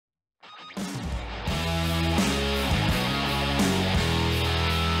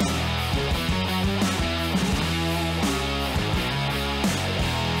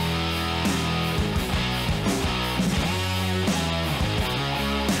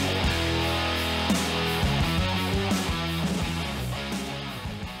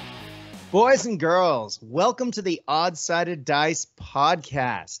Boys and girls, welcome to the Odd-Sided Dice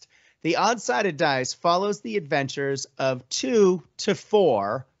podcast. The Odd-Sided Dice follows the adventures of 2 to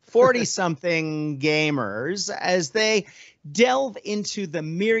 4 40-something gamers as they delve into the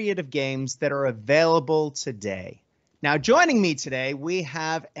myriad of games that are available today. Now, joining me today, we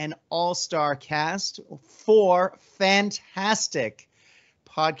have an all-star cast, 4 fantastic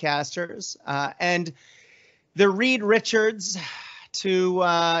podcasters, and the Reed Richards to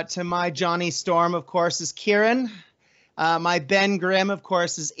my Johnny Storm, of course, is Kieran. My Ben Grimm, of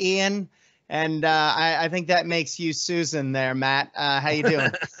course, is Ian. And I think that makes you Susan there, Matt. How you doing?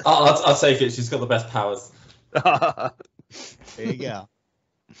 I'll take it. She's got the best powers. There you go.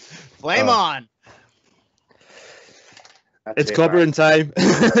 Flame on. It's clobbering time.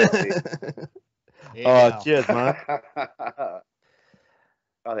 Cheers, man.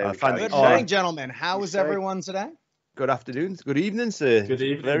 Good morning, gentlemen. How is everyone today? Good afternoon. Good evening, sir. Good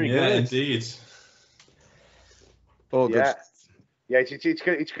evening. Very good. Indeed. Oh, good. Yeah, it's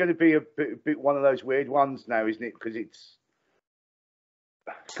going to be a bit one of those weird ones now, isn't it? Because it's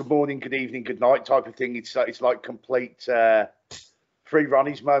good morning, good evening, good night type of thing. It's like complete free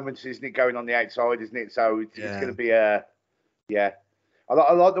Ronnie's moments, isn't it? Going on the outside, isn't it? So it's going to be I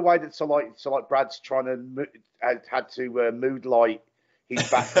like the way that so like Brad's trying to had to mood light his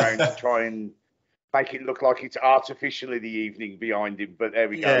background to try and make it look like it's artificially the evening behind him. But there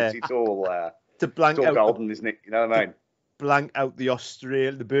we go. Yeah. It's all to blank it's all out golden, isn't it? You know what I mean? Blank out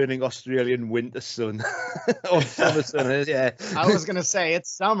the burning Australian winter sun or summer sun. Yeah, I was gonna say it's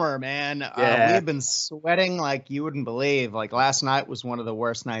summer, man. We've been sweating like you wouldn't believe. Like last night was one of the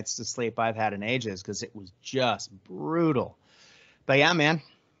worst nights to sleep I've had in ages because it was just brutal. But yeah, man,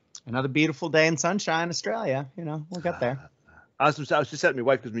 another beautiful day in sunshine, Australia. You know, we'll get there. I was just saying to my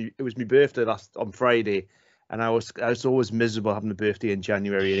wife because it was my birthday on Friday, and I was always miserable having a birthday in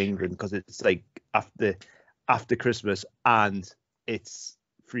January in England because it's like after Christmas and it's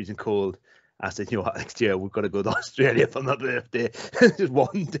freezing cold. I said, you know what, next year we've got to go to Australia for my birthday. Just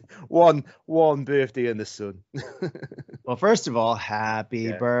one birthday in the sun. Well, first of all,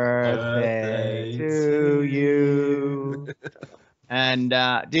 happy birthday to you. And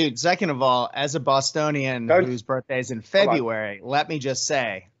dude, second of all, as a Bostonian whose birthday's in February, let me just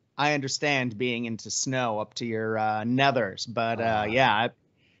say, I understand being into snow up to your nethers. But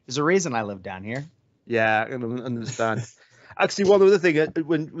there's a reason I live down here. Yeah, I can understand. Actually, one other thing,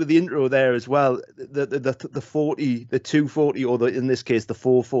 with the intro there as well, the 40, the 240, or in this case the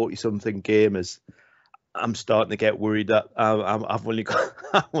 440 something gamers, I'm starting to get worried that I've only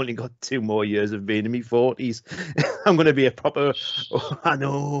got 2 more years of being in my 40s. I'm going to be a proper. Oh, I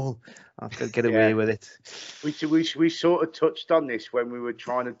know. I have to get away with it. We sort of touched on this when we were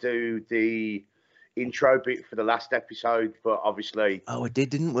trying to do the intro bit for the last episode, but obviously, it did,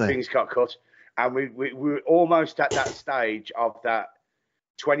 didn't we? Things got cut. And we were almost at that stage of that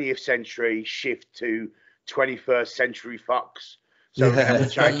 20th century shift to 21st century Fox. So we're going to have to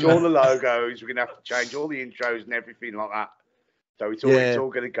change all the logos. We're going to have to change all the intros and everything like that. So it's all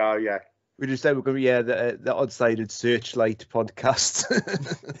going to go, We just said we're going to be the Odd-Sided Searchlight podcast.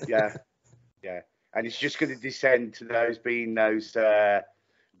 yeah. And it's just going to descend to those being those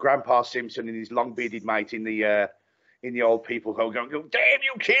Grandpa Simpson and his long bearded mate in the old people home going, damn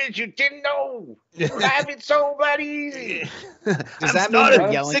you kids, you didn't know. You have it so bloody easy. Does that mean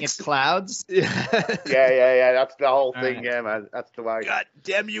you're yelling at clouds? Yeah. That's the whole thing, right. man. That's the way. God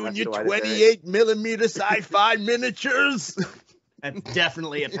damn you and your 28 millimeter sci-fi miniatures. That's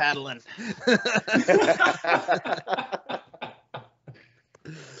definitely a paddling.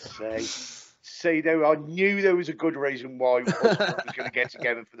 See, I knew there was a good reason why we was going to get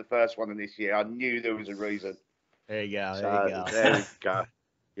together for the first one of this year. I knew there was a reason. There you go. There we go.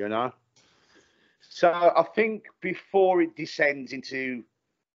 You know? So I think before it descends into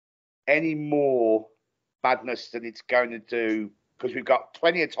any more madness than it's going to do, because we've got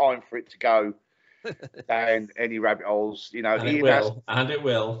plenty of time for it to go down any rabbit holes. You know, and it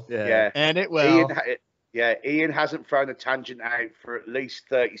will. Yeah. And it will. Ian hasn't thrown a tangent out for at least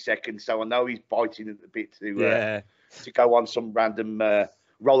 30 seconds, so I know he's biting at the bit to go on some random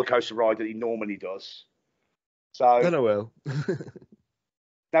roller coaster ride that he normally does. So Then I will.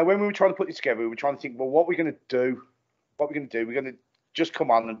 Now, when we were trying to put this together, we were trying to think, well, what are we going to do? We're going to just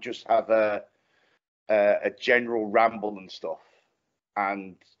come on and just have a general ramble and stuff.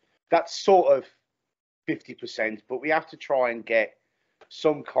 And that's sort of 50%, but we have to try and get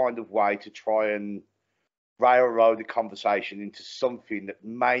some kind of way to try and railroad the conversation into something that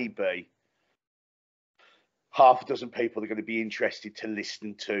maybe half a dozen people are going to be interested to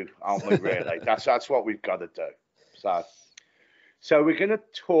listen to, aren't we, really? That's what we've got to do. So we're going to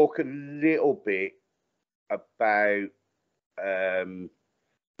talk a little bit about the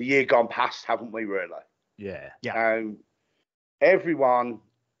year gone past, haven't we, really? Yeah. Everyone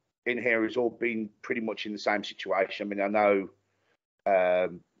in here has all been pretty much in the same situation. I mean, I know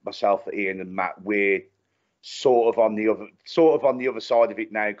myself, Ian, and Matt, we're sort of on the other side of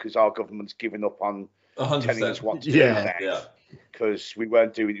it now because our government's given up on 100%. telling us what to do Yeah. next. Because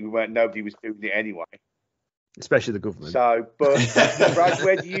nobody was doing it anyway. Especially the government. So, but Brad,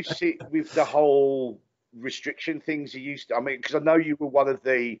 where do you sit with the whole restriction things you used to? I mean, because I know you were one of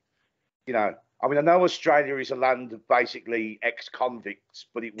the, I know Australia is a land of basically ex-convicts,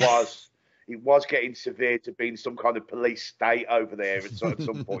 but it was getting severe to being some kind of police state over there at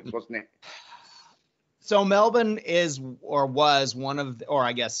some point, wasn't it? So Melbourne is or was one of, or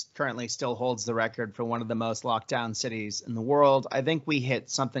I guess currently still holds the record for one of the most locked down cities in the world. I think we hit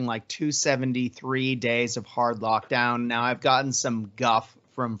something like 273 days of hard lockdown. Now I've gotten some guff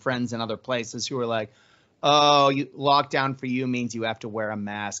from friends in other places who are like, oh, lockdown for you means you have to wear a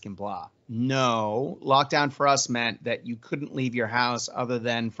mask and blah. No, lockdown for us meant that you couldn't leave your house other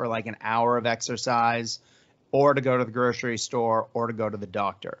than for like an hour of exercise or to go to the grocery store or to go to the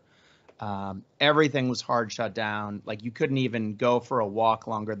doctor. Everything was hard shut down. Like you couldn't even go for a walk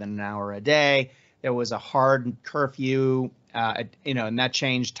longer than an hour a day. There was a hard curfew, and that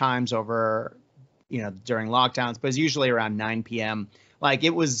changed times over, during lockdowns, but it's usually around 9 p.m. Like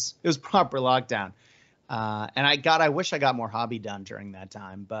it was proper lockdown. And I wish I got more hobby done during that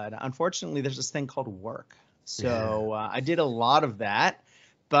time, but unfortunately there's this thing called work. So I did a lot of that,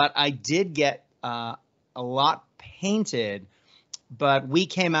 but I did get a lot painted. But we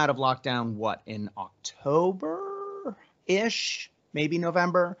came out of lockdown, in October-ish, maybe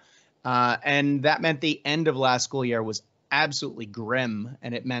November. And that meant the end of last school year was absolutely grim.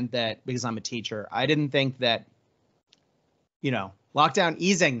 And it meant that, because I'm a teacher, I didn't think that, lockdown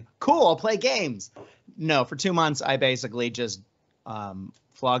easing, cool, I'll play games. No, for 2 months, I basically just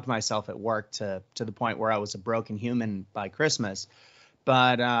flogged myself at work to the point where I was a broken human by Christmas.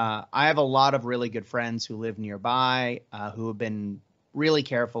 But I have a lot of really good friends who live nearby who have been really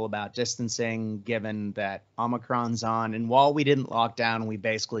careful about distancing, given that Omicron's on. And while we didn't lock down, we've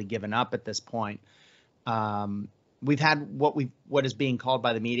basically given up at this point. We've had what is being called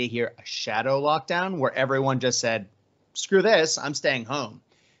by the media here a shadow lockdown, where everyone just said, screw this, I'm staying home.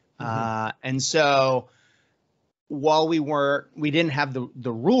 And so while we didn't have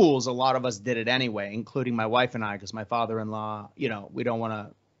the rules, a lot of us did it anyway, including my wife and I, because my father-in-law, we don't want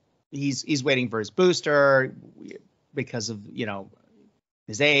to, he's waiting for his booster because of,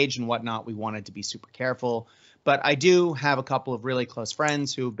 his age and whatnot. We wanted to be super careful, but I do have a couple of really close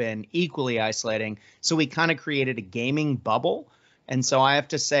friends who've been equally isolating. So we kind of created a gaming bubble. And so I have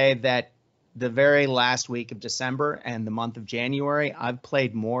to say that the very last week of December and the month of January, I've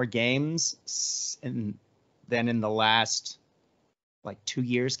played more games than in the last 2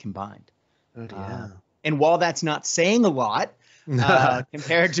 years combined. And while that's not saying a lot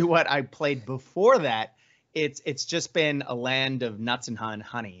compared to what I played before that, it's just been a land of nuts and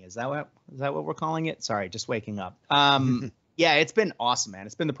honey. Is that what we're calling it? Sorry, just waking up. Yeah, it's been awesome, man.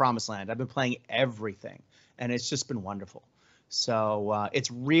 It's been the promised land. I've been playing everything, and it's just been wonderful. So it's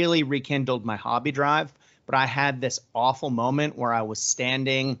really rekindled my hobby drive. But I had this awful moment where I was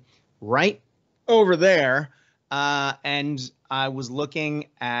standing right over there, and I was looking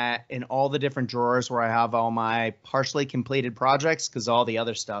in all the different drawers where I have all my partially completed projects, because all the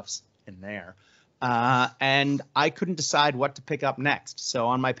other stuff's in there. And I couldn't decide what to pick up next. So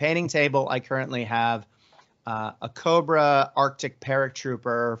on my painting table, I currently have a Cobra Arctic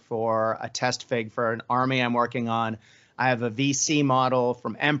Paratrooper for a test fig for an army I'm working on. I have a VC model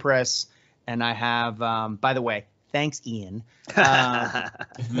from Empress, and I have, by the way, thanks, Ian.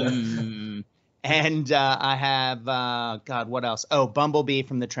 And I have, God, what else? Oh, Bumblebee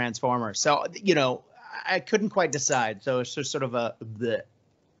from the Transformers. So, I couldn't quite decide. So it's just sort of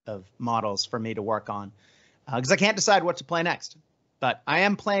of models for me to work on, because I can't decide what to play next. But I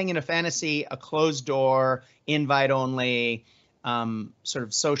am playing in a fantasy, a closed door, invite only, sort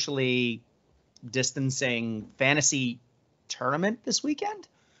of socially distancing fantasy tournament this weekend,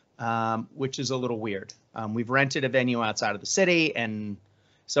 which is a little weird. We've rented a venue outside of the city, and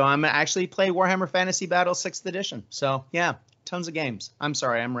so I'm actually play Warhammer Fantasy Battle 6th edition. So yeah, tons of games. I'm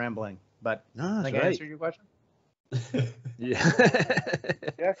sorry, I'm rambling, but no, I answered your question. Yeah.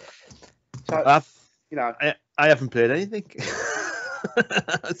 Yeah. So, I haven't played anything.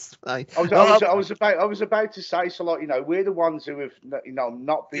 That's fine. I was about to say, so we're the ones who have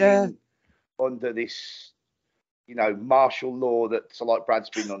not been under this martial law that Brad's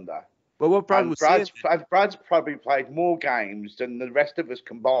been under. Well, what Brad was saying, Brad's probably played more games than the rest of us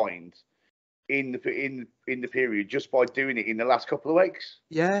combined in the period just by doing it in the last couple of weeks.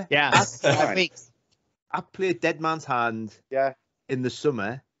 yeah, Yeah, 5 weeks. I played Dead Man's Hand in the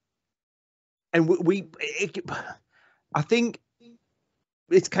summer, and I think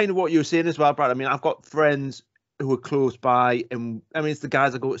it's kind of what you were saying as well, Brad. I mean, I've got friends who are close by, and I mean, it's the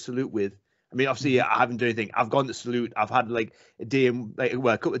guys I go to Salute with. I mean, obviously, I haven't done anything. I've gone to Salute. I've had like a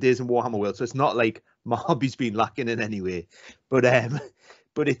couple of days in Warhammer World, so it's not like my hobby's been lacking in any way. But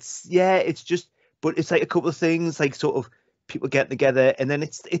it's but it's like a couple of things, like sort of people getting together, and then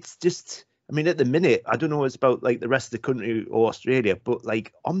it's just. I mean, at the minute, I don't know what's about like the rest of the country or Australia, but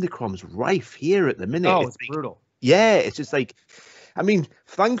like Omicron's rife here at the minute. Oh, it's brutal. Yeah, it's just like, I mean,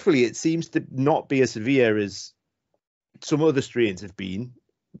 thankfully, it seems to not be as severe as some other strains have been,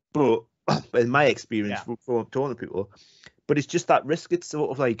 but in my experience from talking to people, but it's just that risk. It's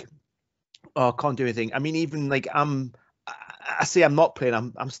sort of like, oh, I can't do anything. I mean, even like I say I'm not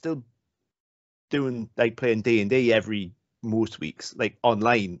playing. I'm still doing like playing D&D every most weeks, like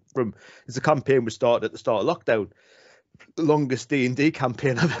online. It's a campaign we started at the start of lockdown, the longest D&D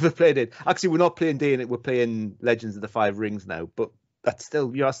campaign I've ever played in. Actually, we're not playing D&D, we're playing Legends of the Five Rings now, but that's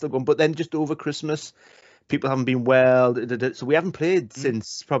still still going. But then just over Christmas, people haven't been well, so we haven't played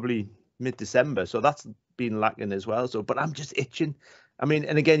since probably mid-December, so that's been lacking as well. So, but I'm just itching. I mean,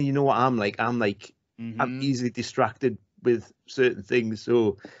 and again, you know what I'm like I'm easily distracted with certain things,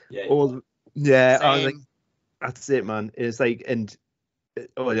 so I'm like, that's it, man. It's like, and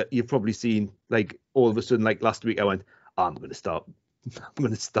you've probably seen, like, all of a sudden, like last week, I went, I'm going to start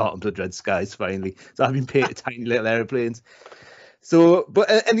Under Dread Skies finally. So I've been painting tiny little airplanes. So,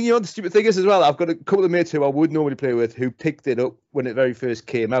 but and you know the stupid thing is as well, I've got a couple of mates who I would normally play with who picked it up when it very first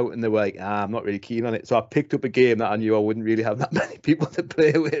came out, and they were like, I'm not really keen on it. So I picked up a game that I knew I wouldn't really have that many people to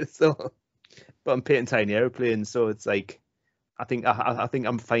play with. So, but I'm painting tiny airplanes, so it's like, I think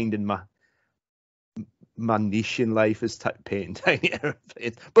I'm finding my niche in life is painting tiny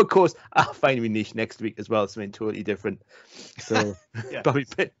airplanes. But of course, I'll find my niche next week as well, something totally different. So probably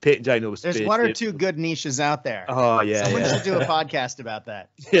painting giant space. There's one or two good niches out there. Oh yeah, someone should do a podcast about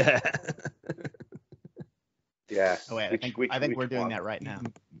that. Yeah. Yeah. Oh wait, I think we're doing that right now.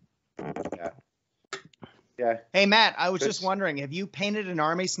 Yeah. Hey Matt, I was just wondering, have you painted an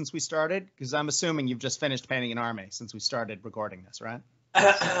army since we started? Because I'm assuming you've just finished painting an army since we started recording this, right?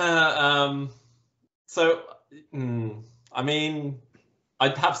 So, I mean,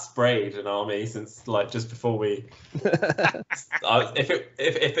 I have sprayed an army since like just before we. If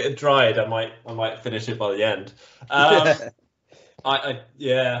it had dried, I might finish it by the end.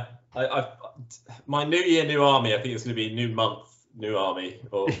 My new year, new army. I think it's going to be new month, new army,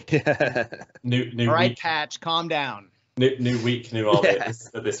 or new. All right, week. Patch, calm down. New week, new army at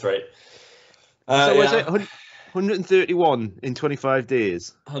this rate. So was it 131 in 25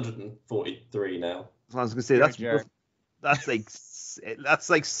 days? 143 now. I was going to say that's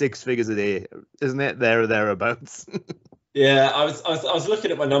like 6 figures a day, isn't it? There or thereabouts. Yeah, I was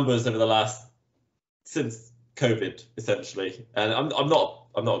looking at my numbers over since COVID essentially, and I'm not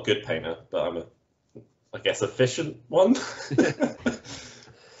a good painter, but I'm I guess efficient one.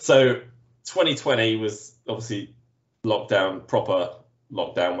 So 2020 was obviously proper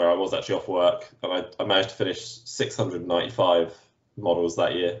lockdown, where I was actually off work, and I managed to finish 695 models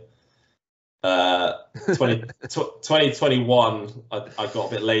that year. 2021, I got a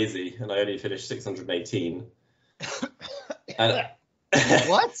bit lazy and I only finished 618. And,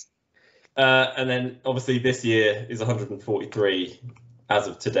 what? And then obviously this year is 143 as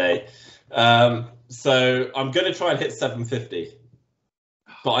of today. So I'm going to try and hit 750.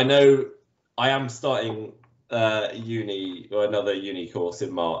 But I know I am starting another uni course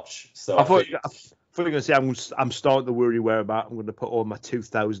in March. So I thought you were going to say I'm starting to worry where I'm going to put all my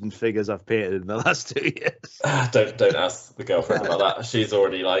 2,000 figures I've painted in the last 2 years. Don't ask the girlfriend about that. She's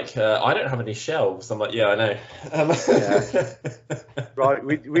already like, I don't have any shelves. I'm like, yeah, I know. Right,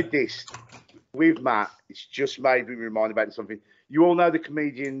 with Matt, it's just made me remind about something. You all know the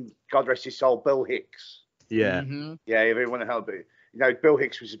comedian, God rest his soul, Bill Hicks. Yeah. Mm-hmm. Yeah, everyone help it. You know, Bill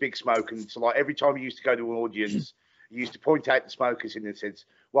Hicks was a big smoker, and so like every time he used to go to an audience, he used to point out the smokers in the sense,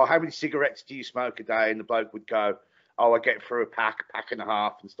 well, how many cigarettes do you smoke a day? And the bloke would go, oh, I get through a pack and a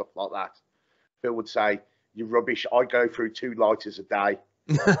half and stuff like that. Bill would say, you're rubbish. I go through 2 lighters a day.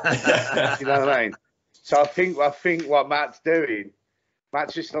 You know what I mean? So I think what Matt's doing,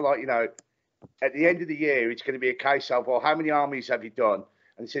 Matt's just like, you know, at the end of the year, it's going to be a case of, well, how many armies have you done?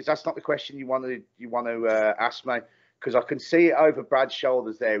 And he says, that's not the question you want to ask me, because I can see it over Brad's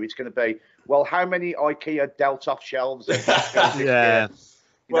shoulders there. It's going to be, well, how many IKEA dealt off shelves? Yeah.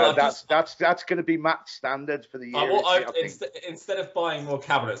 Well, that's going to be match standard for the year. Instead of buying more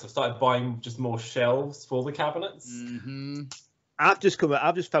cabinets, I've started buying just more shelves for the cabinets. Mm-hmm. I've just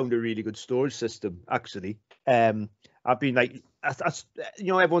found a really good storage system actually. I've been like,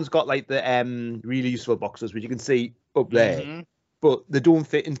 everyone's got like the really useful boxes, which you can see up there, Mm-hmm. but they don't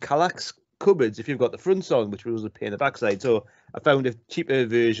fit in Kallax cupboards if you've got the fronts on, which was a pain in the backside. So I found a cheaper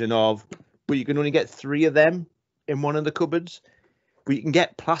version of, but you can only get 3 of them in one of the cupboards. But you can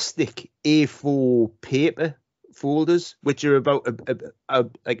get plastic A4 paper folders, which are about a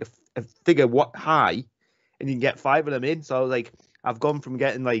figure what high, and you can get 5 of them in. So I was like, I've gone from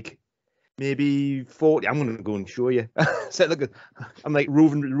getting like maybe 40. I'm going to go and show you. So look, I'm like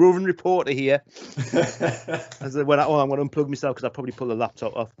roving reporter here. I'm going to unplug myself because I probably pull the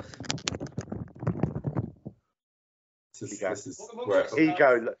laptop off. Here you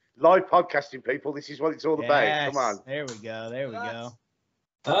go. Live podcasting, people. This is what it's all about. Come on. There we go.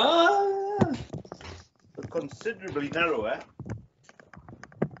 Considerably narrower.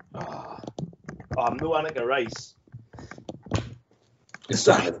 I'm no Annika Rice.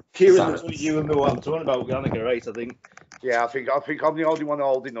 Kieran, you know what I'm talking about with Annika Rice, I think. Yeah, I think I'm the only one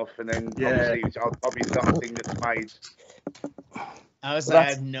old enough, and then obviously it's probably not a thing that's made. I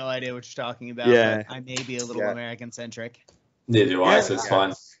have no idea what you're talking about. Yeah. But I may be a little American centric. Neither do I, so it's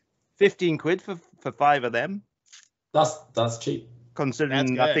fine. 15 quid for 5 of them. That's cheap.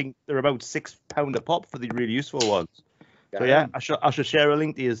 Considering I think they're about £6 a pop for the really useful ones. So I should share a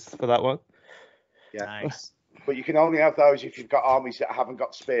link to you for that one. Yeah. Nice. But you can only have those if you've got armies that haven't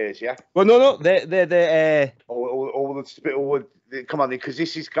got spares, yeah? Well, no, they're come on, because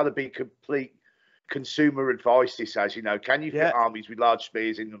this is going to be complete consumer advice. This, as you know, can you fit armies with large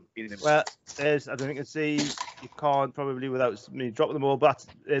spares in them? Well, I don't think you can see. You can't probably without me dropping them all. But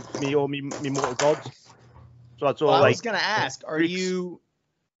it's me or me mortal gods. So that's all. I was going to ask, are you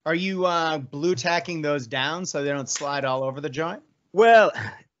blue tacking those down so they don't slide all over the joint? Well,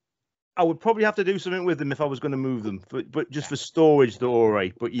 I would probably have to do something with them if I was going to move them, but just for storage, they're all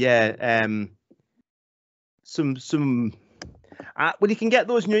right. But yeah, some when you can get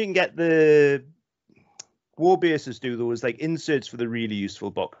those, you can get the war bases do those like inserts for the really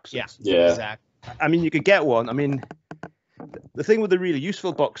useful boxes. Yeah, exactly. I mean, you could get one. I mean, the thing with the really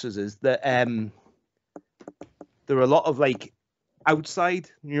useful boxes is that there are a lot of like outside,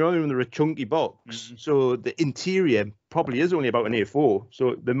 when they're a chunky box, so the interior probably is only about an A4,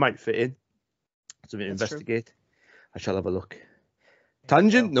 so they might fit in. Something to investigate. True. I shall have a look.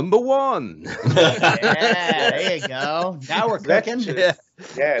 Tangent number 1. Yeah, there you go. Now we're cooking.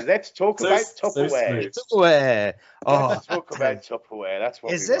 Let's talk about Tupperware. Tupperware. Let's talk about Tupperware. That's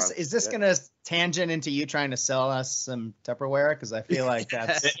what is this going to tangent into you trying to sell us some Tupperware? Because I feel like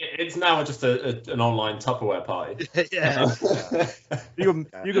that's it's now just an online Tupperware party. Yeah. You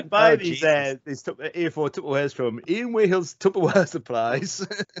can buy these A4 Tupperwares from Ian Wales Tupperware Supplies.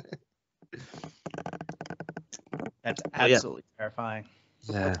 That's absolutely terrifying.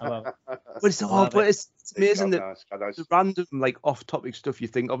 Yeah. I love it. But it's amazing that the random like off-topic stuff you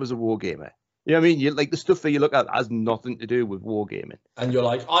think of as a wargamer. You know what I mean? You like the stuff that you look at has nothing to do with wargaming. And you're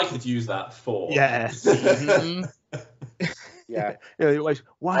like, I could use that for. Yeah. Yeah.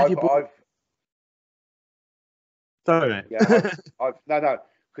 Why have you bought? Sorry, mate. Yeah.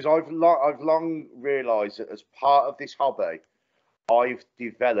 Because I've long realised that as part of this hobby, I've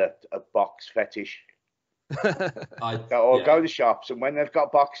developed a box fetish. I'll go to the shops, and when they've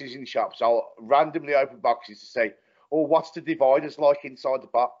got boxes in shops, I'll randomly open boxes to say, "Oh, what's the dividers like inside the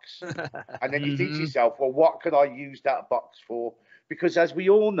box?" And then you think to yourself, "Well, what could I use that box for?" Because as we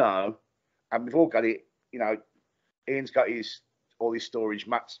all know, and we've all got it, Ian's got all his storage.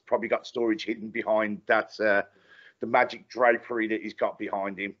 Matt's probably got storage hidden behind that the magic drapery that he's got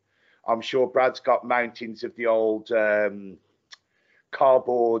behind him. I'm sure Brad's got mountains of the old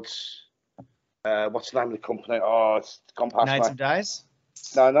cardboards. What's the name of the company? Oh, it's gone past Knights of Dice?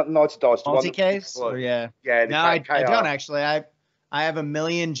 No, not Knights of Dice. Multi-case? Yeah. No, I don't actually. I have a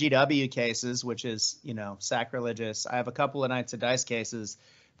million GW cases, which is, sacrilegious. I have a couple of Knights of Dice cases,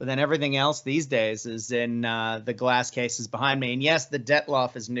 but then everything else these days is in the glass cases behind me. And yes, the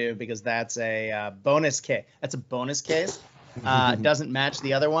Detloff is new because that's a bonus case. That's a bonus case. It doesn't match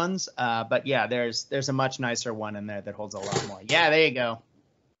the other ones. But yeah, there's a much nicer one in there that holds a lot more. Yeah, there you go.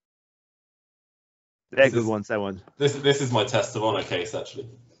 They're good ones, that one. This is my Test of Honor case, actually.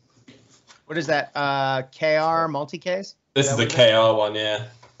 What is that? KR multi-case? This is the KR one, yeah.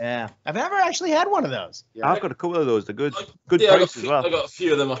 Yeah. I've never actually had one of those. Yeah. I've got a couple of those. They're good. Good price as well. I got a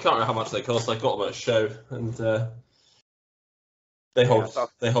few of them. I can't remember how much they cost. I got them at a show, and they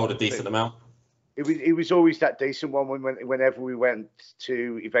hold a decent amount. it was always that decent one whenever we went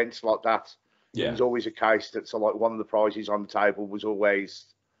to events like that. Yeah. It was always a case that one of the prizes on the table was always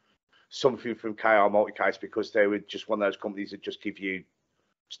something from KR Multicase, because they were just one of those companies that just give you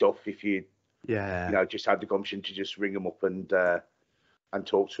stuff if you just had the gumption to just ring them up and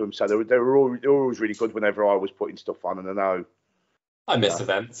talk to them. So they were always really good whenever I was putting stuff on. And I know I miss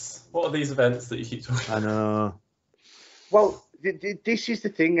events. What are these events that you keep talking about? I know. Well, this is the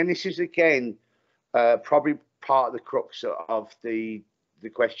thing, and this is again probably part of the crux of the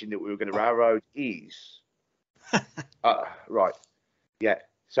question that we were going to railroad is right. Yeah.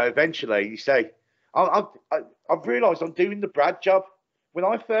 So eventually, you say, I've realised I'm doing the Brad job. When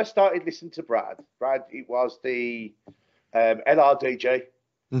I first started listening to Brad, it was the LRDG,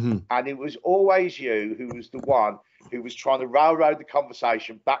 and it was always you who was the one who was trying to railroad the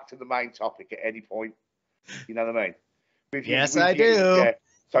conversation back to the main topic at any point. You know what I mean? Yes, I do. Yeah.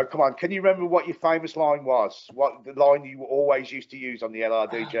 So come on, can you remember what your famous line was? What the line you always used to use on the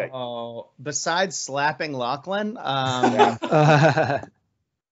LRDG? Oh, besides slapping Lachlan,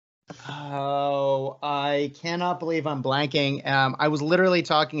 oh, I cannot believe I'm blanking. I was literally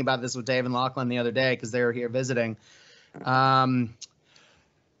talking about this with Dave and Lachlan the other day because they were here visiting. I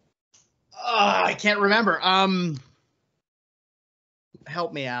can't remember.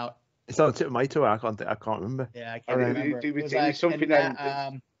 Help me out. It's on the tip of my tongue. I can't remember. Yeah, I can't remember. It was something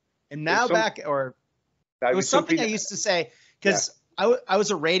that. And now back, or it was something I used to say because I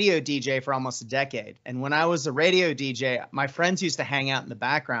was a radio DJ for almost a decade. And when I was a radio DJ, my friends used to hang out in the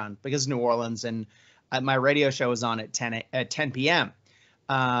background because New Orleans, and my radio show was on at 10 p.m.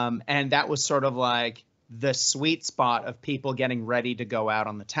 And that was sort of like the sweet spot of people getting ready to go out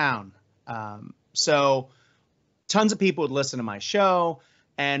on the town. So tons of people would listen to my show,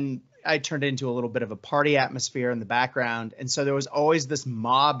 and I turned into a little bit of a party atmosphere in the background. And so there was always this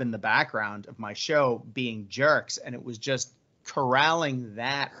mob in the background of my show being jerks, and it was just corralling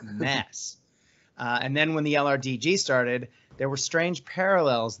that mess. And then when the LRDG started, there were strange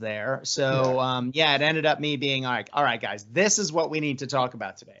parallels there. So it ended up me being like, all right, guys, this is what we need to talk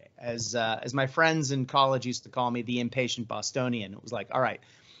about today. As my friends in college used to call me, the impatient Bostonian. It was like, all right,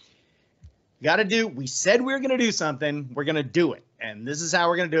 we said we were going to do something. We're going to do it. And this is how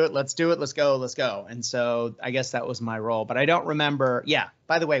we're going to do it. Let's do it. Let's go. Let's go. And so I guess that was my role. But I don't remember. Yeah.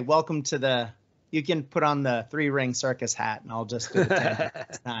 By the way, welcome to you can put on the 3-ring circus hat, and I'll just do the 10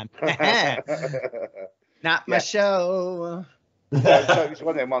 this time. Not my show. So it was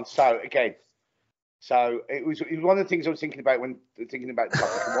one of them ones. So again, it was one of the things I was thinking about when thinking about the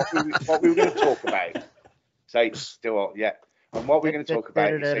topic and what we were going to talk about. And what we're going to talk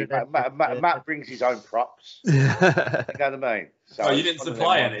about is Matt brings his own props. You know what I mean? So you didn't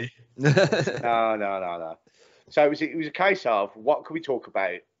supply any? No. So it was a case of what could we talk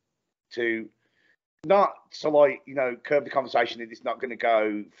about to not curb the conversation that it's not going to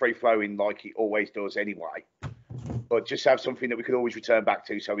go free flowing like it always does anyway, but just have something that we could always return back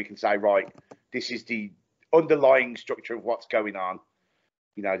to, so we can say, right, this is the underlying structure of what's going on.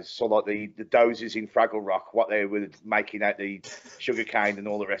 You know, so like the dozers in Fraggle Rock, what they were making out the sugar cane and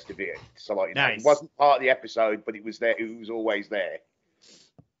all the rest of it. So like, nice. It wasn't part of the episode, but it was there. It was always there.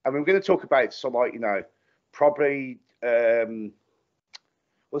 And we were going to talk about probably.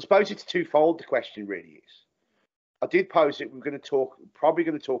 Well, I suppose it's twofold. The question really is, I did pose it. We're probably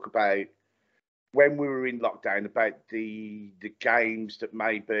going to talk about when we were in lockdown, about the games that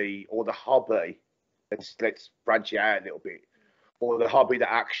maybe, or the hobby. Let's branch it out a little bit. Or the hobby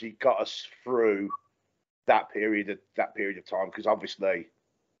that actually got us through that period of time, because obviously,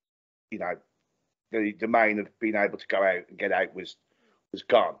 the domain of being able to go out and get out was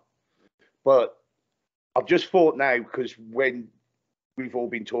gone. But I've just thought now, because when we've all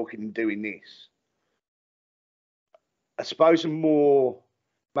been talking and doing this, I suppose a more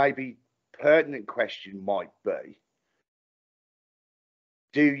maybe pertinent question might be: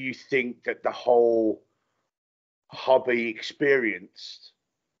 do you think that the whole hobby experience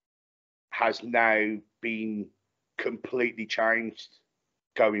has now been completely changed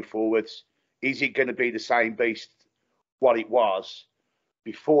going forwards? Is it going to be the same beast what it was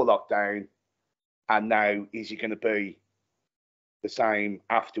before lockdown, and now is it going to be the same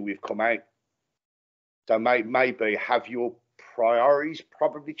after we've come out? So maybe have your priorities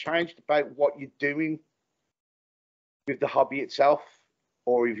probably changed about what you're doing with the hobby itself,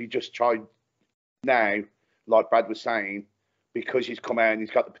 or have you just tried now, like Brad was saying, because he's come out and he's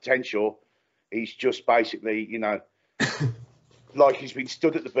got the potential, he's just basically, like he's been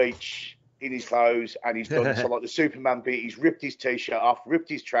stood at the beach in his clothes and he's done so like the Superman bit, he's ripped his t-shirt off, ripped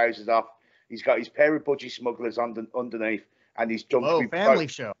his trousers off, he's got his pair of budgie smugglers underneath, and he's jumped. Family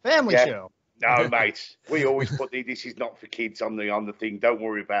show. No, mate. We always put this is not for kids on the thing. Don't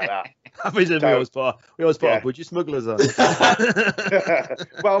worry about that. We always put our budgie smugglers on.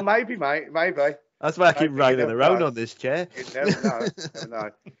 Well, maybe, mate. Maybe. That's why I keep Maybe, riding around on this chair. You never know. Never know.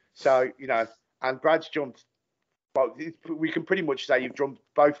 So, and Brad's jumped. Well, we can pretty much say you've jumped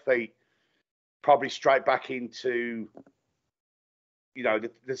both feet probably straight back into,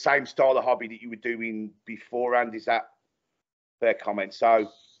 the same style of hobby that you were doing beforehand. Is that fair comment? So,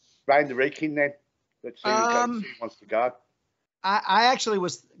 round the Reeking then. Let's see who wants to go. I actually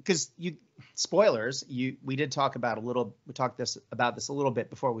was, because spoilers, we did talk about about this a little bit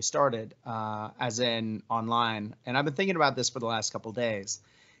before we started, as in online, and I've been thinking about this for the last couple of days,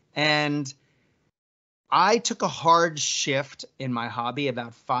 and I took a hard shift in my hobby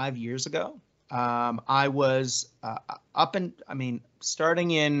about 5 years ago. I was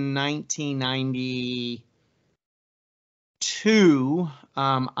starting in 1992.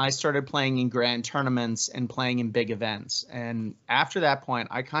 I started playing in grand tournaments and playing in big events. And after that point,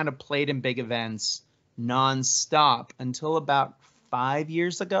 I kind of played in big events nonstop until about 5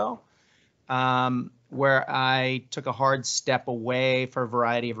 years ago, where I took a hard step away for a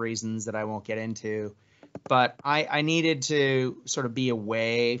variety of reasons that I won't get into. But I needed to sort of be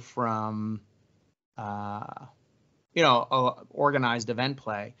away from, organized event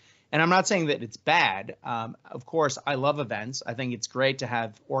play. And I'm not saying that it's bad. Of course, I love events. I think it's great to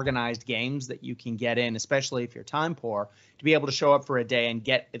have organized games that you can get in, especially if you're time poor, to be able to show up for a day and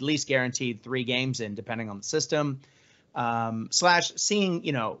get at least guaranteed 3 games in, depending on the system. / seeing,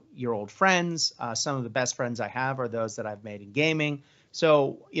 your old friends. Some of the best friends I have are those that I've made in gaming.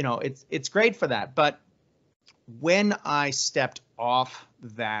 So, it's great for that. But when I stepped off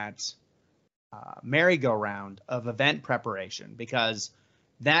that merry-go-round of event preparation, because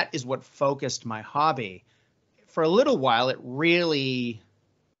that is what focused my hobby. For a little while, I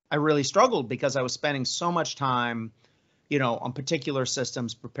really struggled because I was spending so much time, on particular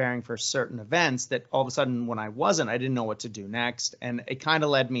systems preparing for certain events that all of a sudden when I didn't know what to do next. And it kind of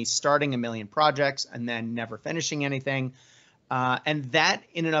led me starting a million projects and then never finishing anything. And that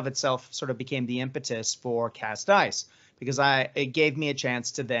in and of itself sort of became the impetus for Cast Dice, because it gave me a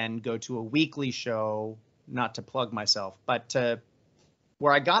chance to then go to a weekly show, not to plug myself, but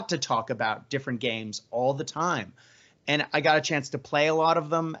where I got to talk about different games all the time. And I got a chance to play a lot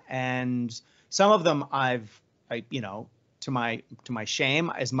of them. And some of them to my shame,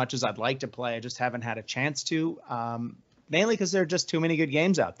 as much as I'd like to play, I just haven't had a chance to, mainly because there are just too many good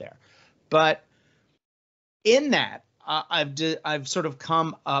games out there. But in that, I've sort of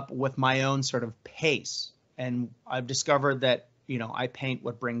come up with my own sort of pace. And I've discovered that, I paint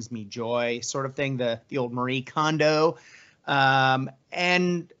what brings me joy, sort of thing, the old Marie Kondo.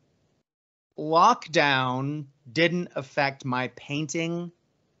 And lockdown didn't affect my painting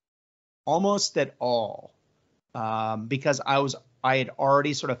almost at all, because I had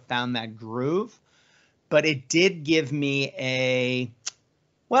already sort of found that groove, but it did give me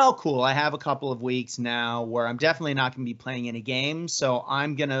cool, I have a couple of weeks now where I'm definitely not going to be playing any games, so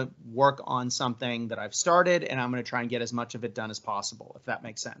I'm going to work on something that I've started, and I'm going to try and get as much of it done as possible, if that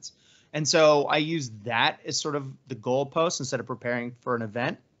makes sense. And so I use that as sort of the goalpost instead of preparing for an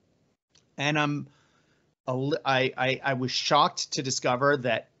event. And I was shocked to discover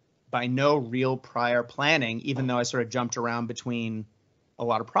that by no real prior planning, even though I sort of jumped around between a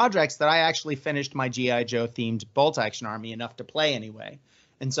lot of projects, that I actually finished my G.I. Joe themed bolt action army enough to play anyway.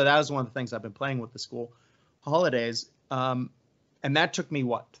 And so that was one of the things I've been playing with the school holidays. And that took me,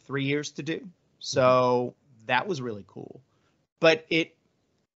 3 years to do? So that was really cool. But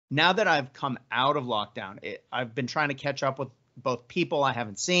now that I've come out of lockdown, I've been trying to catch up with both people I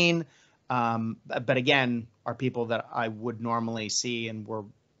haven't seen, but again, are people that I would normally see, and we're,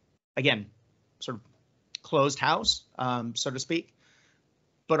 again, sort of closed house, so to speak,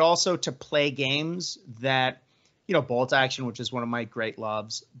 but also to play games that, bolt action, which is one of my great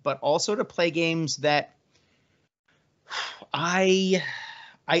loves, but also to play games that I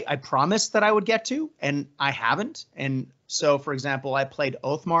promised that I would get to, and I haven't. And so, for example, I played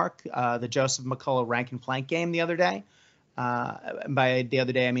Oathmark, the Joseph McCullough rank and flank game the other day. By the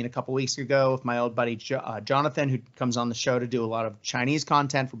other day, I mean a couple weeks ago, with my old buddy Jonathan, who comes on the show to do a lot of Chinese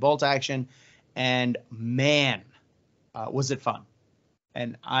content for bolt action. And man, was it fun.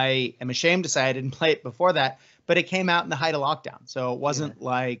 And I am ashamed to say I didn't play it before that, but it came out in the height of lockdown. So it wasn't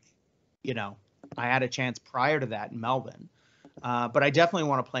like, I had a chance prior to that in Melbourne. But I definitely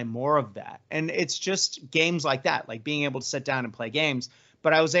want to play more of that. And it's just games like that, like being able to sit down and play games.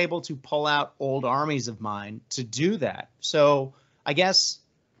 But I was able to pull out old armies of mine to do that. So I guess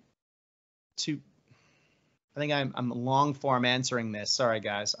to I think I'm long form answering this. Sorry,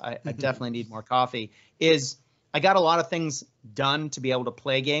 guys. I definitely need more coffee. Is I got a lot of things done to be able to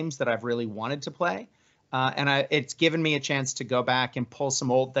play games that I've really wanted to play. And it's given me a chance to go back and pull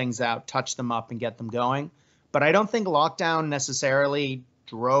some old things out, touch them up, and get them going. But I don't think lockdown necessarily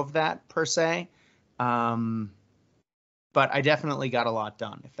drove that per se. But I definitely got a lot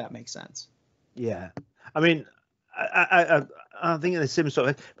done, if that makes sense. Yeah, I mean, I think in the same sort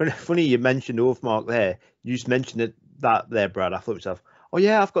of. But funny you mentioned Oathmark there. You just mentioned it that there, Brad. I thought to myself, oh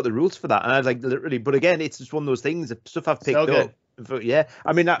yeah, I've got the rules for that, and I was like, literally. But again, it's just one of those things. The stuff I've picked up. But yeah,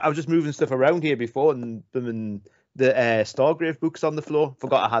 I mean, I was just moving stuff around here before, and the Stargrave books on the floor.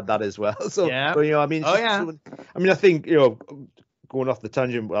 Forgot I had that as well. So, yeah. But I mean, I mean, I think going off the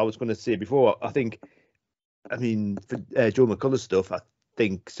tangent, what I was going to say before, I mean, for Joe McCullough's stuff, I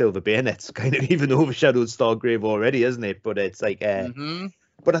think Silver Bayonet's kind of even overshadowed Stargrave already, isn't it? But it's like,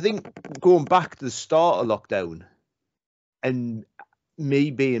 but I think going back to the start of lockdown and me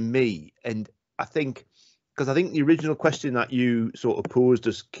being me, and I think, because I think the original question that you sort of posed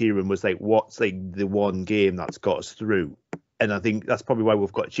us, Kieran, was like, what's like the one game that's got us through? And I think that's probably why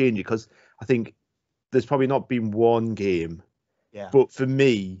we've got to change it, because I think there's probably not been one game. Yeah. But for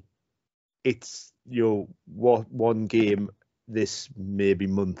me, it's, what one game this maybe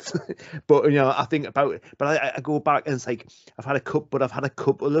month. But, I think about it. But I go back and it's like, I've had a couple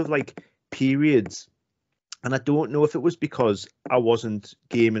of like periods. And I don't know if it was because I wasn't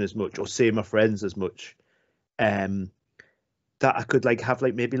gaming as much or seeing my friends as much. That I could like have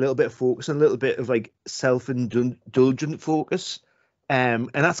like maybe a little bit of focus and a little bit of like self-indulgent focus, and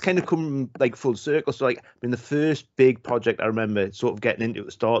that's kind of come like full circle. So like, I mean, the first big project I remember sort of getting into at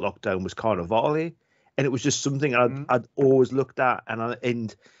the start of lockdown was Carnivale, and it was just something I'd always looked at, and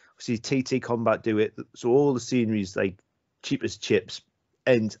obviously TT Combat do it, so all the scenery's like cheap as chips,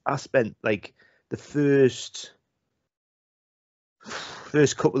 and I spent like the first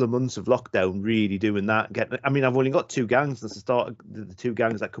couple of months of lockdown really doing that. I mean, I've only got two gangs. That's the two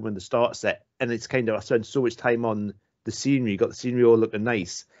gangs that come in the start set, and it's kind of, I spent so much time on the scenery, got the scenery all looking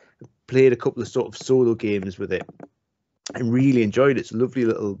nice, played a couple of sort of solo games with it and really enjoyed it. It's a lovely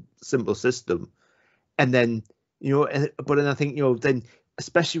little simple system. And then, but then I think, then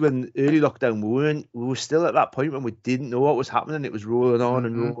especially when early lockdown, we were still at that point when we didn't know what was happening. It was rolling on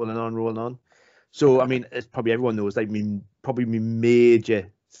and rolling on. So, I mean, it's probably everyone knows, like, probably my major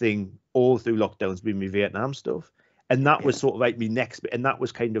thing all through lockdown has been my Vietnam stuff. And that was sort of like my next bit. And that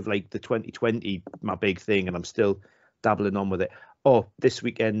was kind of like the 2020, my big thing. And I'm still dabbling on with it. Oh, this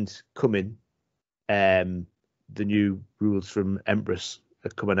weekend coming, the new rules from Empress are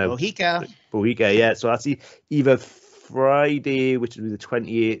coming out. Bohica, yeah. So that's either Friday, which will be the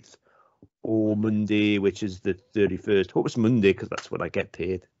 28th, or Monday, which is the 31st. Hope it's Monday, because that's when I get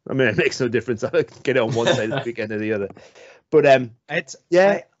paid. I mean, it makes no difference. I can get it on one side of the weekend or the other. But I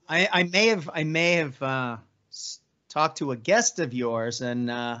may have talked to a guest of yours, and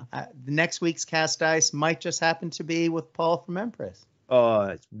the next week's Cast Dice might just happen to be with Paul from Empress. Oh,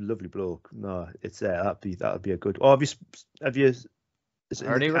 it's a lovely bloke. No, it's that'd be a good. Oh, have you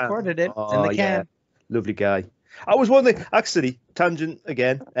already recorded it? Oh, it's in the can. Yeah. Lovely guy. I was wondering, actually, tangent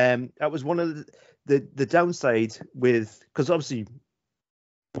again. That was one of the downside with, because obviously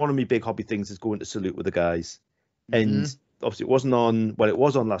one of my big hobby things is going to Salute with the guys, and obviously it wasn't on. Well, it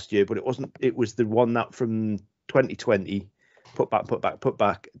was on last year, but it wasn't. It was the one that from 2020 put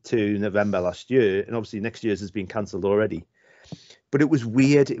back to November last year, and obviously next year's has been cancelled already. But it was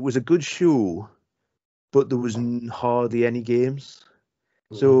weird. It was a good show, but there was hardly any games,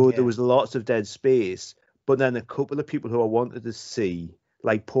 so there was lots of dead space. But then a couple of people who I wanted to see,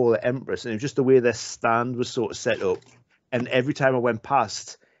 like Paul at Empress, and it was just the way their stand was sort of set up. And every time I went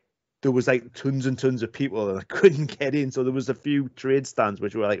past, there was like tons and tons of people, and I couldn't get in. So there was a few trade stands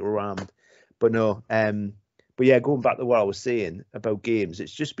which were like rammed. But no, but yeah, going back to what I was saying about games,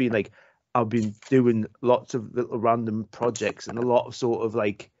 it's just been like I've been doing lots of little random projects and a lot of sort of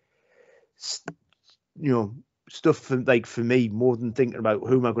like, stuff for me, more than thinking about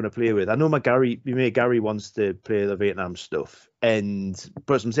who am I going to play with. I know my mate Gary wants to play the Vietnam stuff, but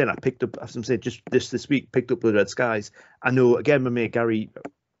as I'm saying, just this week picked up Blood Red Skies. I know again my mate Gary,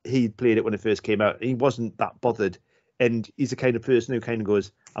 he played it when it first came out. He wasn't that bothered, and he's the kind of person who kind of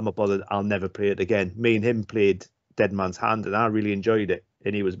goes, I'm not bothered, I'll never play it again. Me and him played Dead Man's Hand, and I really enjoyed it,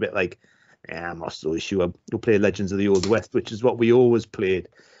 and he was a bit like, I'm not so sure. We'll play Legends of the Old West, which is what we always played.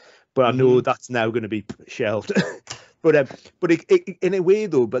 But I know that's now going to be shelved. but in a way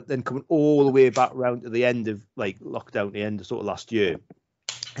though, but then coming all the way back around to the end of like lockdown, the end of sort of last year.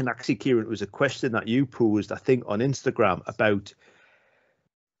 And actually, Kieran, it was a question that you posed, I think, on Instagram about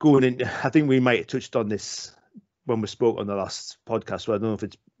going in. I think we might have touched on this when we spoke on the last podcast, so I don't know if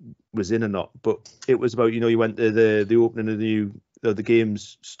it was in or not, but it was about, you went to the opening of the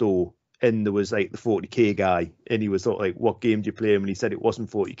games store, and there was like the 40k guy, and he was sort of like, what game do you play? And he said it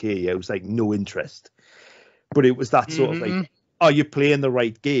wasn't 40k, it was like no interest. But it was that sort of like, are you playing the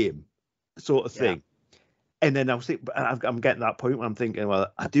right game sort of thing? And then I was thinking, I'm getting to that point where I'm thinking,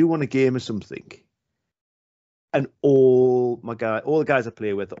 well, I do want a game or something. And all the guys I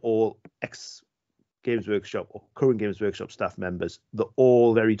play with are all ex-Games Workshop or current Games Workshop staff members. They're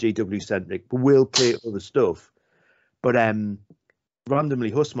all very GW-centric, but will play other stuff. But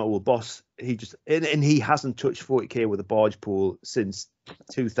randomly, Husma, our boss, he hasn't touched 40k with a barge pool since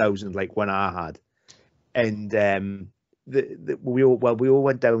 2000, like when I had. And we all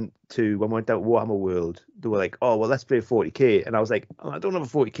went down to Warhammer World. They were like, oh well, let's play 40k, and I was like, oh, I don't have a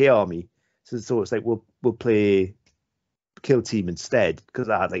 40k army, so it's like we'll play Kill Team instead, because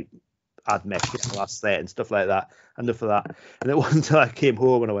I had mech in the last set and stuff like that, and enough of that. And it wasn't until I came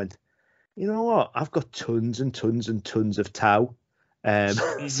home and I went, you know what, I've got tons and tons and tons of Tau.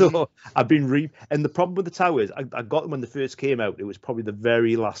 So I've been and the problem with the Tau is I got them when they first came out. It was probably the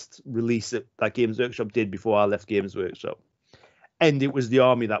very last release that Games Workshop did before I left Games Workshop, and it was the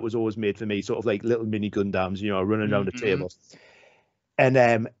army that was always made for me, sort of like little mini Gundams, running around the table.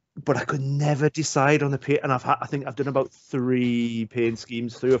 And but I could never decide on a paint, and I think I've done about 3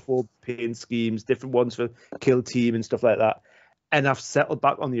 or 4 paint schemes, different ones for Kill Team and stuff like that. And I've settled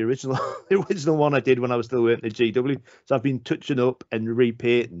back on the original one I did when I was still working at GW. So I've been touching up and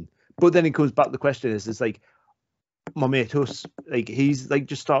repainting. But then it comes back, the question is like, my mate Huss, like, he's like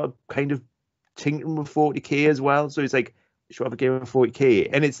just started kind of tinkering with 40k as well. So he's like, should I have a game of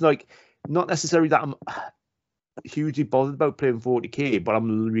 40k? And it's like, not necessarily that I'm hugely bothered about playing 40k, but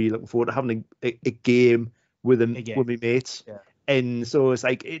I'm really looking forward to having a game with with my mates. Yeah. And so it's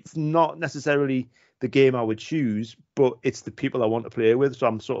like, it's not necessarily the game I would choose, but it's the people I want to play with. So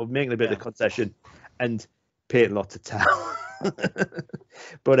I'm sort of making a bit of concession and paying lots of time.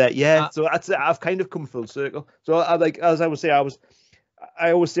 But so I've kind of come full circle. So I like, as I would say,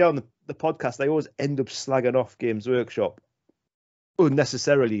 I always say on the podcast, I always end up slagging off Games Workshop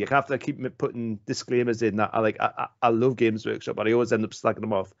unnecessarily. I have to keep putting disclaimers in that I love Games Workshop, but I always end up slagging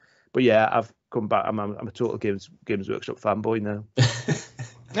them off. But yeah, I've come back. I'm a total Games Workshop fanboy now.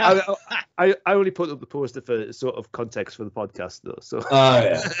 I only put up the poster for sort of context for the podcast, though. So. Oh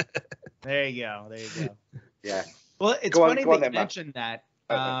yeah. There you go. Yeah. Well, it's funny that you mentioned that.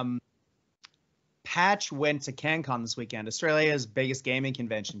 Patch went to CanCon this weekend. Australia's biggest gaming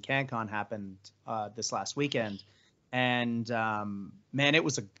convention, CanCon, happened this last weekend, and man, it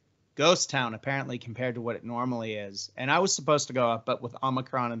was a ghost town apparently compared to what it normally is. And I was supposed to go up, but with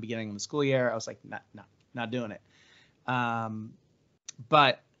Omicron in the beginning of the school year, I was like, not doing it.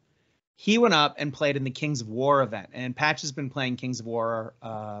 But he went up and played in the Kings of War event, and Patch has been playing Kings of War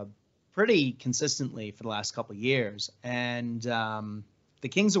pretty consistently for the last couple of years. And the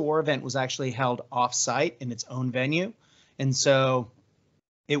Kings of War event was actually held off-site in its own venue, and so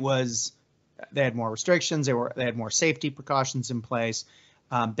they had more restrictions. They had more safety precautions in place.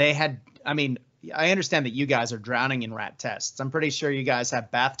 I understand that you guys are drowning in rat tests. I'm pretty sure you guys have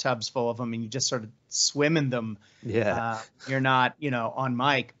bathtubs full of them and you just sort of swim in them. Yeah. You're not, on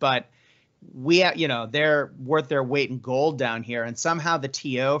mic, but they're worth their weight in gold down here. And somehow the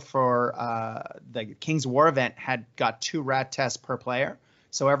TO for the Kings of War event had got 2 rat tests per player.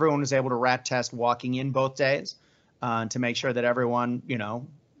 So everyone was able to rat test walking in both days to make sure that everyone,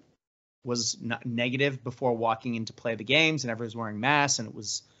 was not negative before walking in to play the games, and everyone was wearing masks, and it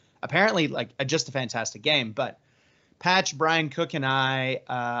was apparently just a fantastic game. But Patch, Brian Cook, and I,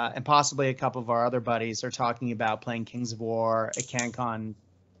 and possibly a couple of our other buddies, are talking about playing Kings of War at CanCon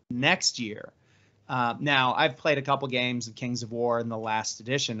next year. Now, I've played a couple games of Kings of War in the last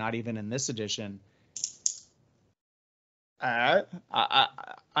edition, not even in this edition.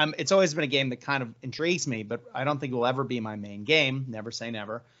 It's always been a game that kind of intrigues me, but I don't think it will ever be my main game. Never say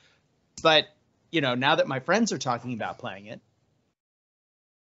never. But, now that my friends are talking about playing it,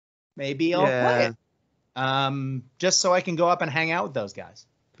 maybe I'll play it. Just so I can go up and hang out with those guys.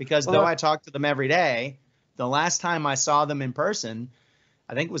 Because though I talk to them every day, the last time I saw them in person,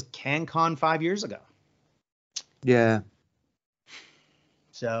 I think it was CanCon 5 years ago. Yeah.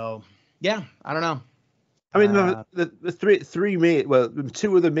 So, yeah, I don't know. I mean, the three mates, well,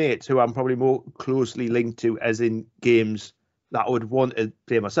 2 other mates who I'm probably more closely linked to as in games that I would want to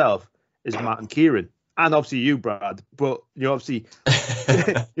play myself is Matt and Kieran. And obviously you, Brad. But, obviously,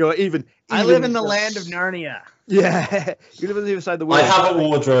 even I live in the land of Narnia. Yeah. You live on the other side of the world. I have a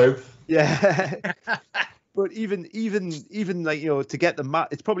wardrobe. Yeah. But even like, you know, to get the mat,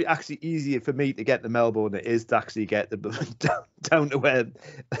 it's probably actually easier for me to get to Melbourne than it is to actually get the down to where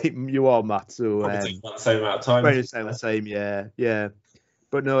you are, Matt. So Probably takes about the same amount of time. very the same, yeah.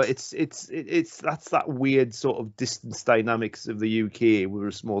 But no, it's that's that weird sort of distance dynamics of the UK. We're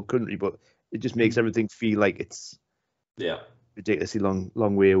a small country, but it just makes everything feel like it's ridiculously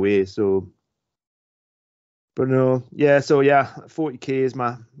long way away. So, but no, so 40k is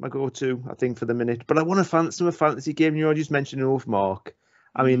my go-to, I think, for the minute. But I want to fantasy game. You know, just mentioned Oath Mark.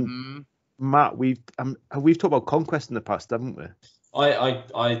 I mean, Matt, we've talked about Conquest in the past, haven't we?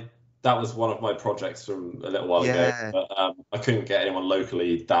 I that was one of my projects from a little while ago, but I couldn't get anyone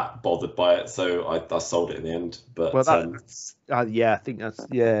locally that bothered by it, so I sold it in the end. But that's I think that's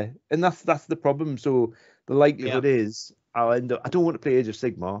and that's the problem. So the likelihood is I'll end up. I don't want to play Age of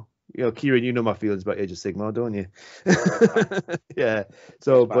Sigmar. You know, Kieran, you know my feelings about Age of Sigmar, don't you? Yeah.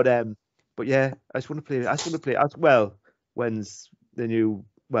 So, but yeah, I just want to play as well. When's the new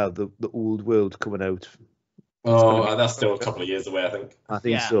the old world coming out? That's still a couple of years away, I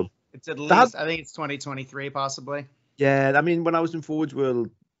think. So. It's at least, I think it's 2023, possibly. Yeah, I mean, when I was in Forge World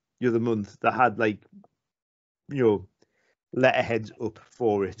the other month, they had like, you know, letterheads up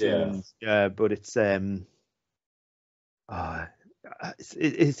for it. Yeah. But it's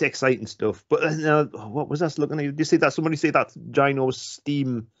it's exciting stuff. But what was that looking at? Did you see that? Somebody say that Gino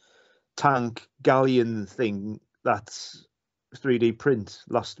Steam tank galleon thing that's 3D print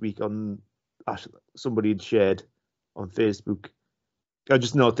last week on somebody had shared on Facebook. I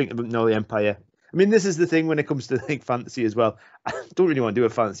just think about the Empire. I mean, this is the thing when it comes to like fantasy as well. I don't really want to do a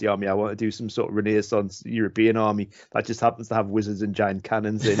fantasy army. I want to do some sort of Renaissance European army that just happens to have wizards and giant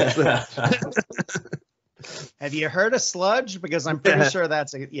cannons in. Have you heard of sludge? Because I'm pretty sure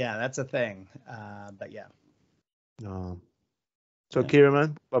that's a thing. But yeah. No. So Kieran,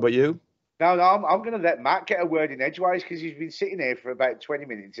 man, what about you? No, I'm going to let Matt get a word in edgeways because he's been sitting here for about 20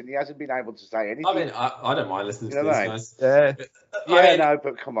 minutes and he hasn't been able to say anything. I mean, I don't mind listening to these guys.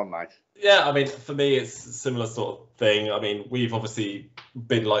 But come on, mate. Yeah, I mean, for me, it's a similar sort of thing. I mean, we've obviously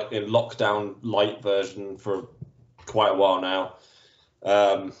been like in lockdown light version for quite a while now.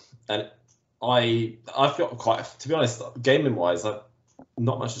 And I've got to be honest, gaming wise,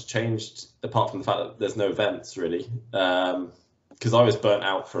 not much has changed apart from the fact that there's no events really. Because I was burnt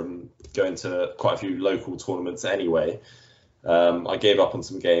out from going to quite a few local tournaments anyway. I gave up on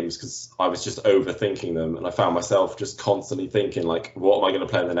some games because I was just overthinking them, and I found myself just constantly thinking like, what am I going to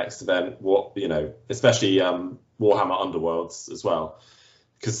play in the next event? What, you know, especially Warhammer Underworlds as well,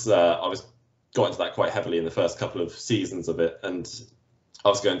 because I got into that quite heavily in the first couple of seasons of it, and I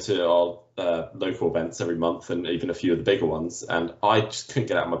was going to our local events every month and even a few of the bigger ones, and I just couldn't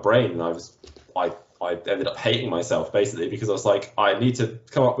get out of my brain, and I ended up hating myself basically because I was like, I need to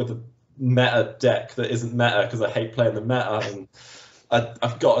come up with a meta deck that isn't meta because I hate playing the meta, and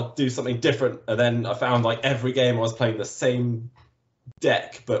I've got to do something different. And then I found like every game I was playing the same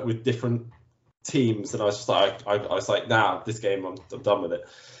deck but with different teams, and I was just like, I was like, nah, this game I'm done with it.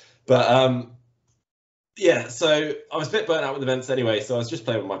 But so I was a bit burnt out with events anyway, so I was just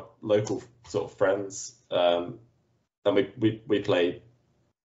playing with my local sort of friends, and we played.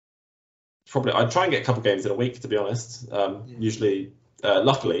 Probably I'd try and get a couple games in a week, to be honest. Usually,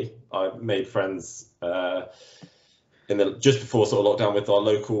 luckily, I made friends just before sort of lockdown with our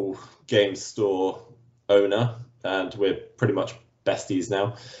local game store owner, and we're pretty much besties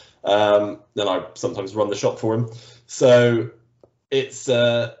now. Then I sometimes run the shop for him. So it's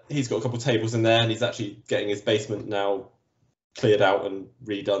he's got a couple of tables in there, and he's actually getting his basement now cleared out and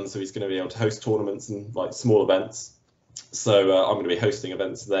redone, so he's going to be able to host tournaments and like small events. So I'm going to be hosting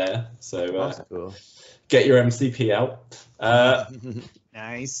events there. So cool. Get your MCP out.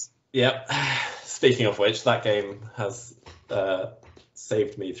 Nice. Yep. Speaking of which, that game has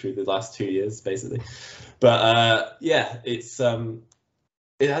saved me through the last 2 years, basically. But it's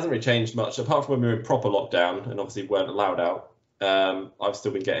it hasn't really changed much apart from when we were in proper lockdown and obviously weren't allowed out. I've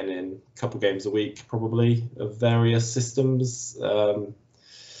still been getting in a couple games a week, probably, of various systems. I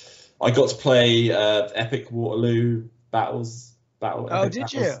got to play Epic Waterloo battles. Oh,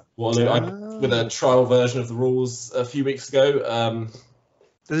 did you? Waterloo, with a trial version of the rules a few weeks ago.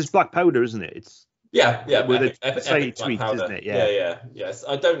 There's black powder, isn't it? It's with Epic tweaks, powder. isn't it? Yes.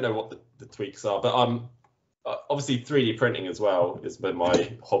 I don't know what the tweaks are, but obviously 3D printing as well has been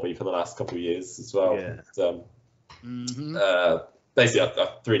my hobby for the last couple of years as well. Basically, I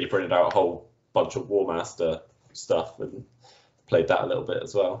 3D printed out a whole bunch of War Master stuff and played that a little bit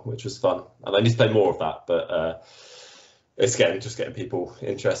as well, which was fun. And I need to play more of that, but it's just getting people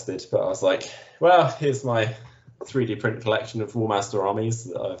interested. But I was like, well, here's my 3D print collection of War Master armies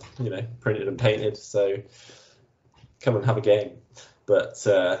that I've printed and painted. So come and have a game. But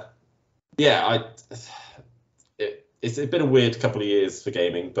it's been a weird couple of years for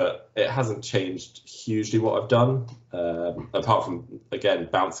gaming, but it hasn't changed hugely what I've done, apart from, again,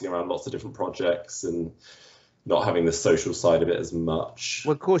 bouncing around lots of different projects and not having the social side of it as much.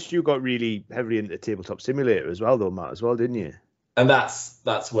 Well, of course, you got really heavily into Tabletop Simulator as well, though, Matt, as well, didn't you? And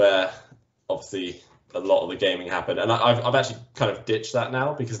that's where, obviously, a lot of the gaming happened. And I've actually kind of ditched that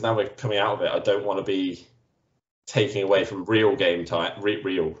now, because now we're coming out of it. I don't want to be taking away from real game time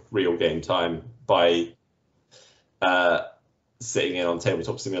by sitting in on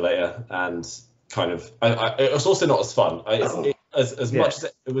Tabletop Simulator, and kind of it's also not as fun. As much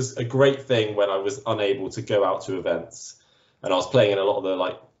as it was a great thing when I was unable to go out to events, and I was playing in a lot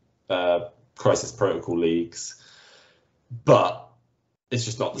of the Crisis Protocol leagues, but it's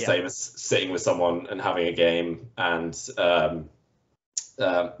just not the same as sitting with someone and having a game. And one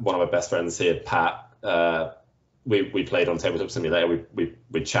of my best friends here, Pat, we played on Tabletop Simulator.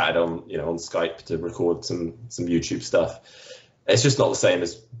 We chatted on on Skype to record some YouTube stuff. It's just not the same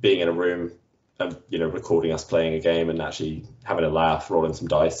as being in a room and recording us playing a game and actually having a laugh, rolling some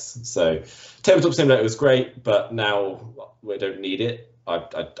dice. So Tabletop Simulator was great, but now we don't need it. I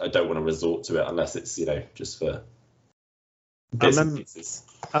don't want to resort to it unless it's just for bits and pieces.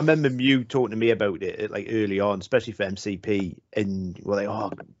 I remember Mew talking to me about it like early on, especially for MCP, and we're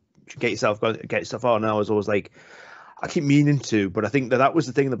like, get yourself on. And I was always like, I keep meaning to, but I think that was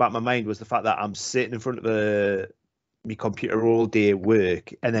the thing in the back of my mind, was the fact that I'm sitting in front of my computer all day at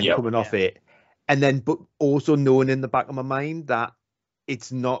work, and then coming off it, and then but also knowing in the back of my mind that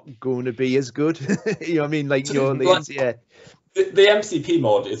it's not going to be as good. You know what I mean? Like The MCP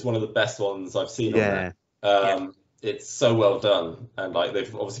mod is one of the best ones I've seen on there. It's so well done, and like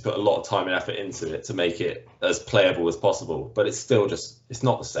they've obviously put a lot of time and effort into it to make it as playable as possible. But it's still it's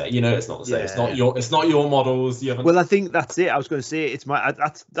not the same. It's not the same. It's not your models. You haven't. Well, I think that's it. I was going to say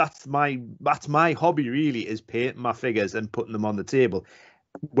that's my hobby really, is painting my figures and putting them on the table.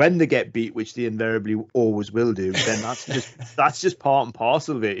 When they get beat, which they invariably always will do, then that's just part and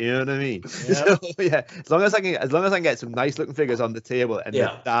parcel of it. You know what I mean? Yeah. So, as long as I can get some nice looking figures on the table and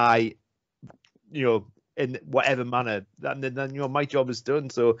they die, in whatever manner, then my job is done.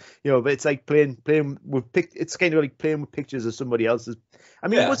 So but it's like playing with it's kind of like playing with pictures of somebody else's. I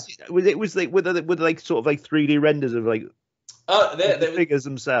mean, it was like with like sort of like 3D renders of like the figures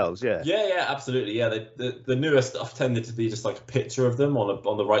themselves. Yeah, absolutely. The newer stuff tended to be just like a picture of them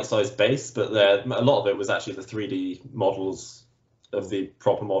on the right size base, but a lot of it was actually the 3D models of the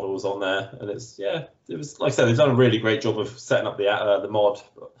proper models on there. And it was, like I said, they've done a really great job of setting up the mod.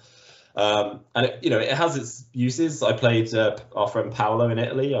 And it has its uses. I played our friend Paolo in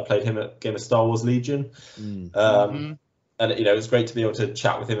Italy. I played him at Game of Star Wars Legion, and it was great to be able to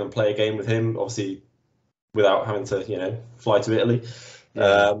chat with him and play a game with him, obviously without having to fly to Italy.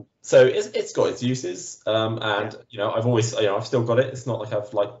 So it's got its uses, and I've always I've still got it. It's not like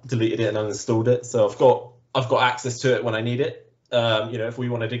I've like deleted it and uninstalled it. So I've got access to it when I need it. If we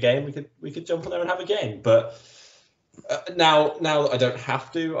wanted a game, we could jump on there and have a game, but. Now that I don't have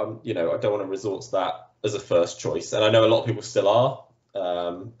to, I don't want to resort to that as a first choice, and I know a lot of people still are,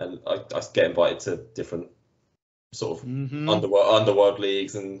 and I get invited to different sort of underworld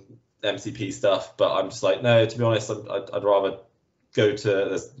leagues and MCP stuff, but I'm just like, no, to be honest, I'd rather go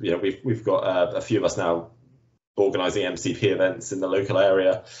to we've got a few of us now organising MCP events in the local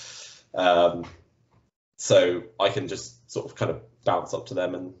area, so I can just sort of kind of bounce up to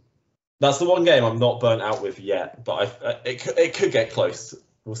them, and that's the one game I'm not burnt out with yet, but it could get close.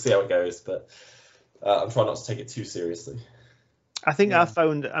 We'll see how it goes, but I'm trying not to take it too seriously. I think I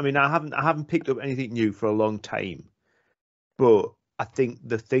found. I mean, I haven't picked up anything new for a long time, but I think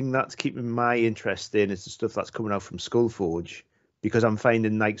the thing that's keeping my interest in is the stuff that's coming out from Skullforge, because I'm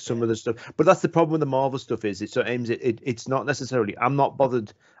finding like some of the stuff. But that's the problem with the Marvel stuff, is it's not necessarily. I'm not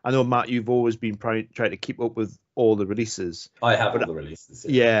bothered. I know, Matt, you've always been trying to keep up with all the releases. I have all the releases.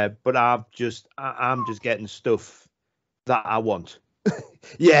 Yeah, but I'm just getting stuff that I want. But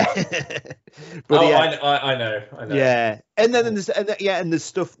I know. Yeah, and then there's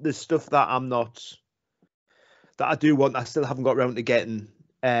stuff that I'm not, that I do want, I still haven't got around to getting.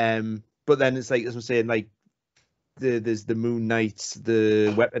 But then it's like, as I'm saying, like there's the Moon Knights,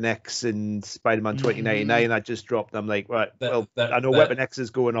 the Weapon X, and Spider-Man 2099. I just dropped. I'm like, right, I know Weapon X is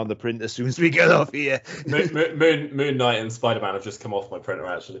going on the print as soon as we get off here. Moon Knight and Spider-Man have just come off my printer,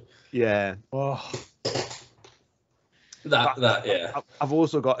 actually. Yeah. Oh. Yeah. I've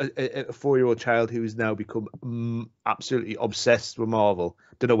also got a 4-year-old child who's now become absolutely obsessed with Marvel.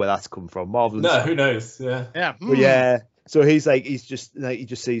 Don't know where that's come from. Marvel. No, who knows? Yeah. Yeah. But yeah. So he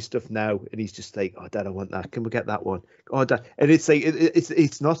just sees stuff now, and he's just like, "Oh, Dad, I want that. Can we get that one? Oh, Dad." And it's like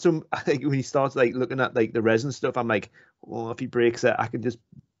it's not some. I think when he starts like looking at like the resin stuff, I'm like, "Oh, if he breaks it, I can just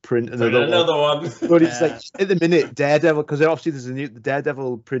print another one." But it's like at the minute, Daredevil, because obviously the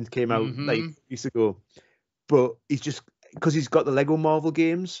Daredevil print came out like weeks ago, but he's just because he's got the Lego Marvel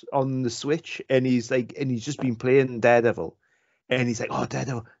games on the Switch, and he's just been playing Daredevil. And he's like, "Oh,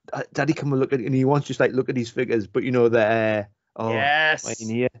 Daddy, come and look at it." And he wants just like look at these figures, but you know the yes, mine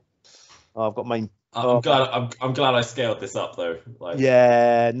here. Oh, I've got mine. I'm glad I scaled this up though. Like,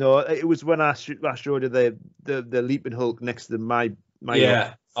 yeah, no, it was when I showed you the Leaping Hulk next to my.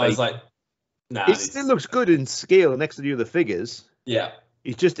 Yeah, I was like, nah. It still looks good in scale next to the other figures. Yeah,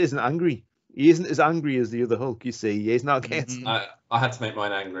 he just isn't angry. He isn't as angry as the other Hulk. You see, he's not against. I had to make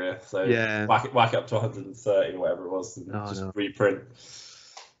mine angrier, so yeah, whack it up to 130, whatever it was, and reprint.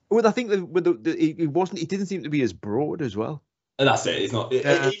 Well, I think he didn't seem to be as broad as well. And that's it. He's not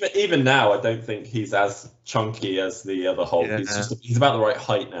even now. I don't think he's as chunky as the other Hulk. Yeah. He's about the right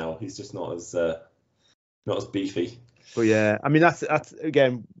height now. He's just not as beefy. But yeah, I mean that's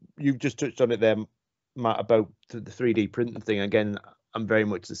again. You've just touched on it there, Matt, about the 3D printing thing. Again, I'm very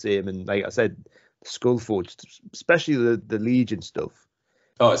much the same. And like I said, Skullforged, especially the Legion stuff.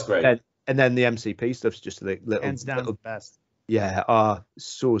 Oh, it's great. And then the MCP stuff's just like hands down the best. Yeah,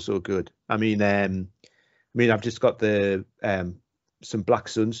 so good. I mean, I've just got the some Black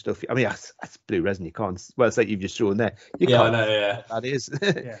Sun stuff. I mean, that's blue resin. You can't. Well, it's like you've just shown there. I know. Yeah, that is.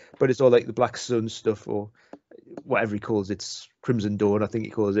 Yeah. But it's all like the Black Sun stuff or whatever he calls it. It's Crimson Dawn, I think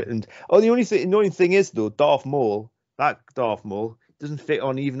he calls it. And the only thing is though, Darth Maul doesn't fit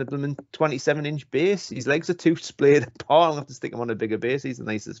on even a 27-inch base. His legs are too splayed apart. I'll have to stick him on a bigger base. He's the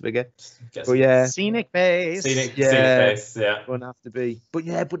nicest figure. But yeah, scenic base. Scenic base. Yeah, won't have to be. But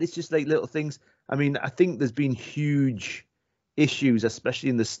yeah, but it's just like little things. I mean, I think there's been huge issues, especially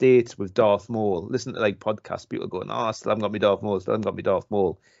in the States, with Darth Maul. Listen to like podcasts, people going, "Oh, I still haven't got me Darth Maul. Still haven't got me Darth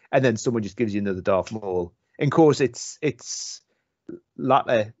Maul," and then someone just gives you another Darth Maul. And of course, it's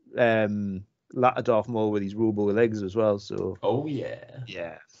latter Darth Maul with his robo legs as well. So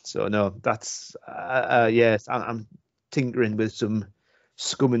yeah. So no, that's yes, I'm tinkering with some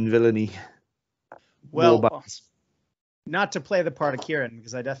scum and villainy. Well, not to play the part of Kieran,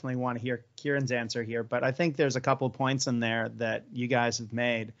 because I definitely want to hear Kieran's answer here, but I think there's a couple of points in there that you guys have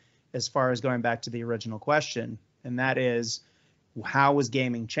made as far as going back to the original question, and that is, how has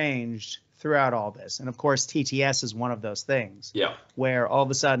gaming changed throughout all this? And of course, TTS is one of those things. Yeah. Where all of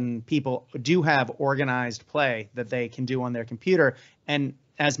a sudden people do have organized play that they can do on their computer, and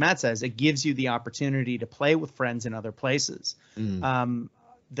as Matt says, it gives you the opportunity to play with friends in other places.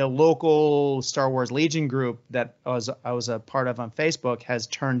 The local Star Wars Legion group that I was a part of on Facebook has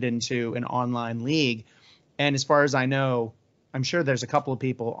turned into an online league. And as far as I know, I'm sure there's a couple of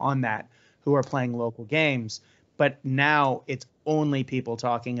people on that who are playing local games. But now it's only people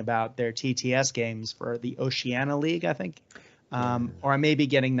talking about their TTS games for the Oceania League, I think. Or I may be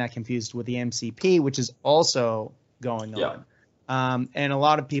getting that confused with the MCP, which is also going on. And a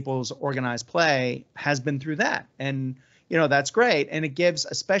lot of people's organized play has been through that. And that's great. And it gives,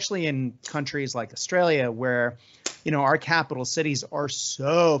 especially in countries like Australia, where, our capital cities are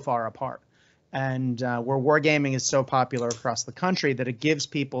so far apart, and where wargaming is so popular across the country, that it gives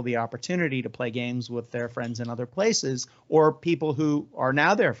people the opportunity to play games with their friends in other places, or people who are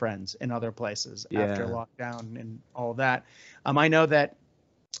now their friends in other places after lockdown and all that. I know that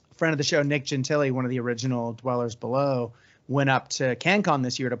a friend of the show, Nick Gentili, one of the original Dwellers Below, went up to CanCon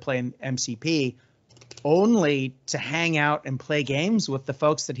this year to play in MCP, only to hang out and play games with the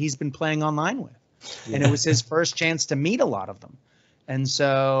folks that he's been playing online with. And it was his first chance to meet a lot of them. And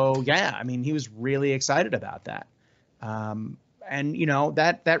so, he was really excited about that. And,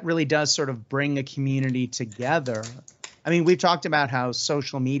 that really does sort of bring a community together. I mean, we've talked about how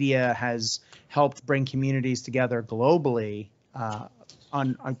social media has helped bring communities together globally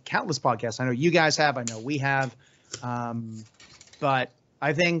on countless podcasts. I know you guys have, I know we have. But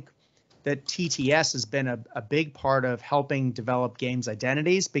I think that TTS has been a big part of helping develop games'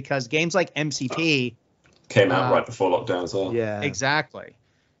 identities, because games like MCP came out right before lockdown as well. Yeah, exactly.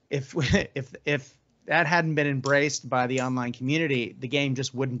 If that hadn't been embraced by the online community, the game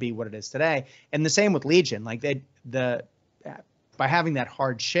just wouldn't be what it is today. And the same with Legion. Like by having that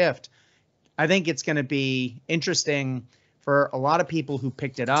hard shift, I think it's going to be interesting for a lot of people who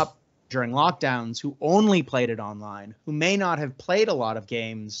picked it up during lockdowns, who only played it online, who may not have played a lot of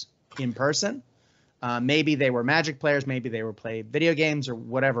games in person. Maybe they were Magic players, maybe they were played video games or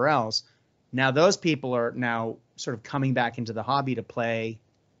whatever else. Now those people are now sort of coming back into the hobby to play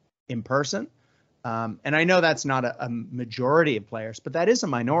in person. And I know that's not a majority of players, but that is a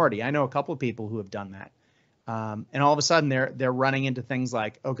minority. I know a couple of people who have done that. And all of a sudden they're running into things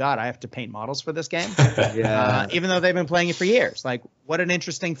like, oh God, I have to paint models for this game. Even though they've been playing it for years. Like, what an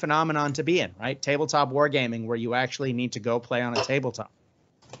interesting phenomenon to be in, right? Tabletop wargaming, where you actually need to go play on a tabletop.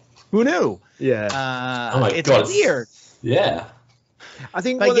 Who knew? Yeah. Oh my it's God, weird. Yeah. I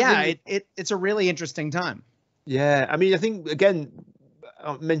think, but yeah, it's a really interesting time. Yeah, I mean, I think again,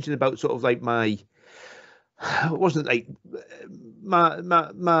 I mentioned about sort of like it wasn't like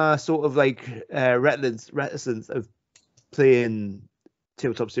my sort of like reticence of playing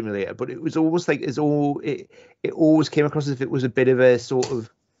Tabletop Simulator, but it was almost like it always came across as if it was a bit of a sort of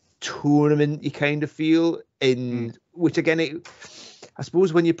tournament-y kind of feel, which again, I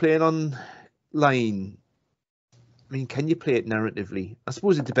suppose when you're playing online, I mean, can you play it narratively? I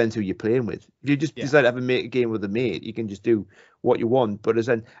suppose it depends who you're playing with. If you just decide to have a game with a mate, you can just do what you want. But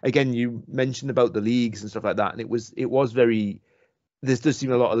again, you mentioned about the leagues and stuff like that, and it was very. There does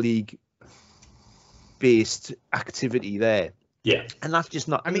seem a lot of league-based activity there. Yeah, and that's just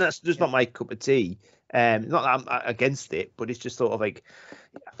not. I mean, that's just not my cup of tea. Not that I'm against it, but it's just sort of like,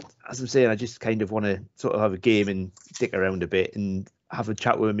 as I'm saying, I just kind of want to sort of have a game and dick around a bit and have a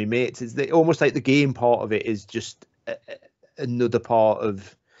chat with my mates. It's almost like the game part of it is just another part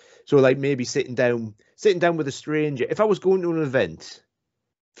of, so like maybe sitting down with a stranger. If I was going to an event,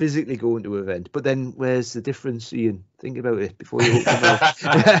 physically going to an event, but then where's the difference, Ian? Think about it before you open your mouth.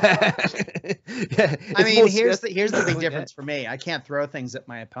 I mean, here's the big difference for me. I can't throw things at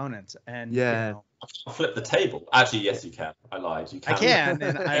my opponent, and I'll flip the table. Actually, yes, you can. I lied. You can. I can,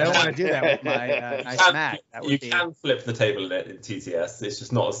 and I don't want to do that with my nice Mac. You can flip the table in TTS. It's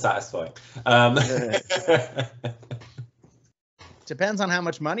just not as satisfying. Depends on how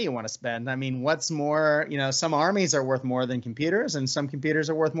much money you want to spend. I mean, what's more, some armies are worth more than computers, and some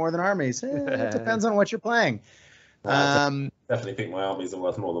computers are worth more than armies. It depends on what you're playing. Definitely think my armies are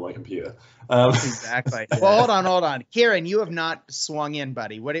worth more than my computer. Exactly. Well, hold on. Kieran, you have not swung in,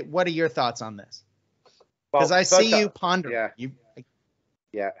 buddy. What are your thoughts on this? Because I see you pondering.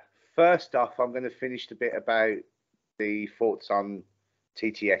 Yeah. First off, I'm going to finish the bit about the thoughts on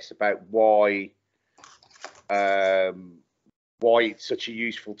TTS, about why it's such a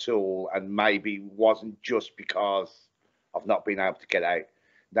useful tool, and maybe wasn't just because I've not been able to get out.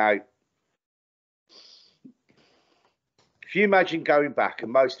 Now, if you imagine going back,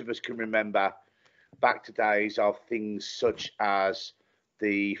 and most of us can remember back to days of things such as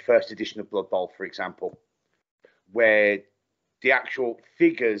the first edition of Blood Bowl, for example, where the actual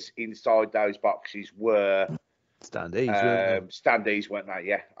figures inside those boxes were standees, weren't they?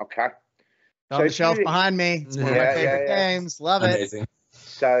 Yeah, okay. On the shelf behind me. It's one of my favorite games. Love Amazing. it.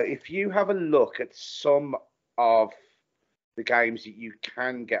 So if you have a look at some of the games that you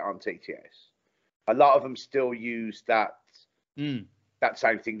can get on TTS, a lot of them still use that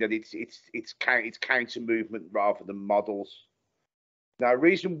same thing, that it's counter movement rather than models. Now,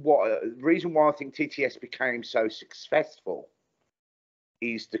 reason why I think TTS became so successful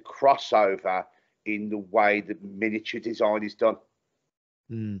is the crossover in the way that miniature design is done.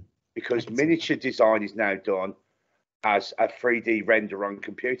 Because miniature design is now done as a 3D render on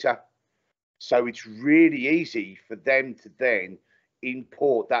computer. So it's really easy for them to then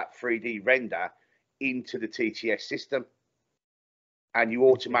import that 3D render into the TTS system. And you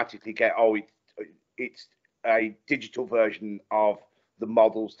automatically get, it's a digital version of the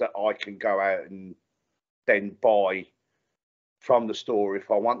models that I can go out and then buy from the store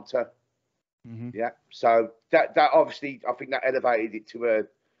if I want to. Yeah. So that obviously, I think that elevated it to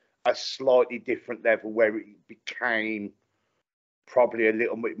a slightly different level, where it became probably a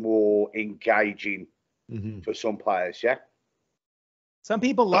little bit more engaging for some players. Yeah. Some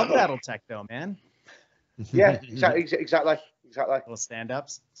people love BattleTech though, man. Yeah, exactly. Little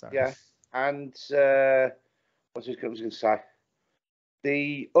stand-ups. Sorry. Yeah, and what was I going to say?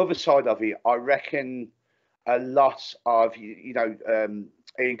 The other side of it, I reckon, a lot of Ian,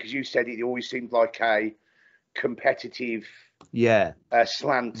 because you said it always seemed like a competitive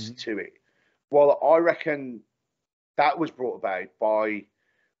slant to it. Well, I reckon that was brought about by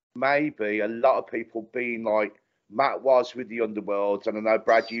maybe a lot of people being like Matt was with the Underworlds, and I know,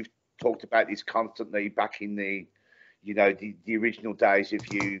 Brad, you've talked about this constantly back in the original days of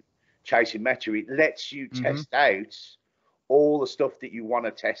you chasing meta. It lets you test out all the stuff that you want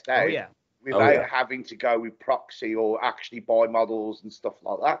to test out without having to go with proxy or actually buy models and stuff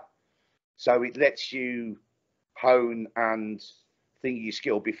like that. So it lets you hone and think your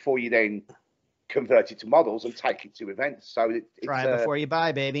skill before you then convert it to models and take it to events. So it's Try before you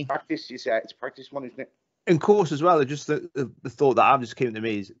buy, baby. practice. It's practice one, isn't it? In course as well, just the thought that I've just came to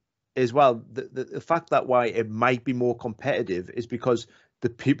me is as well the fact that why it might be more competitive is because the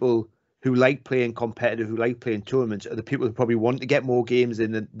people who like playing competitive, who like playing tournaments, are the people who probably want to get more games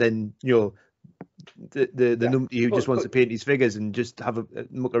in than the numpty who just wants to paint these figures and just have a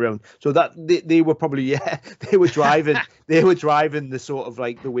muck around. So that they were probably they were driving the sort of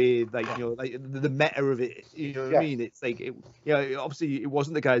like the way like like the meta of it. You know what I mean? It's like obviously it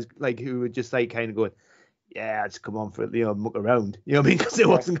wasn't the guys like who were just like kind of going, yeah, just come on for muck around. You know what I mean? Because it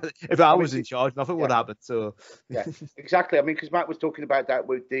wasn't. If I was in charge, nothing would happen. So yeah, exactly. I mean, because Matt was talking about that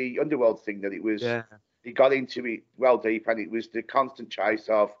with the Underworld thing, that it was he got into it well deep, and it was the constant chase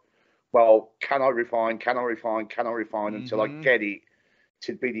of, well, can I refine until I get it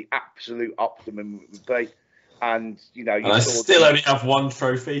to be the absolute optimum it would be. And I still only have one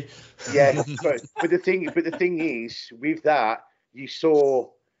trophy. Yeah, but the thing is, with that, you saw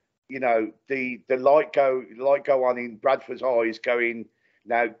the light go on in Bradford's eyes, going,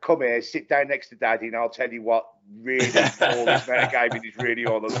 now come here, sit down next to Daddy, and I'll tell you what really all this metagaming is really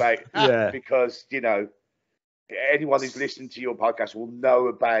all about. Yeah. Because anyone who's listened to your podcast will know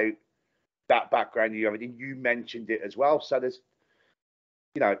about that background you have, and you mentioned it as well. So there's,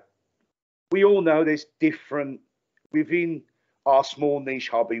 we all know there's different within our small niche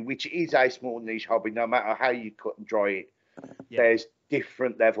hobby, which is a small niche hobby, no matter how you cut and dry it. Yeah. There's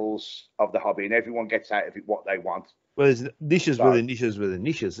different levels of the hobby, and everyone gets out of it what they want. Well, there's niches within niches within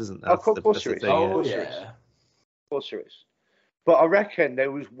niches, isn't there? Of course there is. Oh yeah. Of course there is. But I reckon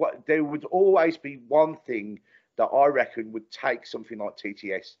there would always be one thing that I reckon would take something like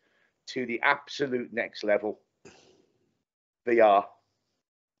TTS to the absolute next level. VR.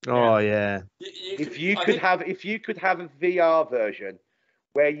 Oh yeah. If you could have a VR version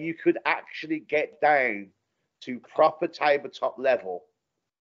where you could actually get down to proper tabletop level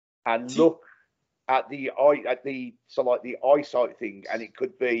and look at the eyesight thing, and it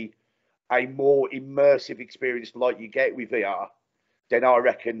could be a more immersive experience like you get with VR, then I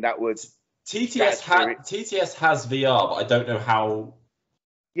reckon that would. TTS has VR, but I don't know how.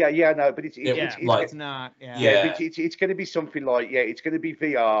 Yeah, no, but it's not. But it's going to be something like it's going to be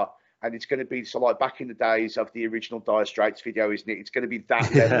VR, and it's going to be like back in the days of the original Dire Straits video, isn't it? It's going to be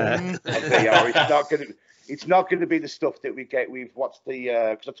that level of VR. It's not going to be the stuff that we get with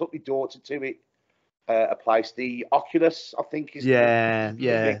because I took my daughter to it, a place, the Oculus, I think is the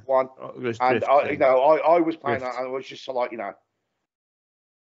big one, and I was playing that, and I was just like,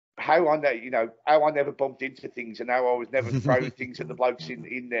 how I never bumped into things, and how I was never throwing things at the blokes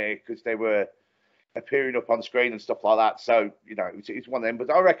in there because they were appearing up on screen and stuff like that. So it's one of them.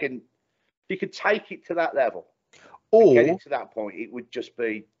 But I reckon if you could take it to that level, or get it to that point,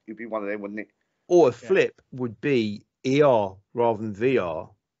 it'd be one of them, wouldn't it? Or a flip would be AR rather than VR,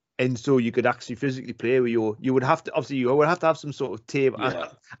 and so you could actually physically play with you would have to have some sort of table. Yeah.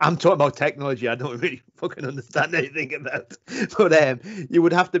 I'm talking about technology. I don't really fucking understand anything about, but you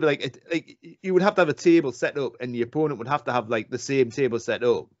would have to be like you would have to have a table set up, and the opponent would have to have like the same table set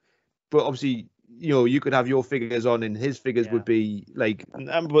up, but obviously you could have your figures on, and his figures would be like.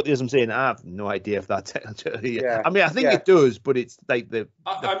 But as I'm saying, I have no idea if that technology. I mean, I think it does, but it's like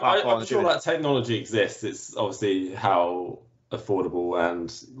I'm sure that technology exists. It's obviously how affordable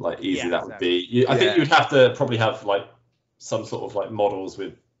and like easy that would be. I think you'd have to probably have like some sort of like models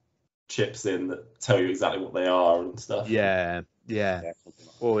with chips in that tell you exactly what they are and stuff. Yeah.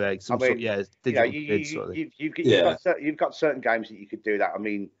 Or you've got certain games that you could do that. I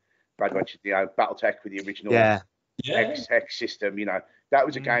mean, Brad mentioned BattleTech with the original X system. That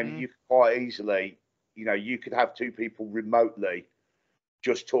was a game that you could quite easily, you could have two people remotely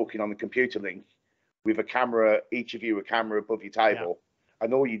just talking on the computer link with a camera, each of you a camera above your table,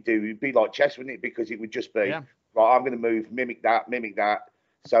 and all you do would be like chess, wouldn't it? Because it would just be right. I'm going to move, mimic that,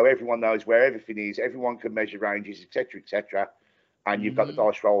 so everyone knows where everything is. Everyone can measure ranges, etc., and you've got the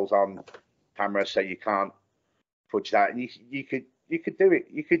dice rolls on camera, so you can't fudge that, and you could do it.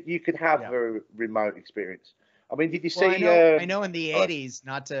 You could have a remote experience. I mean, did you see? I know in the 80s,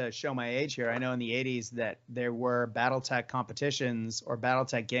 not to show my age here, I know in the 80s that there were BattleTech competitions or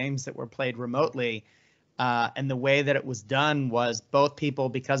BattleTech games that were played remotely. And the way that it was done was both people,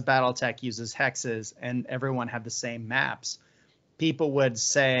 because BattleTech uses hexes and everyone had the same maps, people would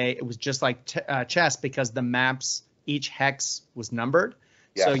say it was just like chess because the maps, each hex was numbered.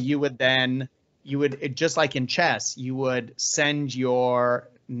 Yeah. So you would just like in chess, you would send your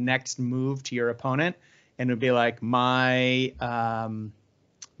next move to your opponent. And it would be like my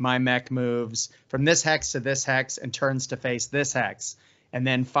mech moves from this hex to this hex and turns to face this hex. and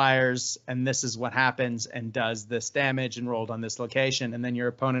then fires, and this is what happens, and does this damage and rolled on this location, and then your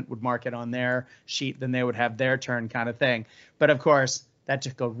opponent would mark it on their sheet, then they would have their turn kind of thing. But of course, that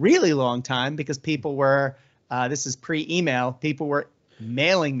took a really long time because people were, this is pre-email, people were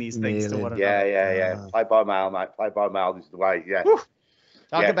mailing these things to one another. Yeah. Play by mail, mate. Play by mail is the way. Yeah. Whew.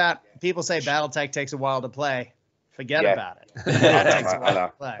 Talk about, people say BattleTech takes a while to play. Forget about it.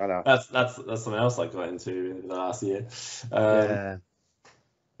 I know. That's something else I got into in the last year.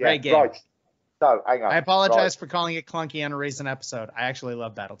 Great game. Right. So, hang on. I apologize for calling it clunky on a recent episode. I actually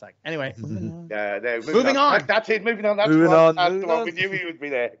love BattleTech. Anyway. Moving on. That's it. Moving on. Moving on. We knew he would be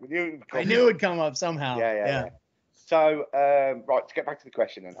there. I knew it would come up somehow. Yeah. So, right, to get back to the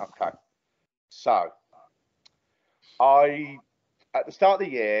question then. Okay. So, at the start of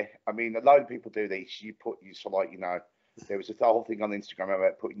the year, I mean, a load of people do these. There was a whole thing on Instagram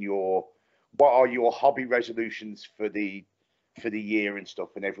about putting what are your hobby resolutions for the year and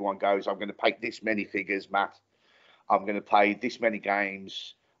stuff, and everyone goes, I'm going to paint this many figures, Matt. I'm going to play this many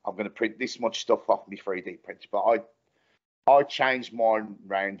games. I'm going to print this much stuff off my 3D printer. But I changed mine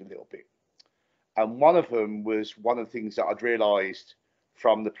around a little bit, and one of them was one of the things that I'd realised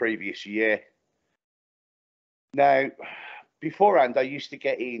from the previous year. Now, beforehand, I used to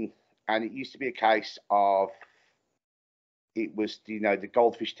get in, and it used to be a case of it was, the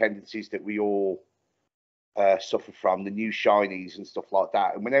goldfish tendencies that we all suffer from, the new shinies and stuff like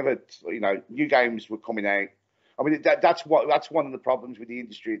that. And whenever, new games were coming out, I mean, that's one of the problems with the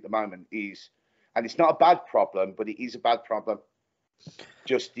industry at the moment is, and it's not a bad problem, but it is a bad problem,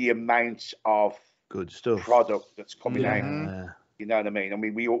 just the amount of good stuff product that's coming out. You know what I mean? I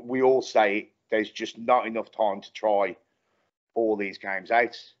mean, we all say there's just not enough time to try all these games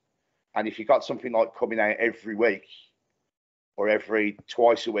out, and if you got something like coming out every week or every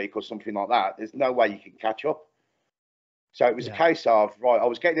twice a week or something like that, there's no way you can catch up. So it was a case of, right, I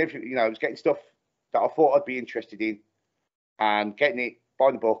was getting I was getting stuff that I thought I'd be interested in and getting it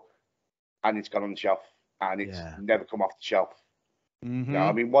by the book, and it's gone on the shelf, and it's never come off the shelf. I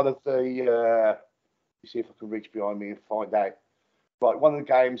mean, one of the let me see if I can reach behind me and find out. Right, one of the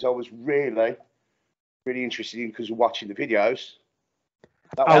games I was really interested in because of watching the videos.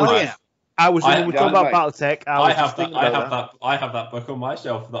 I was when we talking about BattleTech. I have that book on my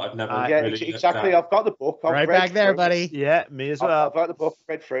shelf that I've never. Exactly. I've got the book. Right back there, buddy. Yeah, me as well. I've got the book.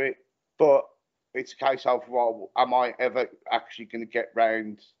 Read through it, but it's a case of, well, am I ever actually going to get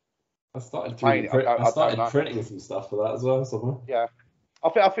round? I started printing some stuff for that as well somewhere. Yeah,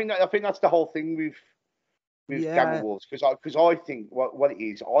 I think that's the whole thing with Gamma Wars, because I think what it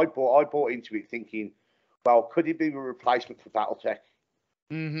is, I bought into it thinking, well, could it be a replacement for BattleTech?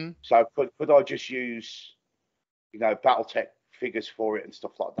 So could I just use, BattleTech figures for it and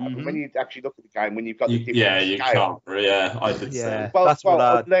stuff like that? But when you actually look at the game, when you've got the different scale, can't. Yeah, I did say.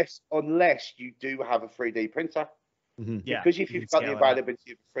 Well, unless you do have a 3D printer. Because if you've got the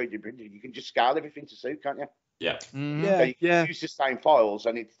availability of a 3D printer, you can just scale everything to suit, can't you? Yeah. So you can use the same files,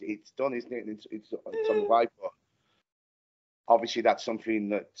 and it's done, isn't it? And it's on the way. But obviously, that's something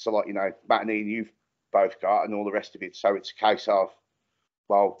that, Matt and Ian, you've both got, and all the rest of it. So it's a case of,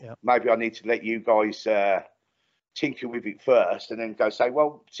 well, maybe I need to let you guys tinker with it first, and then go say,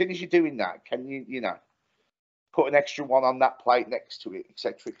 well, as soon as you're doing that, can you, put an extra one on that plate next to it,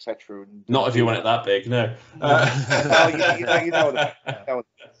 etc., etc. Not if you want it that big, no. You know what I mean.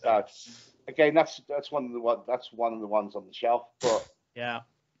 So, again, that's one of the ones on the shelf. But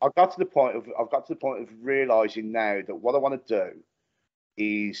I've got to the point of realizing now that what I want to do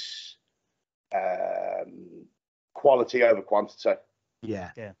is quality over quantity.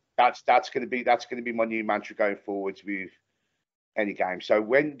 That's going to be my new mantra going forwards with any game. So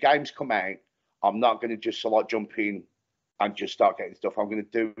when games come out, I'm not going to just jump in and just start getting stuff. I'm going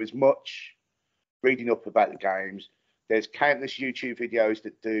to do as much reading up about the games. There's countless YouTube videos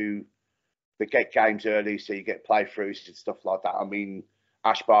that get games early, so you get playthroughs and stuff like that. I mean,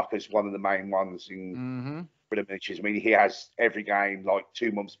 Ash Barker's one of the main ones in British Miniatures. I mean, he has every game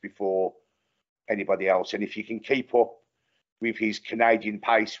 2 months before anybody else, and if you can keep up with his Canadian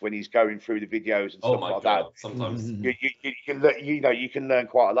pace when he's going through the videos and stuff like that, sometimes you can learn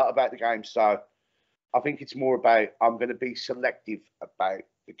quite a lot about the game. So I think it's more about, I'm going to be selective about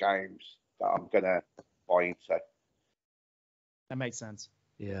the games that I'm going to buy into. That makes sense.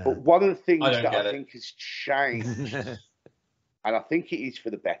 Yeah. But one of the things that I think has changed, and I think it is for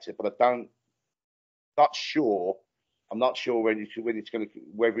the better, but I'm not sure whether it's going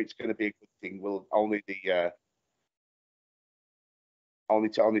to be a good thing. Will only the only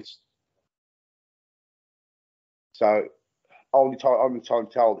time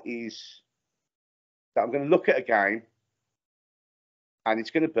told is that I'm going to look at a game and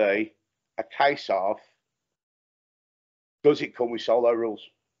it's going to be a case of, does it come with solo rules?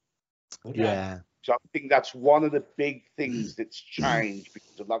 Okay. Yeah. So I think that's one of the big things that's changed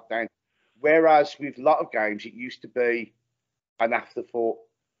because of lockdown. Whereas with a lot of games, it used to be an afterthought,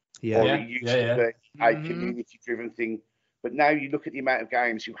 Yeah. or Yeah, it used yeah, to yeah. be a community-driven thing. But now you look at the amount of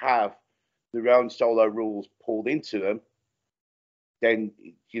games who have their own solo rules pulled into them, then,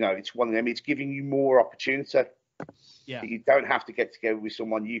 it's one of them. It's giving you more opportunity. Yeah. You don't have to get together with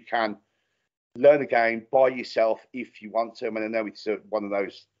someone. You can learn a game by yourself if you want to. I mean, I know it's one of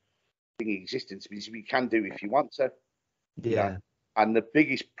those things in existence, but you can do if you want to. Yeah. And the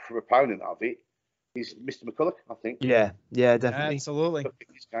biggest proponent of it is Mr. McCulloch, I think. Yeah. Yeah. Definitely. Absolutely. Look at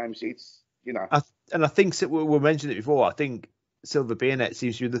these games, it's, I think we mentioned it before. I think Silver Bayonet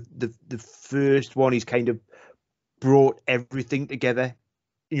seems to be the first one he's kind of brought everything together.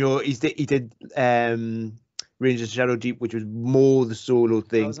 He did Rangers of Shadow Deep, which was more the solo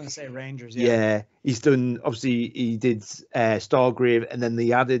thing. I was going to say Rangers. Yeah, he's done. Obviously, he did Stargrave, and then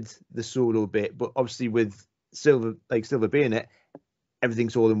they added the solo bit. But obviously, with Silver Bayonet,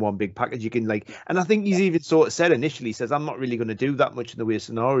 everything's all in one big package. You can and I think he's even sort of said initially, he says, I'm not really going to do that much in the way of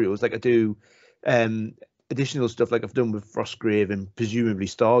scenarios. Like I do additional stuff like I've done with Frostgrave and presumably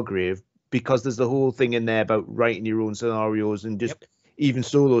Stargrave, because there's the whole thing in there about writing your own scenarios and just even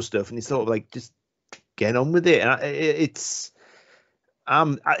solo stuff. And he's sort of just get on with it. And it's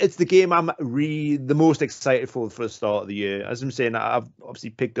the game I'm the most excited for the start of the year. As I'm saying, I've obviously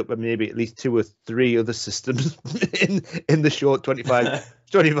picked up maybe at least 2 or 3 other systems in the short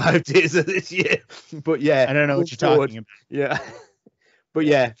 25 days of this year. But yeah, I don't know what you're talking about. Yeah, but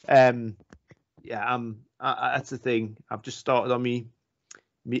yeah, that's the thing. I've just started on me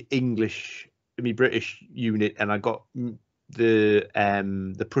British unit, and I got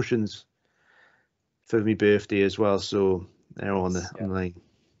the Prussians for my birthday as well. So they're on the line.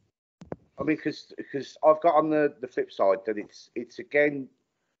 I mean, because I've got on the flip side that it's again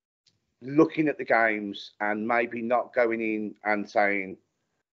looking at the games and maybe not going in and saying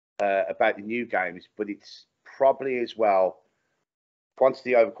about the new games, but it's probably as well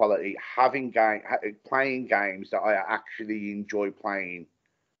quantity over quality. Playing games that I actually enjoy playing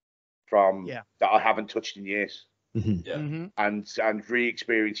from that I haven't touched in years, and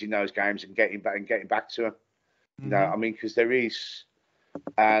re-experiencing those games and getting back to them. I mean, because there is.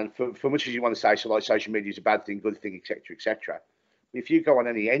 And for much as you want to say, so like social media is a bad thing, good thing, etc., etc. If you go on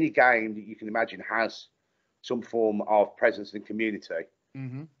any game that you can imagine has some form of presence and community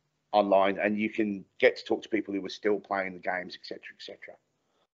online, and you can get to talk to people who are still playing the games, etc., etc.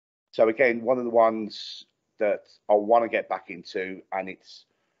 So again, one of the ones that I want to get back into, and it's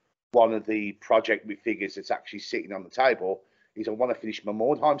one of the project with figures that's actually sitting on the table, is I want to finish my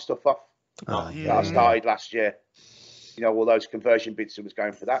Mordheim stuff off that I started last year. All those conversion bits that was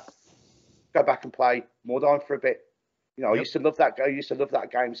going for that. Go back and play Mordheim for a bit. I used to love that. I used to love that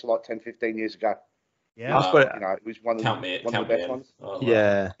game so like 10, 15 years ago. Yeah, it was one of the best ones. I'll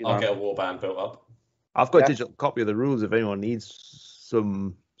get a warband built up. I've got a digital copy of the rules if anyone needs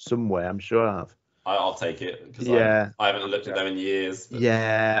somewhere. I'm sure I have. I'll take it because I haven't looked at them in years. But...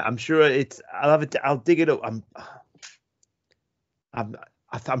 Yeah, I'm sure I'll dig it up.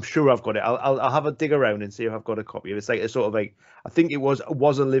 I'm sure I've got it. I'll have a dig around and see if I've got a copy. It's a sort of I think it was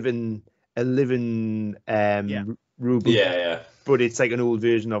a living rule book. Yeah. But it's an old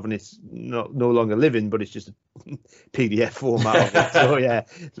version of, and it's no longer living, but it's just a PDF format of it. So yeah,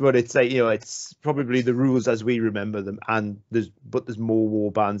 but it's it's probably the rules as we remember them, and there's more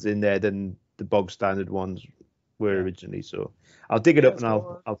war bands in there than the bog standard ones were originally. So I'll dig it up and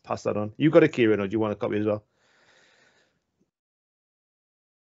I'll pass that on. You got a Kieran, or do you want a copy as well?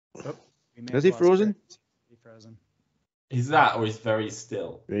 Oh, is he frozen? He's frozen. He's that, or he's very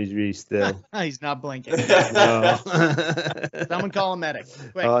still. He's really still. He's not blinking. No. Someone call a medic.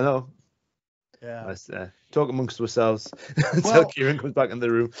 Quick. Oh no. Yeah. Let's talk amongst ourselves until Kieran comes back in the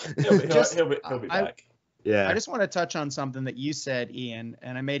room. He'll be back. Yeah. I just want to touch on something that you said, Ian,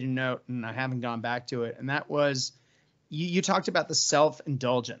 and I made a note and I haven't gone back to it. And that was you talked about the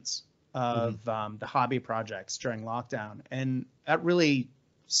self-indulgence of the hobby projects during lockdown. And that really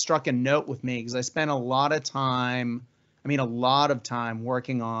struck a note with me because I spent a lot of time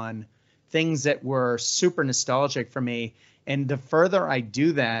working on things that were super nostalgic for me. And the further I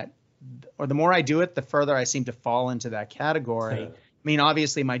do that, or the more I do it, the further I seem to fall into that category. I mean,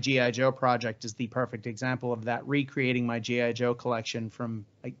 obviously, my G.I. Joe project is the perfect example of that, recreating my G.I. Joe collection from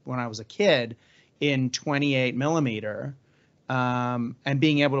when I was a kid in 28 millimeter, and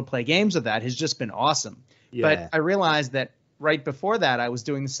being able to play games with that has just been awesome. Yeah. But I realized that right before that, I was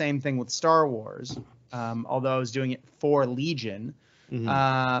doing the same thing with Star Wars, although I was doing it for Legion.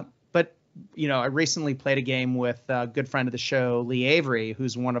 But I recently played a game with a good friend of the show, Lee Avery,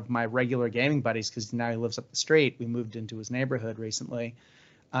 who's one of my regular gaming buddies because now he lives up the street. We moved into his neighborhood recently.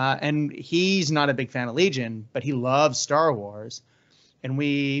 And he's not a big fan of Legion, but he loves Star Wars. And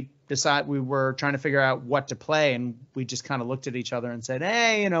we were trying to figure out what to play, and we just kind of looked at each other and said,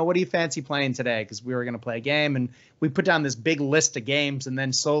 hey, what do you fancy playing today? Because we were going to play a game, and we put down this big list of games and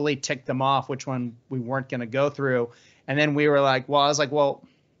then slowly ticked them off which one we weren't going to go through. And then we were like, I was like, well,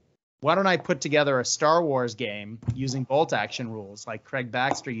 why don't I put together a Star Wars game using bolt action rules like Craig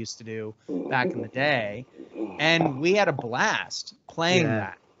Baxter used to do back in the day? And we had a blast playing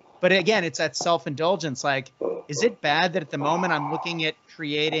that. But again, it's that self-indulgence. Like, is it bad that at the moment I'm looking at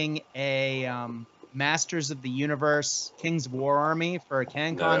creating a Masters of the Universe Kings of War army for a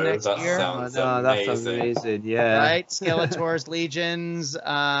CanCon next year? Sounds that sounds amazing. Yeah. Right? Skeletor's legions,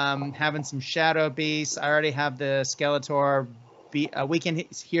 having some Shadow Beasts. I already have the Skeletor. We can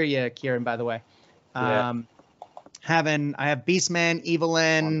hear you, Kieran, by the way. I have Beastman,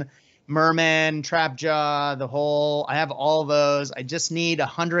 Evelyn, Merman, Trapjaw, I have all those. I just need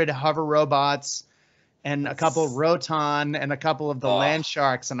 100 hover robots and a couple of Roton and a couple of the land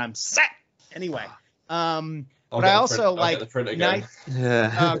sharks, and I'm set. Anyway, but I also like Crooked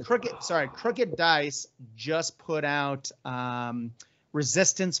Dice just put out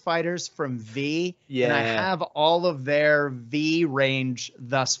Resistance Fighters from V, and I have all of their V range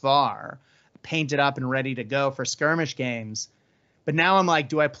thus far painted up and ready to go for skirmish games. But now I'm like,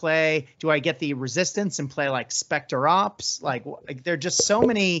 do I get the Resistance and play like Spectre Ops? Like there are just so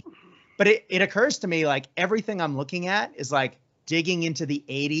many, but it occurs to me like everything I'm looking at is like digging into the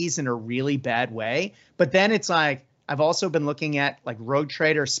 80s in a really bad way. But then it's like, I've also been looking at like Rogue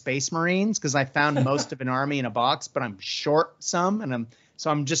Trader Space Marines because I found most of an army in a box, but I'm short some. And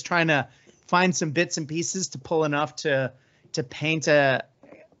I'm just trying to find some bits and pieces to pull enough to paint a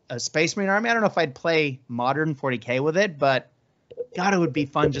Space Marine army. I don't know if I'd play modern 40K with it, but God, it would be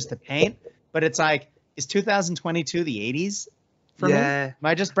fun just to paint. But it's like, is 2022 the 80s for me? Am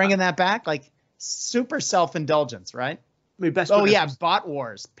I just bringing that back? Like super self-indulgence, right? Bot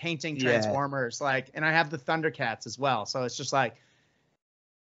Wars, painting Transformers, and I have the Thundercats as well. So it's just like,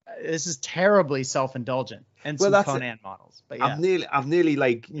 this is terribly self-indulgent and some Conan models. But yeah, I've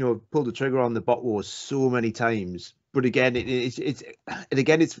nearly pulled the trigger on the Bot Wars so many times. But again,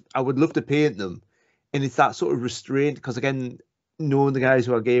 I would love to paint them, and it's that sort of restraint because again, knowing the guys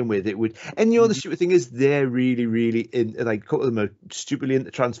who I game with, it would. And the stupid thing is, they're really, really in. Like a couple of them are stupidly into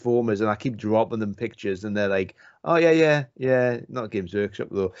Transformers, and I keep dropping them pictures, and they're like, "Oh yeah, not Games Workshop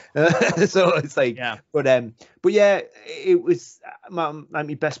though." So it's like, but yeah, it was my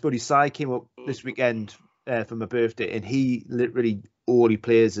best buddy Si came up this weekend for my birthday, and he literally all he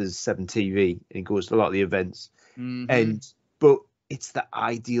plays is 7TV, and he goes to a lot of the events, but it's the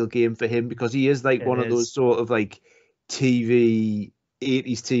ideal game for him because he is like one of those sort of like TV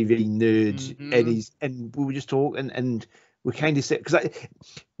 80s TV nerds, and we were just talking, and we kind of said, because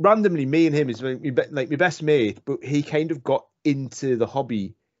randomly me and him is like my best mate, but he kind of got into the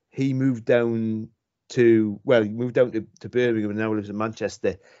hobby. He moved down to Birmingham and now lives in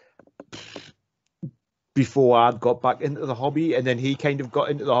Manchester before I'd got back into the hobby, and then he kind of got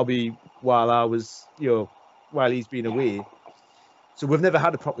into the hobby while I was while he's been away. So we've never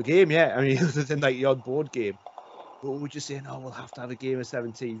had a proper game yet. I mean, other than like the odd board game. But we're just saying, we'll have to have a game of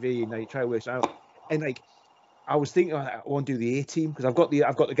 7TV and like try to work it out. And like, I was thinking, I want to do the A-team because I've got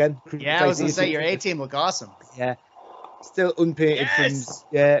again. Yeah, I was gonna say your A-team look awesome. Yeah, still unpainted things.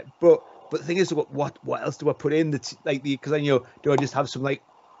 Yeah, but the thing is, what else do I put in because then do I just have some like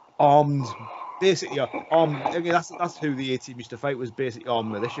armed, basically armed? I mean, that's who the A-team used to fight, was basically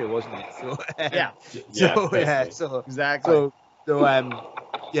armed militia, wasn't it? So exactly. So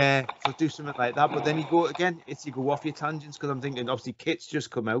do something like that, but then you go off your tangents because I'm thinking obviously kit's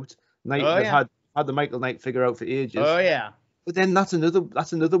just come out. I've had the Michael Knight figure out for ages. Oh yeah. But then that's another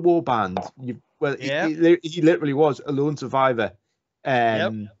war band. He literally was a lone survivor. I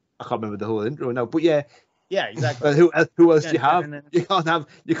can't remember the whole intro now, but yeah, exactly. Who else do you have? You can't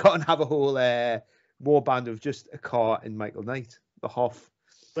have a whole war band of just a car and Michael Knight, the Hoff.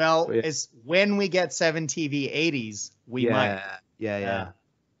 Well, it's when we get 7TV 80s, we might. Yeah.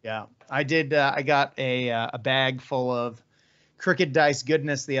 I did. I got a bag full of Crooked Dice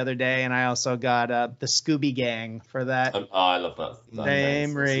goodness the other day, and I also got the Scooby Gang for that. I love that.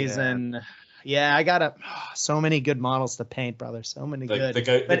 Same reason. Yeah, I got so many good models to paint, brother. So many good. Their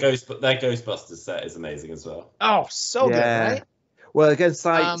Ghostbusters set is amazing as well. Oh, so good, right? Well, against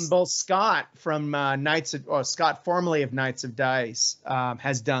sites. Both Scott from Scott formerly of Knights of Dice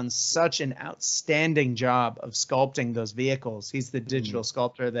has done such an outstanding job of sculpting those vehicles. He's the digital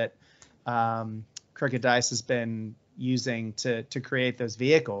sculptor that Crooked Dice has been using to create those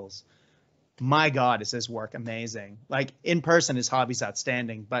vehicles. My God, is his work amazing. Like in person, his hobby's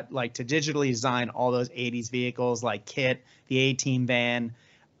outstanding, but like to digitally design all those 80s vehicles like Kit, the A-Team van,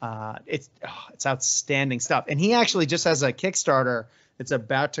 it's outstanding stuff. And he actually just has a Kickstarter that's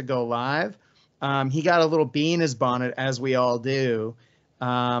about to go live. He got a little bee in his bonnet, as we all do,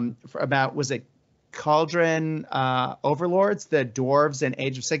 was it Cauldron Overlords, the dwarves in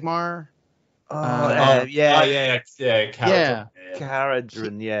Age of Sigmar? Caradron,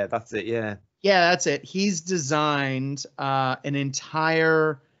 yeah, that's it, yeah. Yeah, that's it. He's designed an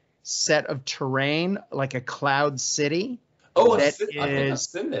entire set of terrain, like a cloud city. Oh, I think I've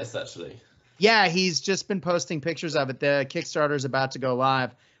seen this, actually. Yeah, he's just been posting pictures of it. The Kickstarter is about to go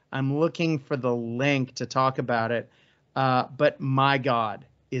live. I'm looking for the link to talk about it. But my God,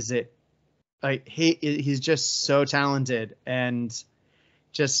 is it... he's just so talented. And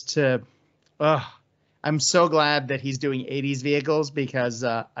just to... I'm so glad that he's doing 80s vehicles because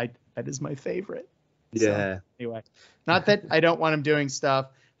that is my favorite. Yeah. So, anyway, not that I don't want him doing stuff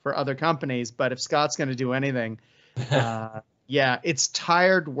for other companies, but if Scott's going to do anything, it's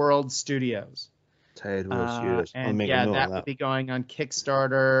Tired World Studios. Tired World Studios. And that will be going on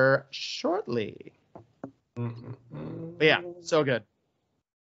Kickstarter shortly. But yeah, so good.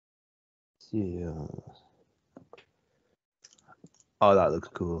 Yeah. Oh, that looks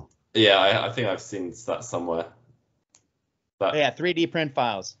cool. Yeah, I think I've seen that somewhere. But yeah, 3D print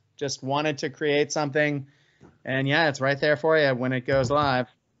files. Just wanted to create something, and yeah, it's right there for you when it goes live.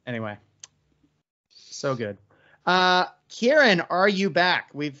 Anyway, so good. Kieran, are you back?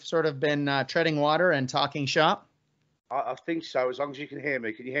 We've sort of been treading water and talking shop. I think so, as long as you can hear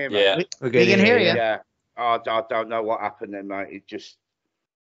me. Can you hear me? Yeah. We can hear you. Yeah. I don't know what happened then, mate. It just...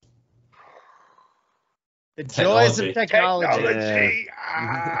 The joys of technology.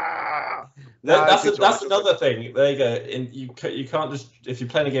 That's another thing. There you go. You can't just, if you're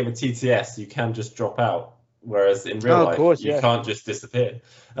playing a game of TTS, you can just drop out. Whereas in real life, you can't just disappear.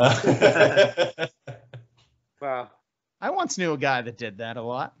 Well, I once knew a guy that did that a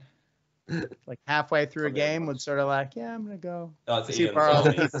lot. Like halfway through a game would sort of like, yeah, I'm gonna go see borrow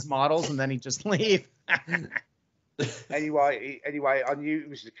people's models, and then he'd just leave. Anyway, I knew it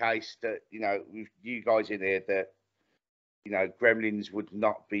was the case that, with you guys in here, that, gremlins would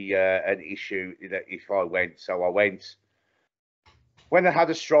not be an issue if I went. So I went. When I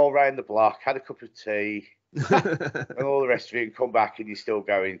had a stroll around the block, had a cup of tea, and all the rest of it, and come back and you're still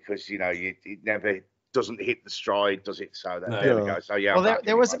going because, it never doesn't hit the stride, does it? So there we go. So yeah. Well,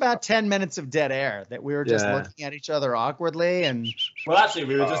 there was about 10 minutes of dead air that we were just looking at each other awkwardly, and well, actually,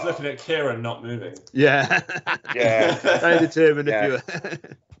 we were just looking at Kieran not moving. Yeah. Very determined if you were.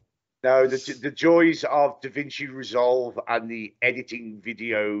 No, the joys of DaVinci Resolve and the editing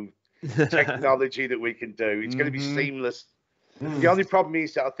video technology that we can do. It's going to be seamless. The only problem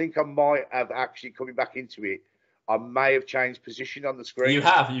is that I think I might have actually, coming back into it, I may have changed position on the screen. You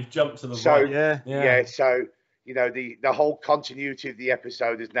have. You've jumped to the right. Yeah. So the whole continuity of the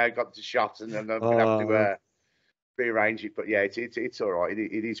episode has now got to shot, and then I'm going to have to rearrange it. But yeah, it's all right.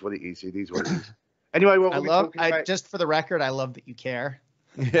 It is what it is. It is what it is. Anyway, what were we talking about? Just for the record, I love that you care.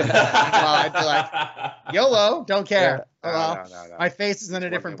 I'd be like, YOLO, don't care. No. My face is in a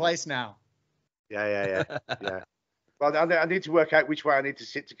different place now. Yeah. Well, I need to work out which way I need to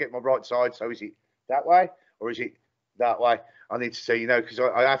sit to get my right side. So is it that way or is it that way? I need to see, because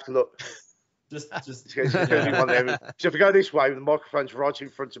I have to look. Just. So if I go this way, the microphone's right in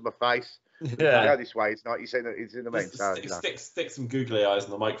front of my face. If I go this way, it's not. It's in the main. So, stick some googly eyes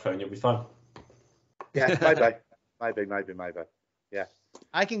on the microphone. You'll be fine. Yeah, maybe. Yeah.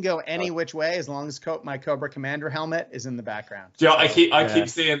 I can go any which way as long as my Cobra Commander helmet is in the background. Yeah, I keep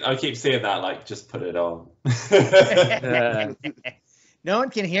seeing that. Like, just put it on. No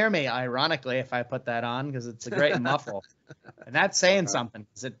one can hear me, ironically, if I put that on, because it's a great muffle, and that's saying something.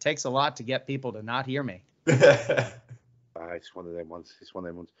 Because it takes a lot to get people to not hear me. It's one of them ones.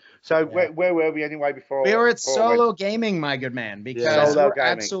 So where were we anyway before? We were at solo gaming, my good man. Because you're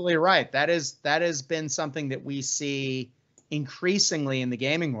absolutely right. That has been something that we see increasingly in the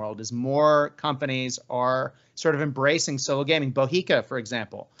gaming world, as more companies are sort of embracing solo gaming. Bohica, for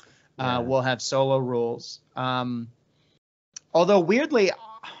example, will have solo rules. Although weirdly,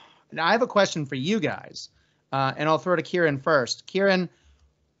 now I have a question for you guys, and I'll throw to Kieran first. Kieran,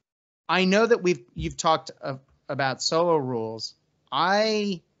 I know that you've talked about solo rules.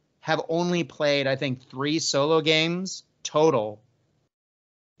 I have only played, I think, 3 solo games total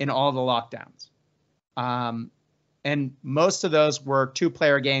in all the lockdowns. And most of those were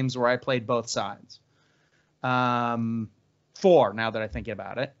 2-player games where I played both sides. 4 now that I think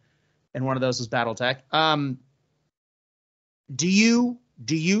about it. And one of those was BattleTech. Do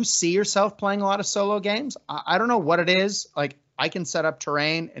you see yourself playing a lot of solo games? I don't know what it is. Like, I can set up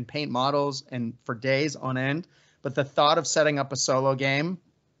terrain and paint models and for days on end, but the thought of setting up a solo game,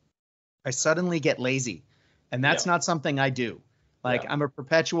 I suddenly get lazy, and that's not something I do. Like, I'm a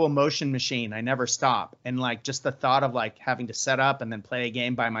perpetual motion machine. I never stop. And like, just the thought of like having to set up and then play a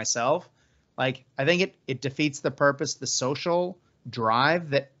game by myself, like, I think it defeats the purpose, the social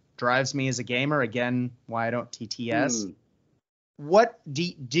drive that drives me as a gamer. Again, why I don't TTS. What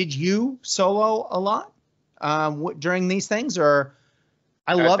did you solo a lot during these things, or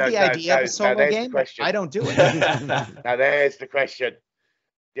I love the idea of a solo game, but I don't do it. Now there's the question.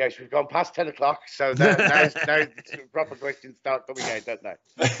 Yes, we've gone past 10 o'clock, so now proper questions start coming out, don't they?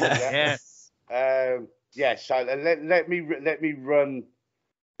 Yes. Yeah. So let me run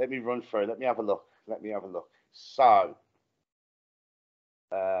through. Let me have a look. So,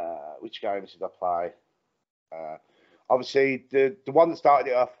 which games did I play? Obviously, the one that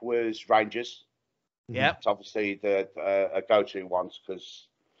started it off was Rangers. Yeah. It's obviously the go-to ones, because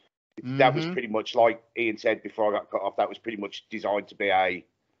that was pretty much, like Ian said before I got cut off, that was pretty much designed to be a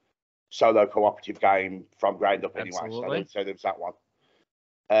solo cooperative game from ground up anyway. So there was that one.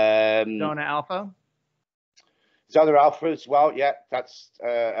 Zona Alpha. Zona Alpha as well. Yeah, that's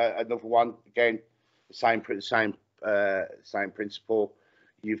another one. Again, the same principle.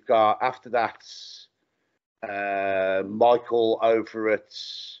 You've got, after that, Michael over at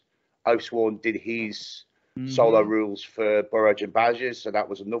Oathsworn did his solo rules for Burrows and Badgers, so that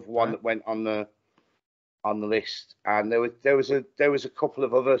was another one that went on the list. And there was a couple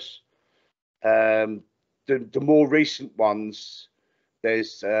of others. The more recent ones,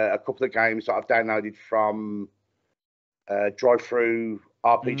 there's a couple of games that I've downloaded from Drive-Through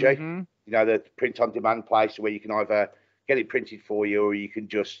RPG. You know, the print-on-demand place where you can either get it printed for you, or you can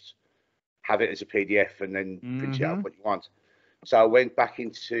just have it as a PDF and then print it out what you want. So I went back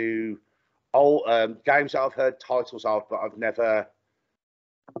into old games that I've heard titles of, but I've never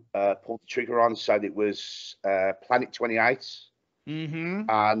pulled the trigger on. So it was Planet 28,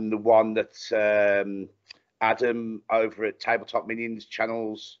 and the one that Adam over at Tabletop Minions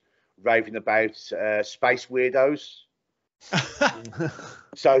channels raving about, Space Weirdos.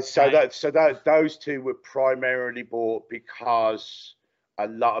 Those two were primarily bought because a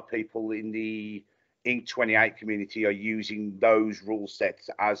lot of people in the Inc. 28 community are using those rule sets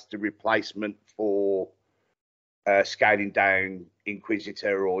as the replacement for scaling down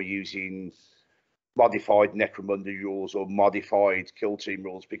Inquisitor, or using modified Necromunda rules or modified Kill Team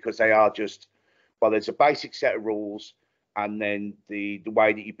rules, because they are just, well, there's a basic set of rules, and then the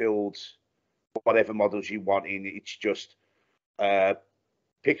way that you build whatever models you want in, it's just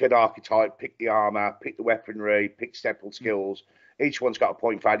pick an archetype, pick the armor, pick the weaponry, pick staple skills. Each one's got a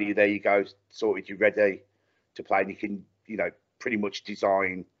point value. There you go, sorted. You're ready to play, and you can, pretty much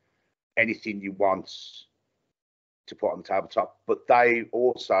design anything you want to put on the tabletop. But they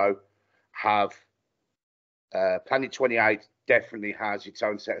also have Planet 28 definitely has its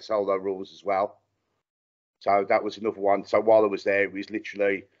own set of solo rules as well. So that was another one. So while I was there, it was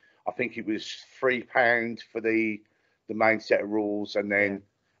literally, I think it was £3 for the main set of rules, and then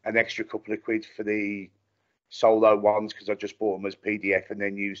an extra couple of quid for the solo ones, because I just bought them as PDF and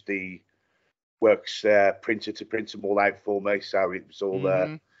then used the Works printer to print them all out for me. So it was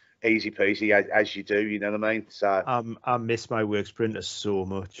all easy peasy, as you do, you know what I mean? So I miss my Works printer so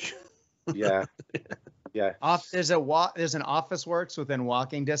much. Yeah. There's an Office Works within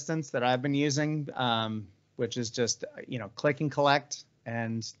walking distance that I've been using, which is just, click and collect,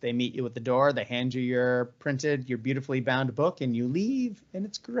 and they meet you at the door. They hand you your beautifully bound book, and you leave, and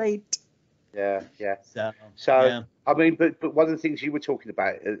it's great. Yeah. So yeah. I mean, but one of the things you were talking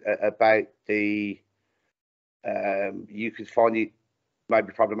about the you could find it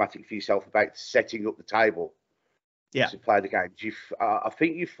maybe problematic for yourself about setting up the table to play the games. I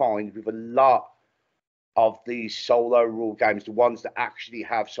think you find with a lot of these solo rule games, the ones that actually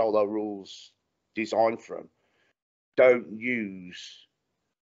have solo rules designed for them, don't use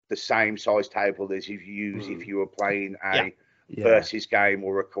the same size table as you use if you were playing a versus game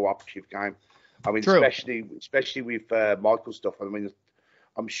or a cooperative game. I mean, especially with Michael's stuff. I mean,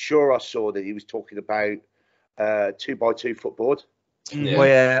 I'm sure I saw that he was talking about 2x2 footboard. Yeah. Well,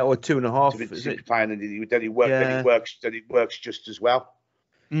 yeah, or 2.5. Playing, and it works just as well.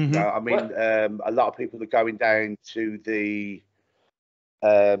 I mean, a lot of people are going down to the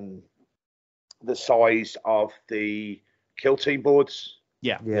size of the Kill Team boards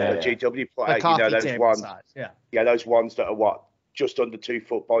Yeah. Yeah. GW play, The you coffee know, those table ones. size. Yeah. Yeah, those ones that are what, just under 2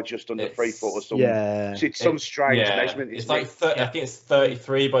 foot by just under 3 foot or something. Yeah, So it's some strange measurement. It's Isn't like it? I think it's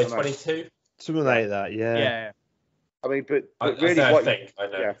 33 by 22. something like that. Yeah, Yeah. I mean, but I really, say I what? think I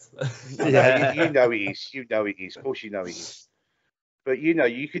know. Yeah. It's- I know, you know it is. You know it is. Of course, you know it is. But you know,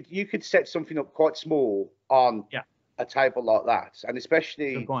 you could set something up quite small on a table like that, and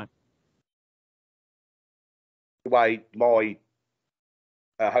especially Good point. the way my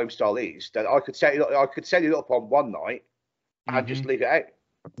home style is, that I could set it up on one night and just leave it out,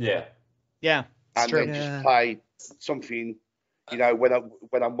 yeah. Yeah. It's and true. then just play something, you know, when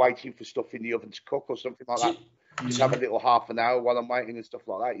I'm waiting for stuff in the oven to cook or something like that. Just have a little half an hour while I'm waiting and stuff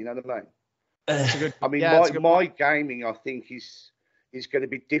like that. You know what I mean? It's a good, I mean, yeah, it's a good my point. gaming, I think, is going to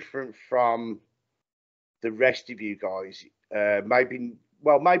be different from the rest of you guys. Maybe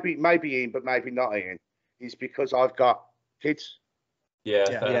Ian, but maybe not Ian. Is because I've got kids. Yeah.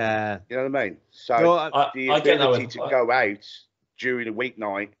 yeah. You know what I mean? So No, the I get that ability with- to go out during a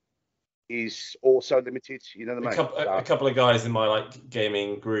weeknight is also limited. You know what I mean? A couple of guys in my like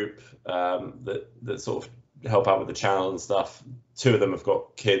gaming group that sort of help out with the channel and stuff. 2 of them have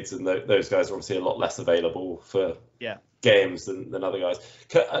got kids, and those guys are obviously a lot less available for games than other guys.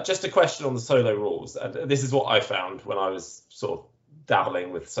 Just a question on the solo rules, and this is what I found when I was sort of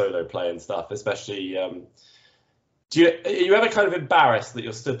dabbling with solo play and stuff, especially. Are you ever kind of embarrassed that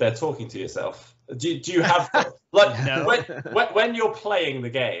you're stood there talking to yourself? Do you have like No. when you're playing the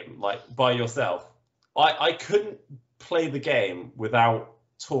game like by yourself? I couldn't play the game without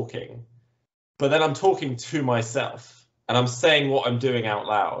talking, but then I'm talking to myself and I'm saying what I'm doing out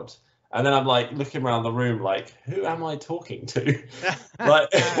loud, and then I'm like looking around the room like, who am I talking to? Like,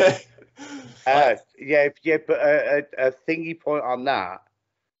 but a thingy point on that,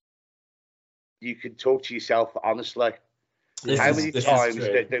 you can talk to yourself honestly. How many times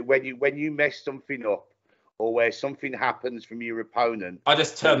that when you mess something up, or where something happens from your opponent, I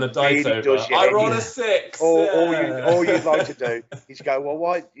just turn the dice really over. I roll a 6. All you'd like to do is go, well,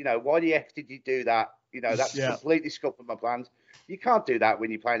 why the F did you do that? You know, that's completely scuppered my plans. You can't do that when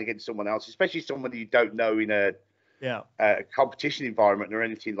you're playing against someone else, especially someone you don't know in a competition environment or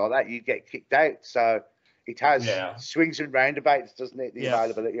anything like that. You get kicked out. So it has swings and roundabouts, doesn't it? The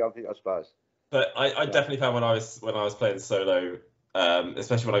availability of it, I suppose. But I definitely found when I was playing solo,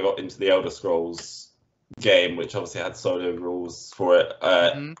 especially when I got into the Elder Scrolls game, which obviously had solo rules for it,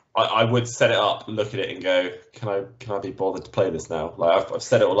 I would set it up, look at it, and go, can I be bothered to play this now? Like I've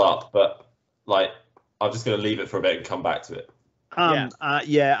set it all up, but like I'm just going to leave it for a bit and come back to it.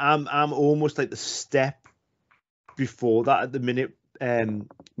 I'm almost like the step before that at the minute,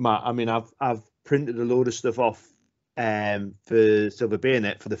 Matt. I mean, I've printed a load of stuff off for Silver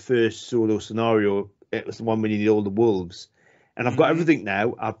Bayonet for the first solo scenario. It was the one when you need all the wolves, and I've got everything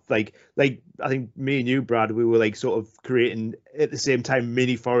now. I've like I think me and you, Brad, we were like sort of creating at the same time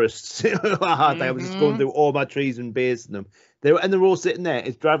mini forests. I was just going through all my trees and basing them. They're all sitting there.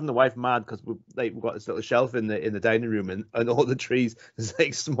 It's driving the wife mad because we've got this little shelf in the dining room, and all the trees there's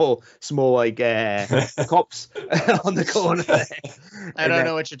like small like cops on the corner there. I don't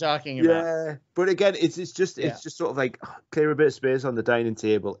know what you're talking about. Yeah, but again, it's just sort of like clear a bit of space on the dining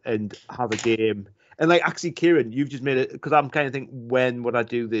table and have a game. And like actually, Kieran, you've just made it, because I'm kind of thinking, when would I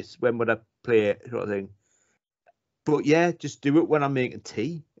do this? When would I play it? Sort of thing. But yeah, just do it when I'm making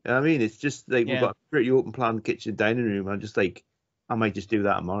tea. I mean, it's just like we've got a pretty open plan kitchen dining room. I'm just like, I might just do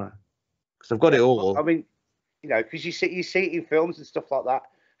that tomorrow because I've got it all. I mean, you know, because you see it in films and stuff like that.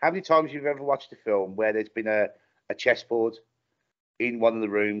 How many times you've ever watched a film where there's been a chessboard in one of the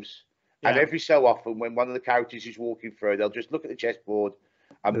rooms, and every so often when one of the characters is walking through, they'll just look at the chessboard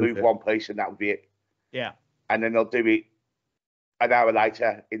and move one piece, and that would be it. Yeah. And then they'll do it an hour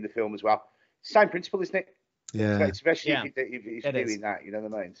later in the film as well. Same principle, isn't it? Yeah. Especially if you're doing that, you know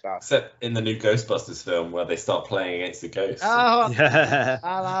what I mean? So. Except in the new Ghostbusters film where they start playing against the ghosts. Oh, Yeah.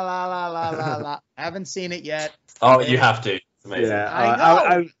 la. Haven't seen it yet. Oh, you have to. It's amazing. Yeah. I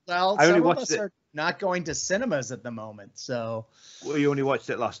know. I only some of watched us it. are not going to cinemas at the moment, so. We only watched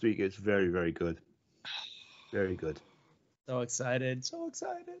it last week. It's very, very good. Very good. So excited.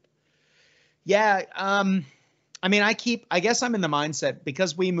 Yeah. I mean, I guess I'm in the mindset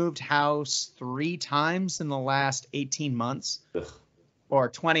because we moved house 3 times in the last 18 months. Ugh. Or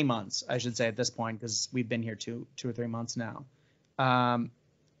 20 months, I should say at this point, because we've been here 2 or 3 months now.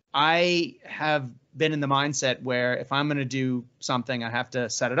 I have been in the mindset where if I'm going to do something, I have to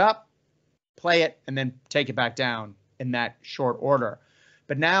set it up, play it, and then take it back down in that short order.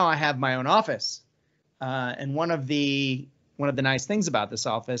 But now I have my own office. And one of the one of the nice things about this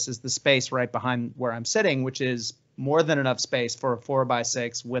office is the space right behind where I'm sitting, which is more than enough space for a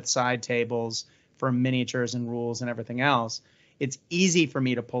 4x6 with side tables for miniatures and rules and everything else. It's easy for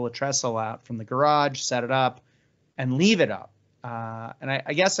me to pull a trestle out from the garage, set it up, and leave it up. And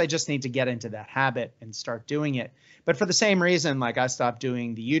I guess I just need to get into that habit and start doing it. But for the same reason, like I stopped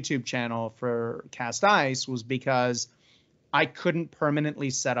doing the YouTube channel for Cast Ice was because I couldn't permanently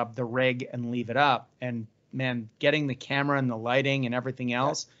set up the rig and leave it up. And man, getting the camera and the lighting and everything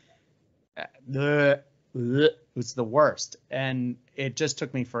else, it was the worst. And it just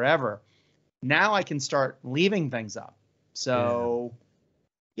took me forever. Now I can start leaving things up. So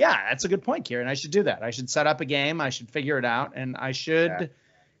yeah, that's a good point, Kieran. I should do that. I should set up a game. I should figure it out. And I should,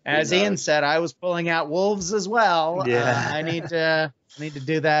 as Ian said, I was pulling out wolves as well. Yeah. I need to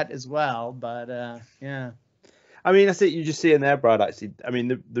do that as well. But yeah. I mean, I think you're just saying there, Brad, actually. I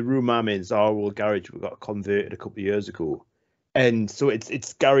mean, the room I'm in is our old garage. We got converted a couple of years ago. And so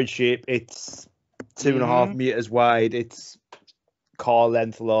it's garage shape. It's 2.5 meters wide. It's car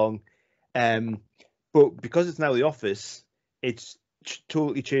length long. But because it's now the office, it's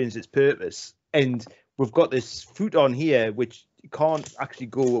totally changed its purpose. And we've got this futon here, which you can't actually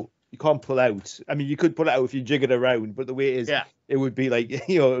go, you can't pull out. I mean, you could pull it out if you jig it around, but the way it is, it would be like,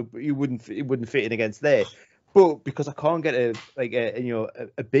 it wouldn't fit in against there. But because I can't get a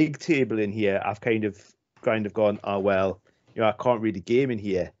big table in here, I've kind of gone, oh well, I can't really game in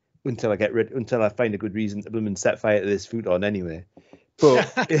here until I find a good reason to bloom and set fire to this futon anyway.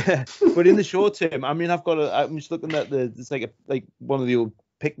 But but in the short term, I mean, I'm just looking at it's like one of the old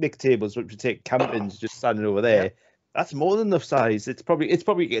picnic tables which we take campings, just standing over there. Yep. That's more than enough size. It's probably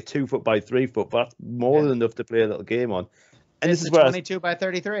a 2 foot by 3 foot, but that's more than enough to play a little game on. And this is where 22 by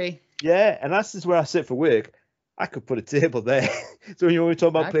 33. Yeah, and that's just where I sit for work. I could put a table there. So when you're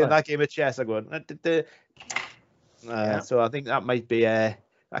talking about playing that game of chess, I go. So I think that might be that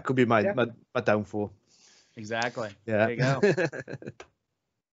could be my downfall. Exactly. Yeah. There you go.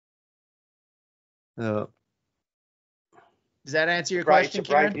 Does that answer your question,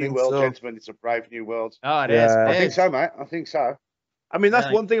 Kieran? It's a brave new world, gentlemen. It's a brave new world. Oh, it is. I think so, mate. I think so. I mean,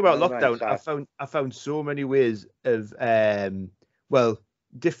 that's one thing about lockdown. I found so many ways of,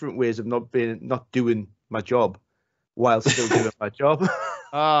 different ways of not doing my job while still doing my job.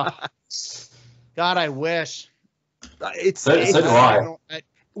 Oh, God, I wish. So do I.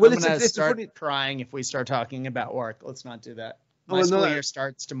 Well, I'm going to start crying if we start talking about work. Let's not do that. My school year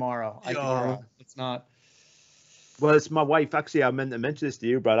starts tomorrow. I can cry. Let's not. Well, it's my wife. Actually, I meant to mention this to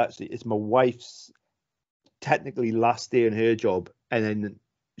you, Brad. Actually, it's my wife's technically last day in her job, and then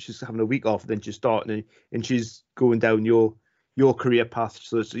she's having a week off. Then she's starting, and she's going down your career path.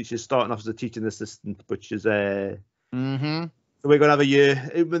 So she's starting off as a teaching assistant, but she's So we're gonna have a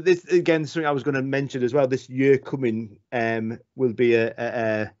year. But this again, something I was going to mention as well. This year coming will be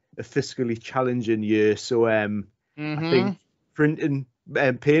a fiscally challenging year. So I think printing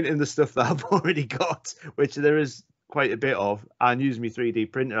and painting the stuff that I've already got, which there is quite a bit of, and using my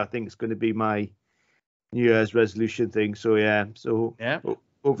 3D printer, I think it's going to be my New Year's resolution thing. So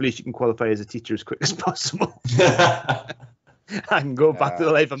hopefully she can qualify as a teacher as quick as possible. I can go back to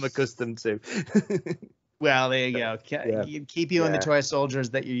the life I'm accustomed to. Well, there you go. Keep you in the toy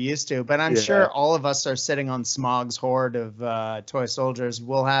soldiers that you're used to. But I'm sure all of us are sitting on Smog's horde of toy soldiers.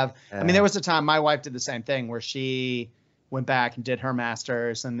 We'll have. I mean, there was a time my wife did the same thing where she went back and did her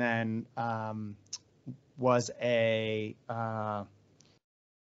master's, and then was a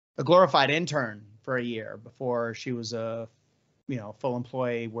glorified intern for a year before she was a full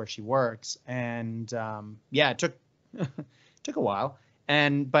employee where she works. And it took a while.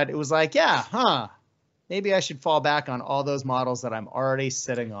 But it was like, maybe I should fall back on all those models that I'm already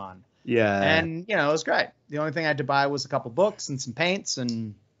sitting on. Yeah. And it was great. The only thing I had to buy was a couple books and some paints,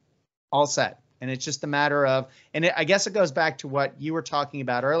 and all set. And it's just a matter of, I guess it goes back to what you were talking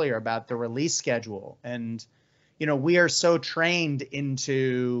about earlier about the release schedule. And, we are so trained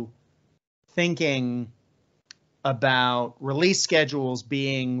into thinking about release schedules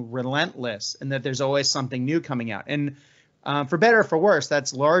being relentless and that there's always something new coming out. And for better or for worse,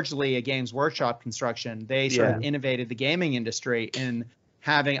 that's largely a Games Workshop construction. They sort of innovated the gaming industry in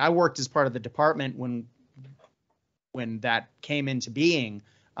I worked as part of the department when that came into being.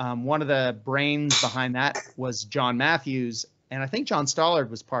 One of the brains behind that was John Matthews, and I think John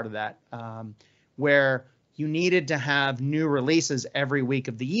Stollard was part of that, where you needed to have new releases every week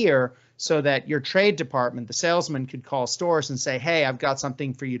of the year so that your trade department, the salesman, could call stores and say, hey, I've got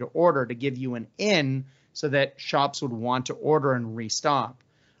something for you to order, to give you an in so that shops would want to order and restock.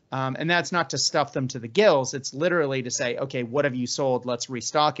 And that's not to stuff them to the gills. It's literally to say, okay, what have you sold? Let's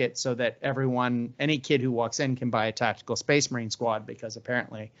restock it so that any kid who walks in can buy a Tactical Space Marine Squad, because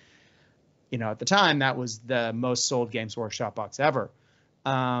apparently, at the time that was the most sold Games Workshop box ever.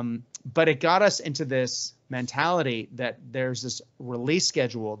 But it got us into this mentality that there's this release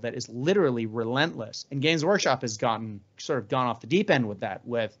schedule that is literally relentless. And Games Workshop has gone off the deep end with that,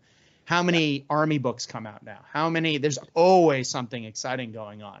 with how many army books come out now, there's always something exciting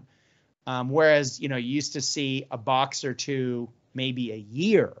going on. Whereas, you used to see a box or two, maybe a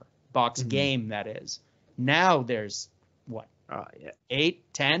year box game, that is. Now there's what?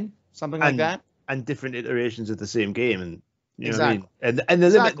 8, 10, something like that. And different iterations of the same game. And you know exactly. what I mean? And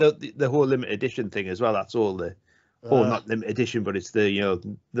the whole limited edition thing as well. That's all not limited edition, but it's the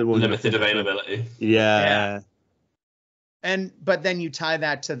one limited availability. Yeah. But then you tie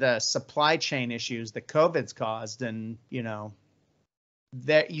that to the supply chain issues that COVID's caused, and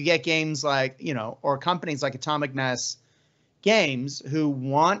that you get games like or companies like Atomic Mass Games who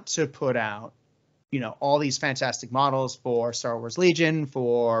want to put out all these fantastic models for Star Wars Legion,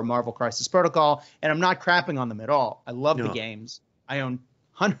 for Marvel Crisis Protocol, and I'm not crapping on them at all. I love the games. I own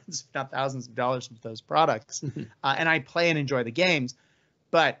hundreds, if not thousands of dollars of those products, and I play and enjoy the games.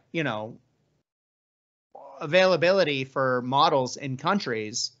 But availability for models in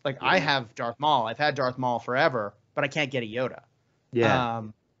countries like I have Darth Maul. I've had Darth Maul forever, but I can't get a Yoda. Yeah.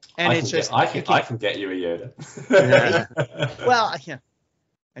 And I can get you a Yoda. Well,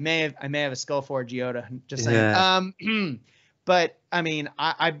 I may have a Skullforge Yoda. Just saying. Yeah. But I mean,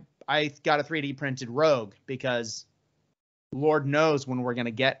 I got a 3D printed Rogue because Lord knows when we're gonna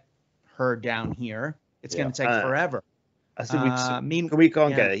get her down here. It's gonna take forever. I think we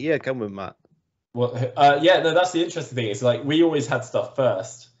can't get it. Yeah, come with Matt. Well, no, that's the interesting thing. It's like we always had stuff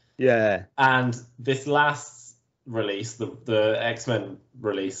first. Yeah. And this last release, the X-Men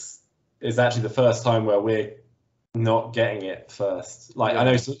release, is actually the first time where we're not getting it first. Like I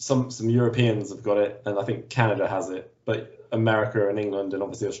know some Europeans have got it, and I think Canada has it, but America and England and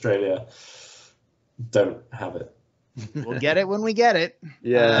obviously Australia don't have it. We'll get it when we get it.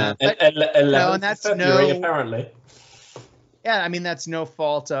 Yeah. And that's February, apparently. Yeah, I mean that's no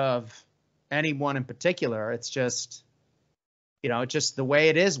fault of anyone in particular. It's just just the way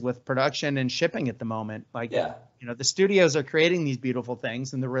it is with production and shipping at the moment. Like the studios are creating these beautiful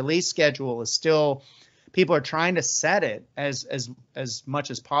things, and the release schedule is still, people are trying to set it as much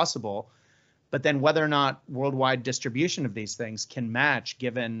as possible, but then whether or not worldwide distribution of these things can match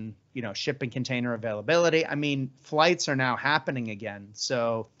given shipping container availability. I mean, flights are now happening again,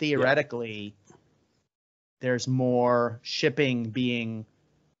 so theoretically there's more shipping being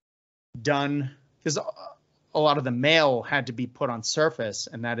done, because a lot of the mail had to be put on surface,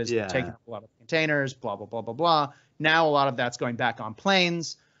 and that is taking up a lot of containers, blah, blah, blah, blah, blah. Now a lot of that's going back on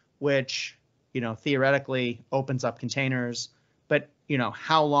planes, which, theoretically opens up containers. But,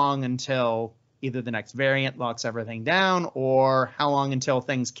 how long until either the next variant locks everything down, or how long until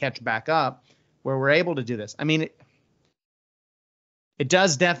things catch back up where we're able to do this? I mean, it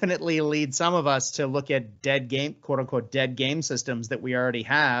does definitely lead some of us to look at quote unquote dead game systems that we already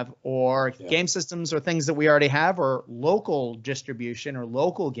have, or game systems or things that we already have, or local distribution or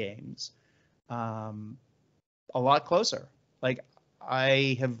local games a lot closer. Like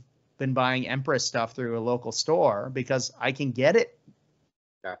I have been buying Empress stuff through a local store because I can get it.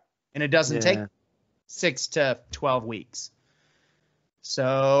 Yeah. And it doesn't take 6 to 12 weeks.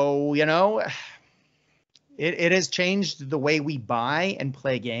 So, it has changed the way we buy and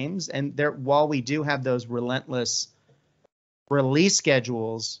play games. And while we do have those relentless release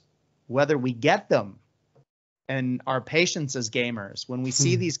schedules, whether we get them and our patience as gamers, when we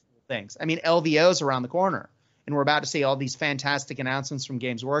see these things, I mean, LVO's around the corner, and we're about to see all these fantastic announcements from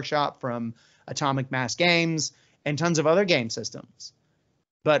Games Workshop, from Atomic Mass Games, and tons of other game systems.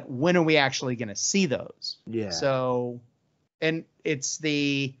 But when are we actually going to see those? Yeah. So, and it's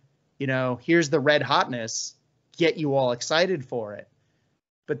here's the red hotness, get you all excited for it.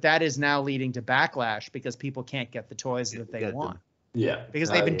 But that is now leading to backlash because people can't get the toys that they want. Yeah. Because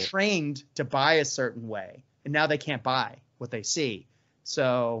they've been trained to buy a certain way, and now they can't buy what they see.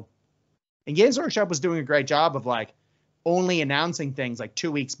 So, and Games Workshop was doing a great job of only announcing things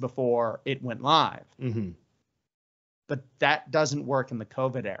 2 weeks before it went live. Mm-hmm. But that doesn't work in the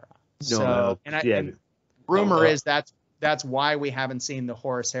COVID era. No. And rumor is that's why we haven't seen the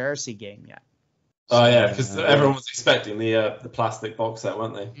Horus Heresy game yet. Oh yeah, because everyone was expecting the plastic box set,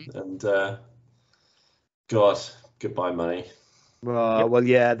 weren't they? Mm-hmm. And God, goodbye money. Well,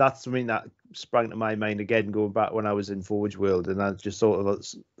 yeah, that's something that sprang to my mind again, going back when I was in Forge World, and I just sort of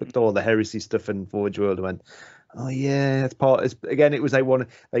looked at all the Heresy stuff in Forge World and went, Oh yeah, that's part. Again, it was like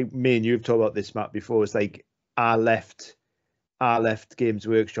like me and you have talked about this, Matt, before. It's like I left Games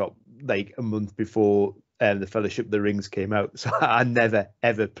Workshop like a month before the Fellowship of the Rings came out, so I never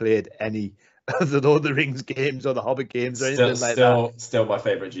ever played any of the Lord of the Rings games or the Hobbit games or anything like that. Still my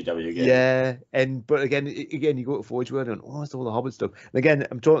favorite GW game. Yeah, but again, you go to Forge World and it's all the Hobbit stuff. And again,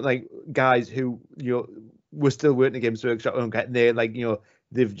 I'm talking like guys who were still working at Games Workshop and they're like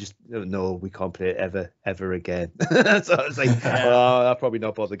they've just no, we can't play it ever again. So it's like, I'll probably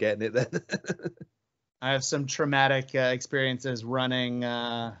not bother getting it then. I have some traumatic experiences running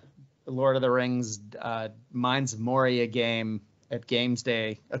Lord of the Rings Mines of Moria game at Games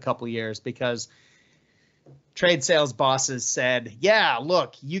Day a couple years because trade sales bosses said, yeah,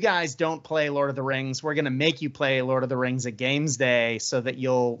 look, you guys don't play Lord of the Rings. We're going to make you play Lord of the Rings at Games Day so that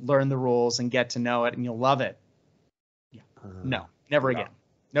you'll learn the rules and get to know it and you'll love it. Yeah. No, never again.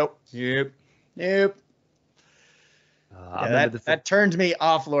 Nope. Nope. That turned me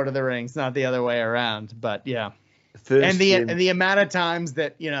off Lord of the Rings, not the other way around. But yeah. And the amount of times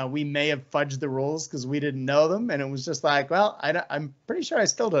that we may have fudged the rules because we didn't know them, and it was just like, well, I'm pretty sure I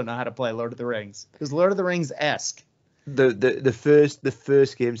still don't know how to play Lord of the Rings. It was Lord of the Rings-esque. The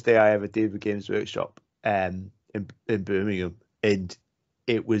first Games Day I ever did with Games Workshop in Birmingham, and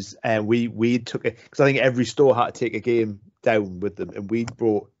it was we took it because I think every store had to take a game down with them, and we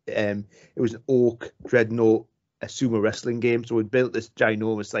brought it was an Orc Dreadnought, a sumo wrestling game, so we built this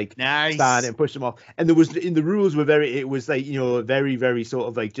ginormous stand and pushed them off, and there was in the rules were very very very sort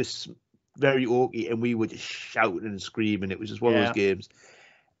of like just very orky, and we were just shouting and screaming. It was just one of those games,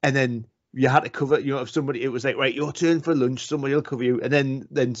 and then you had to cover if somebody, it was like, right, your turn for lunch, somebody will cover you, and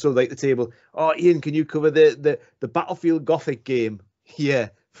then so like the table, oh Ian, can you cover the Battlefield Gothic game here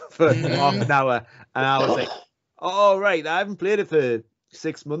for half an hour? And I was like, oh right, I haven't played it for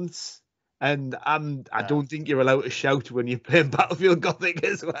 6 months. And I don't think you're allowed to shout when you're playing Battlefield Gothic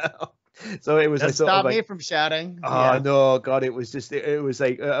as well. So it was stop me from shouting. Oh no, God! It was just it was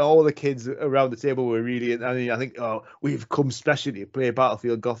like all the kids around the table were really. I think we've come specially to play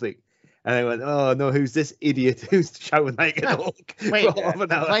Battlefield Gothic, and I went, oh no, who's this idiot who's shouting like an orc? Wait,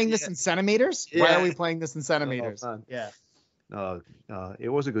 playing this in centimeters? Yeah. Why are we playing this in centimeters? Oh, no, it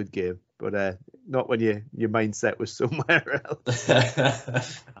was a good game, but not when your mindset was somewhere else.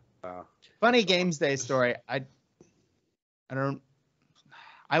 Funny Games Day story. I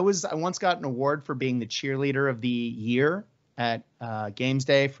once got an award for being the cheerleader of the year at Games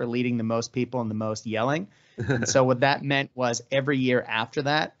Day for leading the most people and the most yelling. And so what that meant was every year after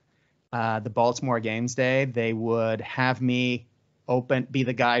that, the Baltimore Games Day, they would have me be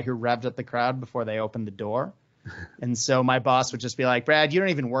the guy who revved up the crowd before they opened the door. And so my boss would just be like, Brad, you don't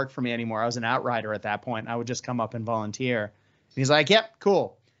even work for me anymore. I was an outrider at that point. I would just come up and volunteer. And he's like, yep,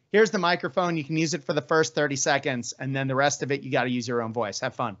 cool. Here's the microphone. You can use it for the first 30 seconds. And then the rest of it, you got to use your own voice.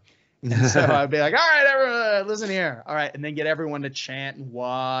 Have fun. And so I'd be like, all right, everyone, listen here. All right. And then get everyone to chant and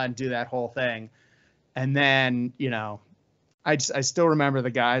wah and do that whole thing. And then, I still remember the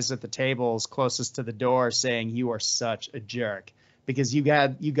guys at the tables closest to the door saying, you are such a jerk, because you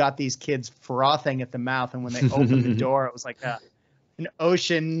got these kids frothing at the mouth. And when they opened the door, it was like an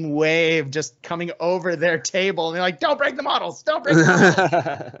ocean wave just coming over their table, and they're like, "Don't break the models! Don't break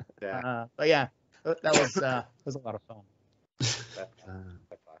the models!" But yeah, that was a lot of fun.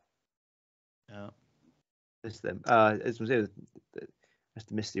 Miss them. I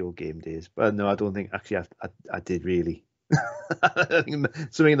miss the old game days, but no, I don't think actually I did really.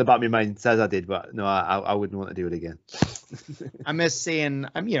 Something in the back of my mind says I did, but no, I wouldn't want to do it again. I miss seeing,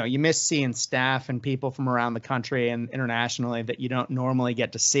 you miss seeing staff and people from around the country and internationally that you don't normally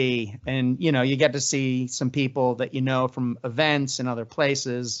get to see. And, you get to see some people that from events and other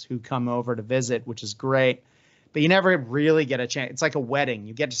places who come over to visit, which is great. But you never really get a chance. It's like a wedding.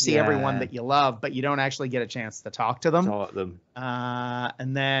 You get to see everyone that you love, but you don't actually get a chance to talk to them.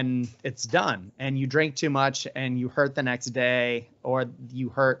 And then it's done. And you drink too much and you hurt the next day, or you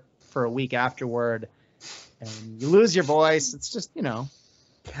hurt for a week afterward. And you lose your voice. It's just,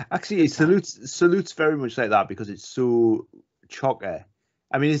 Actually, salutes very much like that because it's so chocker.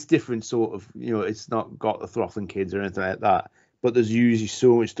 I mean, it's different sort of, it's not got the throttling kids or anything like that. But there's usually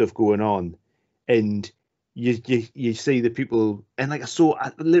so much stuff going on. And you see the people, and I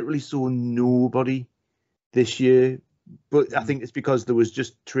literally saw nobody this year. But I think it's because there was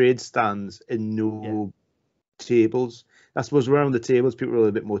just trade stands and no tables. I suppose around the tables, people were a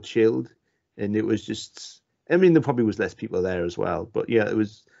little bit more chilled. And it was just... I mean, there probably was less people there as well, but yeah, it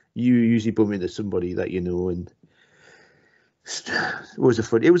was you usually bump into somebody that and it was a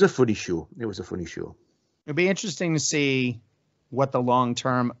funny show. It was a funny show. It'd be interesting to see what the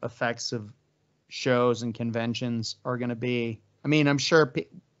long-term effects of shows and conventions are going to be. I mean, I'm sure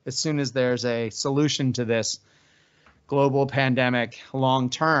as soon as there's a solution to this global pandemic long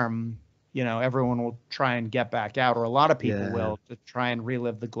term, everyone will try and get back out, or a lot of people will, to try and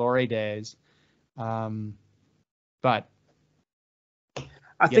relive the glory days. But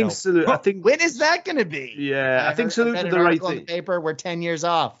I think when is that going to be? Yeah, I think salute to the right thing. On the paper, we're 10 years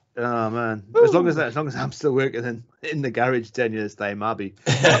off. Oh man, as long as I'm still working in the garage 10 years time, I'll be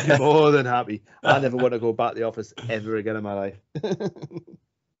more than happy. I never want to go back to the office ever again in my life. I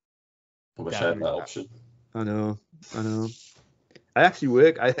wish I had that option. I know. I actually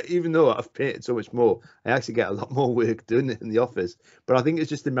work. Even though I've paid so much more, I actually get a lot more work done in the office. But I think it's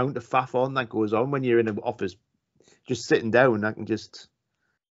just the amount of faff on that goes on when you're in an office, just sitting down. I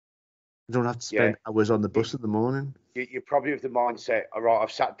don't have to spend hours on the bus in the morning. You're probably of the mindset, all right,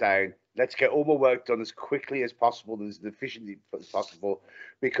 I've sat down, let's get all my work done as quickly as possible and as efficiently as possible,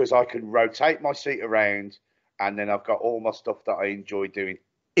 because I can rotate my seat around and then I've got all my stuff that I enjoy doing.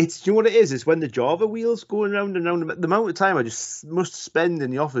 Do you know what it is? It's when the Java wheel's going round and round. The amount of time I just must spend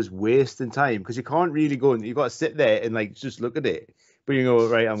in the office wasting time, because you can't really go and you've got to sit there and like just look at it. But you know,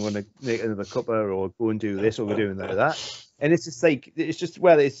 right, I'm going to make another cuppa or go and do this or we're doing that. And it's just like, it's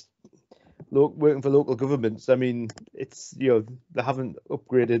working for local governments. I mean, it's, they haven't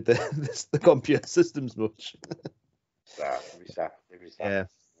upgraded the computer systems much. Yeah.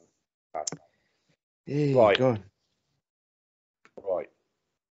 Right. God. Right.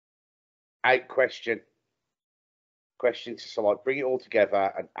 Out question to select. Bring it all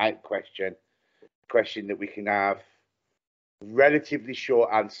together. An out question that we can have relatively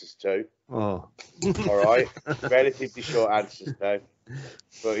short answers to. Oh. All right. Relatively short answers to.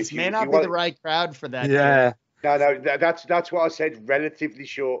 But this may not be the right crowd for that. Yeah. No, that's what I said. Relatively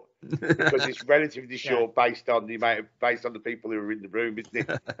short, because it's relatively short based on the people who are in the room, isn't it?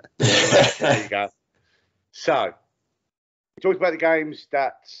 There you go. So, we talked about the games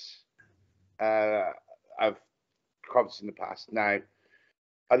that have cropped in the past. Now,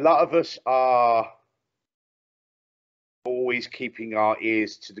 a lot of us are always keeping our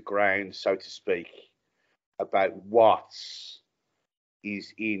ears to the ground, so to speak, about what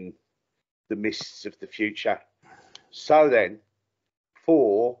is in the mists of the future. So then,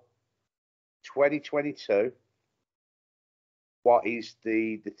 for 2022, what is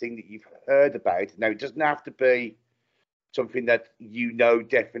the thing that you've heard about? Now, it doesn't have to be something that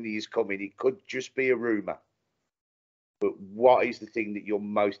definitely is coming. It could just be a rumor. But what is the thing that you're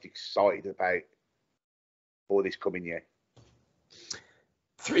most excited about for this coming year?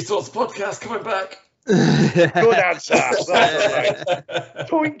 Three Sorts podcast coming back. Good answer. Right.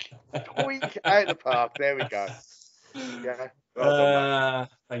 Toink out of the park. There we go. Yeah. Well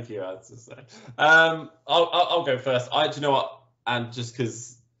thank you, I'll go first. Do you know what? And just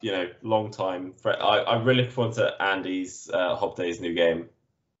because long time, I really look forward to Andy's Hop Day's new game.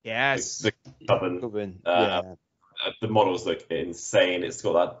 Yes. The models look insane. It's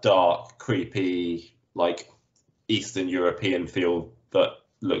got that dark, creepy, like Eastern European feel that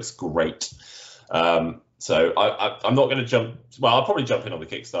looks great. So I'm not going to jump. Well, I'll probably jump in on the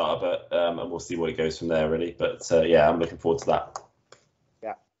Kickstarter, but and we'll see where it goes from there, really. But I'm looking forward to that.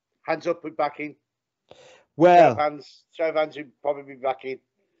 Yeah, hands up and backing. Well, show of hands would probably be backing.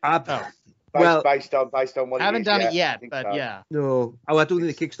 Based on what I haven't done it yet, but so. Yeah. No, I don't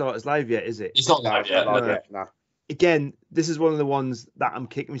think the Kickstarter's live yet, is it? It's not live yet. No. Again, this is one of the ones that I'm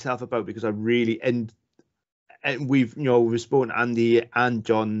kicking myself about, because I really and we've spoken to Andy and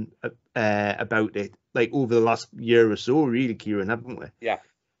John about it like over the last year or so, really, Kieran, haven't we? Yeah.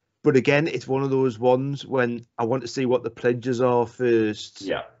 But again, it's one of those ones when I want to see what the pledges are first.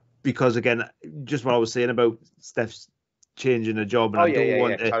 Yeah. Because again, just what I was saying about Steph's changing a job, and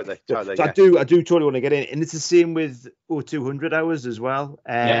Totally. So I do totally want to get in, and it's the same with 200 hours as well.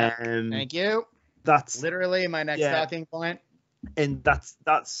 Thank you. That's literally my next talking point. And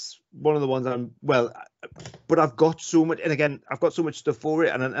that's one of the ones but I've got so much, and again, I've got so much stuff for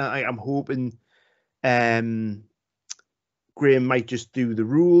it, and I'm hoping Graham might just do the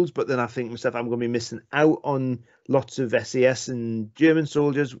rules, but then I think myself I'm going to be missing out on lots of SAS and German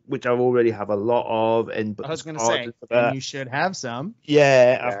soldiers, which I already have a lot of. And I was going to say, and you should have some.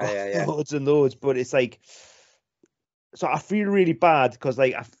 Yeah, I've got loads and loads, but it's like, so I feel really bad because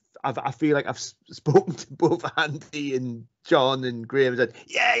like I feel like I've spoken to both Andy and John and Graham and said,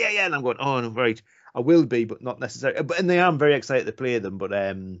 yeah, and I'm going, oh no, right, I will be, but not necessarily. But and I am very excited to play them, but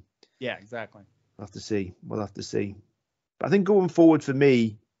yeah, exactly. We'll have to see. But I think going forward for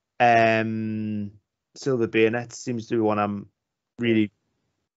me, Silver Bayonet seems to be one I'm really,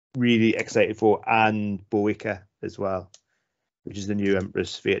 really excited for, and Boica as well, which is the new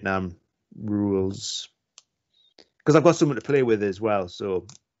Empress Vietnam rules because I've got someone to play with as well. So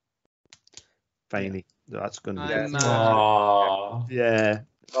finally, that's going to be yeah.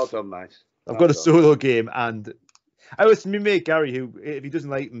 Well done, mate. I've got a solo game, and I was my mate Gary, who if he doesn't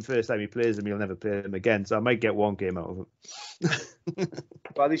like them first time he plays them, he'll never play them again. So I might get one game out of him.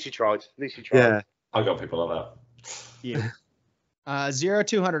 Well, at least you tried. Yeah, I got people like that. Yeah.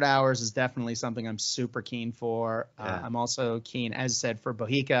 0-200 hours is definitely something I'm super keen for. I'm also keen, as said, for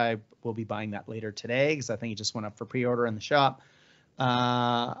Bohica. I will be buying that later today because I think it just went up for pre-order in the shop.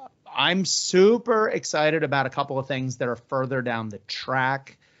 I'm super excited about a couple of things that are further down the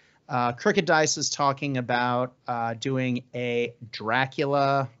track. Cricket Dice is talking about doing a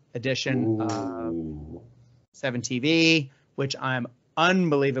Dracula edition of 7TV, which I'm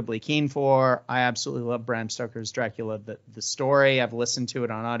unbelievably keen for. I absolutely love Bram Stoker's Dracula, the story. I've listened to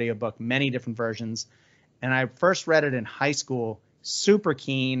it on audiobook, many different versions, and I first read it in high school. Super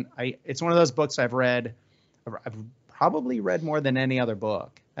keen. It's one of those books I've probably read more than any other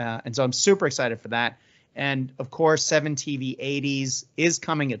book, and so I'm super excited for that. And of course, 7TV 80s is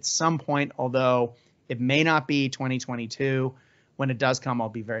coming at some point, although it may not be 2022. When it does come, I'll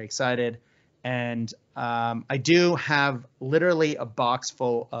be very excited. And I do have literally a box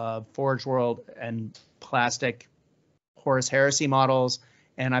full of Forge World and plastic Horus Heresy models,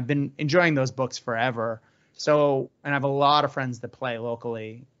 and I've been enjoying those books forever. So, and I have a lot of friends that play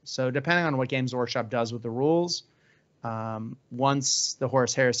locally. So depending on what Games Workshop does with the rules, once the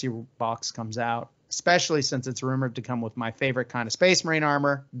Horus Heresy box comes out, especially since it's rumored to come with my favorite kind of Space Marine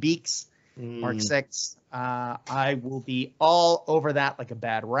armor, Beaks, Mark 6, I will be all over that like a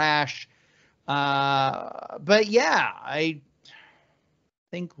bad rash. But yeah, I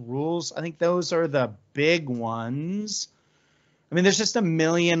think rules, I think those are the big ones. I mean, there's just a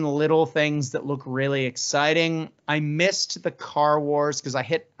million little things that look really exciting. I missed the Car Wars because I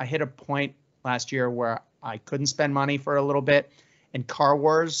hit a point last year where I couldn't spend money for a little bit, and Car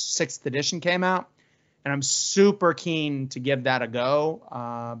Wars 6th edition came out, and I'm super keen to give that a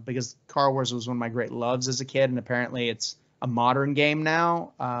go because Car Wars was one of my great loves as a kid, and apparently it's a modern game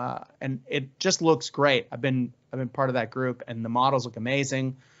now, and it just looks great. I've been part of that group, and the models look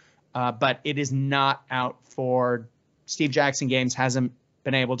amazing, but it is not out for Steve Jackson Games. Hasn't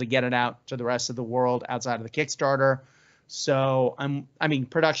been able to get it out to the rest of the world outside of the Kickstarter. So I mean,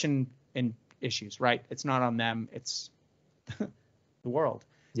 production and issues, right? It's not on them. It's the world.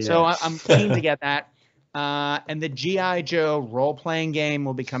 Yeah. So I'm keen to get that. And the G.I. Joe role-playing game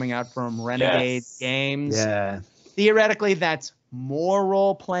will be coming out from Renegade Games. Yeah. Theoretically, that's more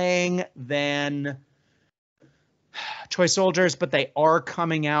role-playing than Toy Soldiers, but they are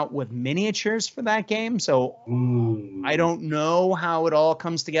coming out with miniatures for that game. So I don't know how it all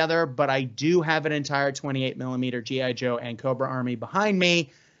comes together, but I do have an entire 28mm G.I. Joe and Cobra Army behind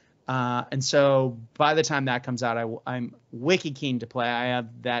me. And so by the time that comes out, I'm wiki keen to play. I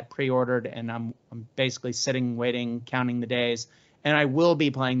have that pre-ordered, and I'm basically sitting, waiting, counting the days. And I will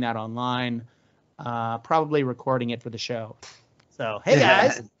be playing that online, probably recording it for the show. So, hey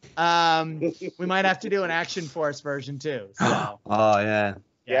guys, we might have to do an Action Force version too. So. Oh yeah.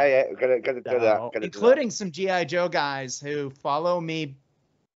 Gotta do that. Including some G.I. Joe guys who follow me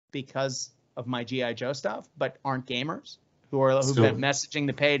because of my G.I. Joe stuff, but aren't gamers. Who've been messaging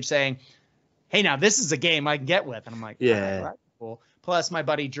the page saying, hey, now this is a game I can get with. And I'm like, yeah, oh, that's cool. Plus my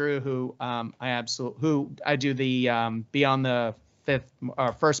buddy Drew, who I do the Beyond the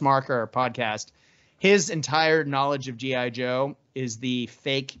First Marker podcast. His entire knowledge of G.I. Joe is the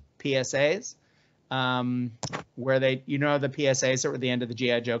fake PSAs, where the PSAs that were at the end of the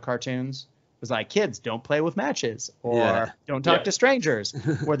G.I. Joe cartoons. It was like, kids, don't play with matches, or don't talk to strangers.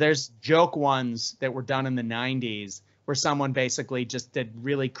 Or there's joke ones that were done in the 90s where someone basically just did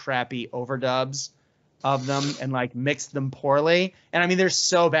really crappy overdubs of them and like mixed them poorly. And I mean, they're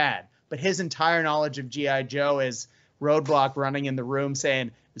so bad. But his entire knowledge of G.I. Joe is Roadblock running in the room saying,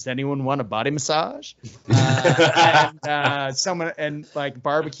 does anyone want a body massage? And someone and like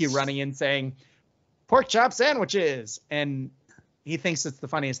Barbecue running in saying, pork chop sandwiches. And he thinks it's the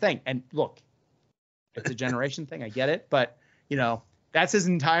funniest thing. And look, it's a generation thing. I get it. But, that's his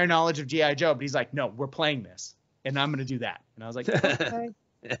entire knowledge of G.I. Joe. But he's like, no, we're playing this. And I'm going to do that. And I was like, okay.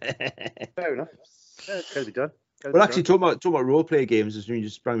 Fair enough. It's got to be done. Well, actually, talking about role-play games, as you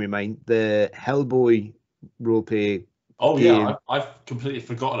just sprung me in mind, the Hellboy role-play game. Yeah, I've completely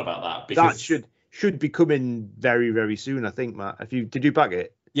forgotten about that. Because that should be coming very, very soon, I think, Matt. Did you back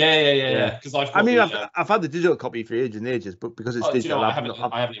it? Yeah. Because I've had the digital copy for ages and ages, but because it's digital, I haven't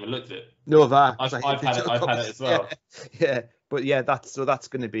even looked at it. No, I've had it as well. Yeah, but yeah, that's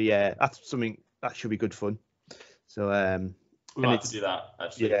going to be that's something that should be good fun. So We might have to do that,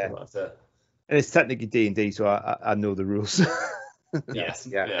 actually. Yeah. We'll have to- And it's technically D&D, so I know the rules. Yes.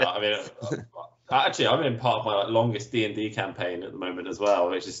 Yeah. Yeah. I mean, actually, I'm in part of my longest D&D campaign at the moment as well,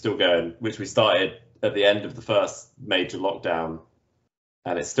 which is still going, which we started at the end of the first major lockdown,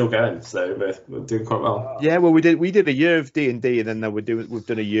 and it's still going. So we're doing quite well. Yeah, well, we did a year of D&D, and then now we've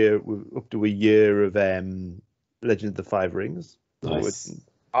done a year, up to a year of Legend of the Five Rings. So Nice.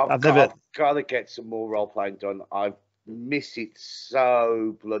 I've got to get some more role playing done. I miss it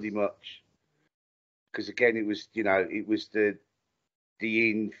so bloody much because again, it was the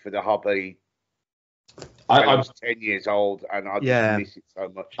in for the hobby. I was 10 years old, and I just miss it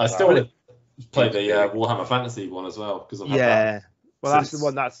so much. I still want to play the Warhammer Fantasy one as well because I've had that. Well, that's the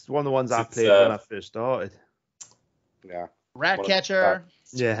one. That's one of the ones I played when I first started. Yeah. Ratcatcher.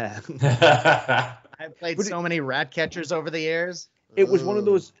 Yeah. I've played so many rat catchers over the years. It was one of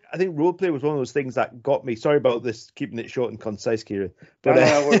those. I think roleplay was one of those things that got me. Sorry about this, keeping it short and concise, Kieran. But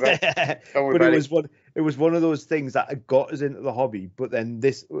it was one of those things that got us into the hobby. But then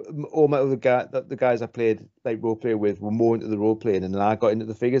all my other the guys I played like roleplay with were more into the role playing, and then I got into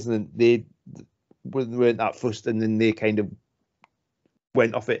the figures, and then they weren't that fussed, and then they kind of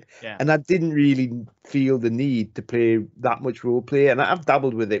went off it. Yeah. And I didn't really feel the need to play that much role play, and I've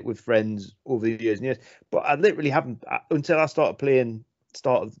dabbled with it with friends over the years and years, but I literally haven't until I started playing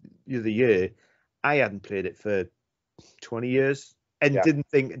start of the year. I hadn't played it for 20 years and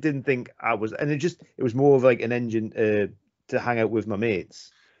didn't think I was, and it was more of like an engine to hang out with my mates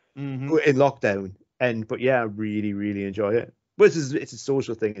in lockdown. But yeah, I really, really enjoy it. But it's a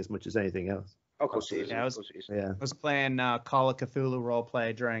social thing as much as anything else. Of course it is. I was playing Call of Cthulhu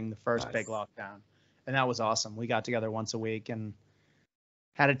roleplay during the first big lockdown, and that was awesome. We got together once a week and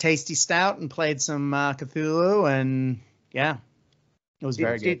had a tasty stout and played some Cthulhu, and yeah, it was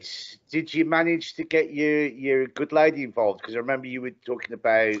very good. Did you manage to get your good lady involved? Because I remember you were talking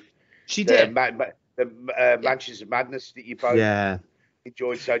about the Mansions of Madness that you both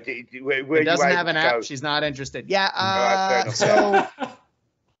enjoyed. So it doesn't have an app. She's not interested. Yeah. So.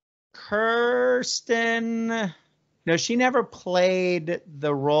 Kirsten, no, she never played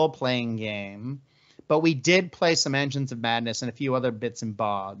the role-playing game, but we did play some Engines of Madness and a few other bits and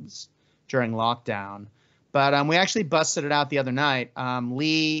bobs during lockdown. But we actually busted it out the other night.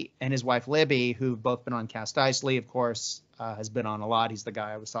 Lee and his wife Libby, who've both been on Cast Ice. Lee, of course, has been on a lot. He's the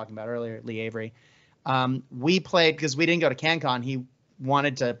guy I was talking about earlier, Lee Avery. We played, because we didn't go to CanCon, he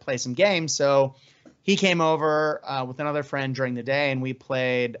wanted to play some games, so he came over with another friend during the day, and we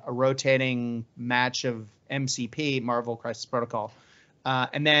played a rotating match of MCP, Marvel Crisis Protocol.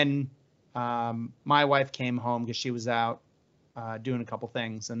 And then my wife came home because she was out doing a couple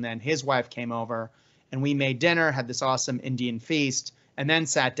things. And then his wife came over, and we made dinner, had this awesome Indian feast, and then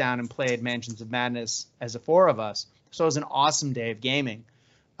sat down and played Mansions of Madness as the four of us. So it was an awesome day of gaming.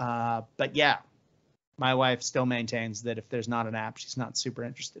 But yeah, my wife still maintains that if there's not an app, she's not super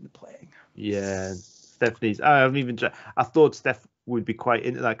interested in playing. Yeah, Stephanie's. I thought Steph would be quite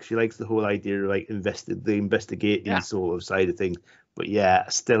into that because she likes the whole idea of like the investigating sort of side of things. But yeah, I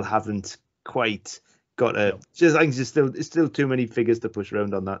still haven't quite got a. I think it's still too many figures to push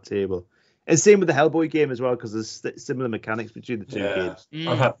around on that table. And same with the Hellboy game as well, because there's similar mechanics between the two games.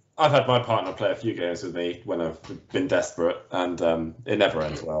 I've had my partner play a few games with me when I've been desperate, and it never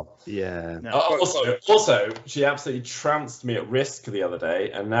ends well. Yeah. No. Also, she absolutely trounced me at Risk the other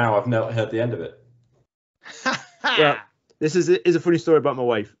day, and now I've not heard the end of it. Well, this is a funny story about my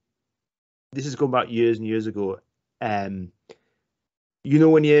wife. This is going back years and years ago. You know,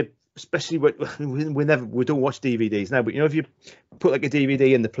 when you, especially we don't watch DVDs now, but you know, if you put like a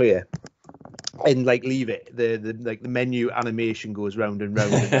DVD in the player and like leave it, the menu animation goes round and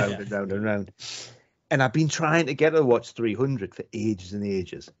round and round and round and round. And I've been trying to get her to watch 300 for ages and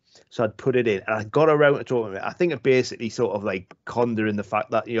ages. So I'd put it in, and I got around to talking about it. I think it basically sort of like conjured in the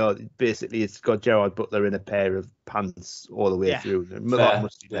fact that, you know, basically it's got Gerard Butler in a pair of pants all the way through.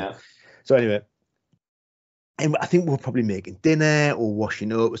 So anyway, and I think we're probably making dinner or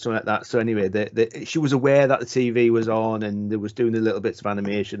washing up or something like that. So anyway, she was aware that the TV was on and they was doing the little bits of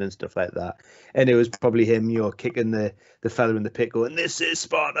animation and stuff like that. And it was probably him, you know, kicking the fella in the pit going, "This is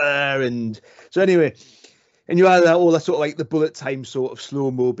Sparta." And so anyway, and you had all that sort of like the bullet time sort of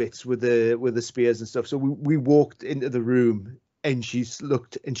slow-mo bits with the spears and stuff. So we walked into the room and she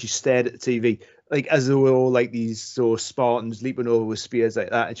looked and she stared at the TV like as though we were all like these sort of Spartans leaping over with spears like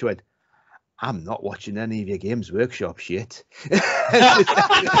that. And she went, "I'm not watching any of your Games Workshop shit."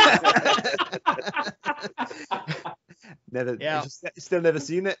 Still never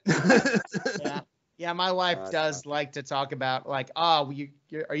seen it. Yeah, my wife does like to talk about like, oh,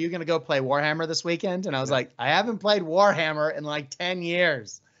 are you going to go play Warhammer this weekend? And I was like, I haven't played Warhammer in like 10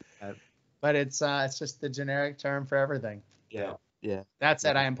 years. But it's just the generic term for everything. Yeah. That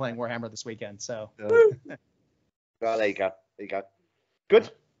said, I am playing Warhammer this weekend, so. Well, there you go. Good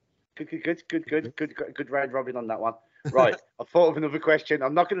round robin on that one. Right, I thought of another question.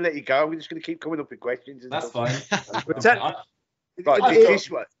 I'm not going to let you go. I'm just going to keep coming up with questions. That's fine. Right, this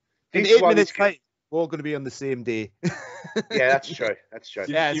one. In 8 minutes, we're all going to be on the same day. Yeah, that's true.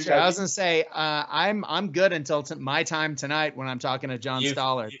 Yeah, so I was going to say, I'm good until my time tonight when I'm talking to John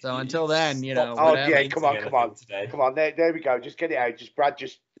Stoller. So until then, you know. Oh whatever. yeah, come on. There we go. Just get it out. Brad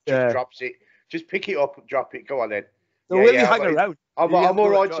just drops it. Just pick it up, drop it. Go on then. So will you hang around? I'm all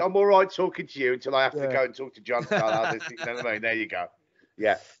right. I'm all right talking to you until I have to go and talk to John Stoller. You know what I mean? There you go.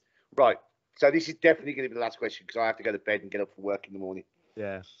 Yeah. Right. So this is definitely going to be the last question because I have to go to bed and get up for work in the morning.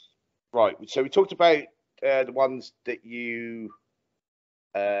 Yeah. Right. So we talked about the ones that you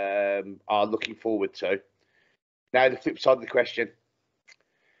are looking forward to. Now the flip side of the question.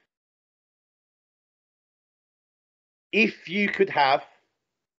 If you could have,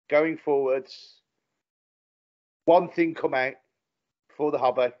 going forwards, one thing come out for the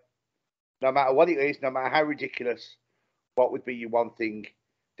hobby, no matter what it is, no matter how ridiculous, what would be your one thing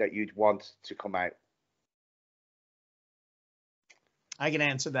that you'd want to come out? I can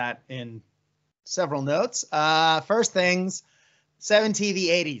answer that in several notes. First things, 70 the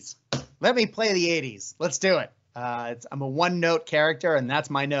 80s. Let me play the 80s. Let's do it. I'm a one-note character, and that's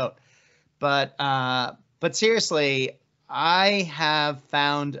my note. But seriously, I have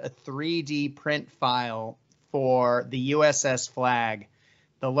found a 3D print file for the USS Flag,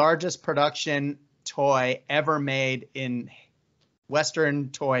 the largest production toy ever made in Western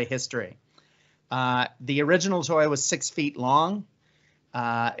toy history. The original toy was 6 feet long.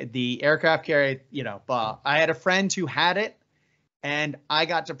 The aircraft carrier, I had a friend who had it, and I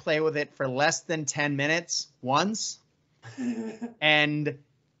got to play with it for less than 10 minutes once. And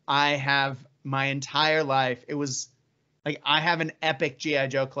I have my entire life. It was like, I have an epic G.I.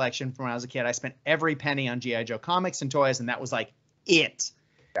 Joe collection from when I was a kid. I spent every penny on G.I. Joe comics and toys, and that was like it.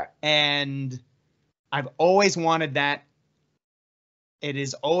 Yeah. And I've always wanted that. It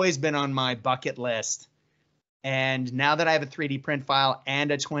has always been on my bucket list. And now that I have a 3D print file and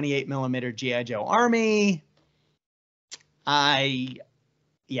a 28 millimeter G.I. Joe Army,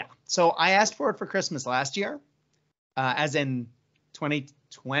 So I asked for it for Christmas last year, as in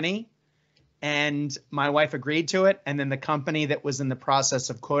 2020. And my wife agreed to it. And then the company that was in the process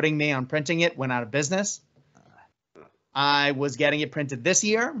of quoting me on printing it went out of business. I was getting it printed this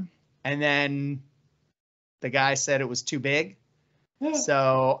year. And then the guy said it was too big.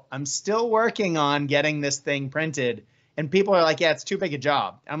 So I'm still working on getting this thing printed. And people are like, yeah, it's too big a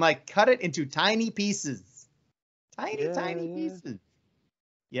job. I'm like, cut it into tiny pieces. Tiny pieces.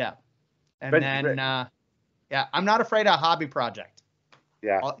 Yeah. And then, I'm not afraid of a hobby project.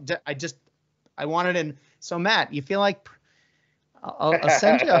 Yeah. I want it in. So Matt, you feel like I'll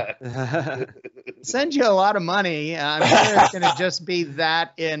send you a lot of money. I'm sure it's going to just be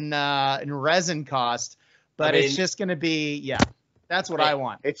that in resin cost, but it's just going to be, that's what I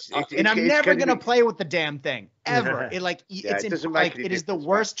want. And I'm never going to play with the damn thing ever. It is the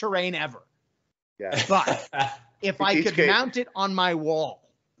worst terrain ever. Yeah. But if I could mount it on my wall.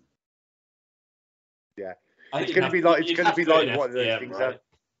 Yeah. It's going to be like one of those things. Right.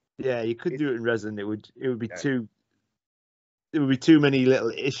 Yeah, you could do it in resin. It would be too. It would be too many little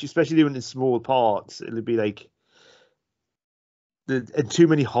issues, especially doing it in small parts. It would be like and too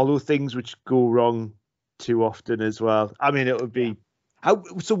many hollow things which go wrong too often as well. I mean, it would be how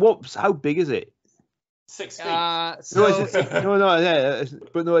big is it? 6 feet. Is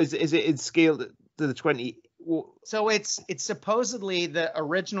it in scale to the 20? So it's supposedly the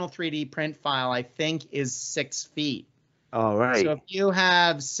original 3D print file, I think, is 6 feet. All right. So if you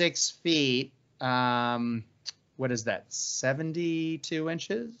have 6 feet, what is that? 72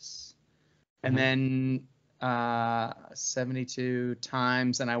 inches, and then 72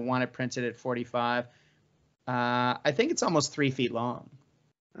 times, and I want it printed at 45. I think it's almost 3 feet long.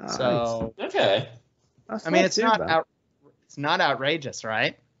 So okay. I mean, it's not outrageous,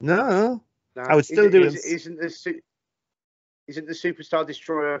 right? No. I would still do it. Isn't the Superstar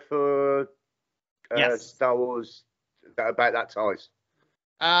Destroyer for Star Wars about that size?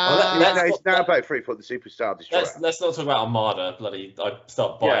 It's now about 3 foot. The Superstar Destroyer. Let's not talk about Armada. Bloody, I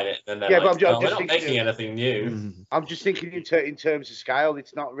start buying it, and then they're but we're not making anything new. I'm just thinking in terms of scale.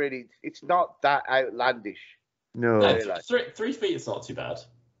 It's not that outlandish. No. Really. 3 feet is not too bad.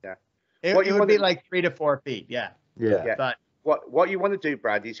 Yeah. It would be like 3 to 4 feet. Yeah. Yeah. But what you want to do,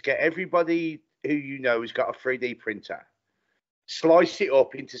 Brad, is get everybody who you know has got a 3D printer, slice it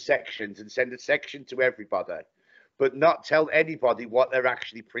up into sections and send a section to everybody, but not tell anybody what they're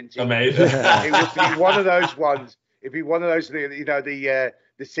actually printing. Amazing. It would be one of those ones. It'd be one of those, you know, the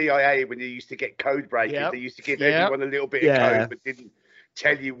CIA when they used to get code breakers. They used to give everyone a little bit of code, but didn't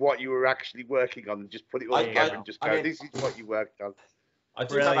tell you what you were actually working on, and just put it all together and just go, "This is what you worked on." I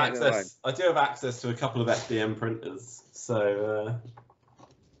do have access. I do have access to a couple of FDM printers, so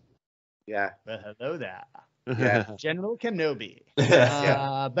yeah. But hello there, Yeah. General Kenobi.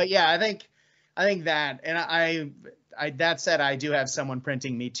 yeah. But yeah, I think that, and I that said, I do have someone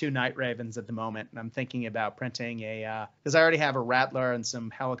printing me 2 Night Ravens at the moment, and I'm thinking about printing because I already have a Rattler and some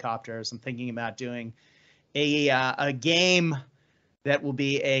helicopters. I'm thinking about doing a game that will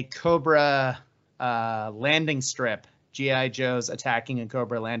be a Cobra landing strip. G.I. Joe's attacking a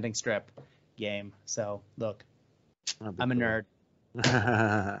Cobra landing strip game. So look, I'm a nerd.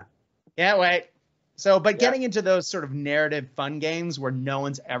 Yeah, wait. So, but getting into those sort of narrative fun games where no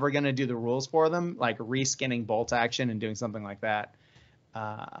one's ever going to do the rules for them, like reskinning bolt action and doing something like that,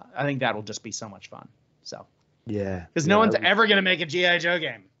 I think that'll just be so much fun. So yeah, because no one's ever going to make a G.I. Joe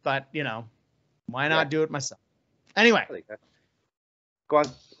game, but you know, why not do it myself? Anyway, go on,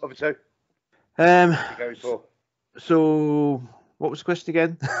 over two. So what was the question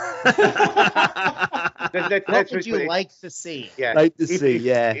again? What would you like to see? Yeah, like to see.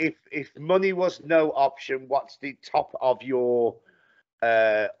 Yeah. If money was no option, what's the top of your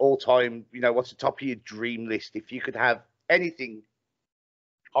all-time? You know, what's the top of your dream list? If you could have anything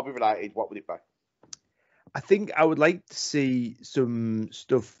hobby related, what would it be? I think I would like to see some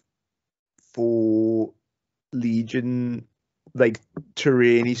stuff for Legion, like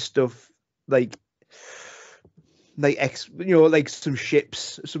terrainy stuff, like like some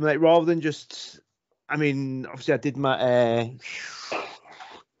ships, something like, rather than just. I mean, obviously, I did my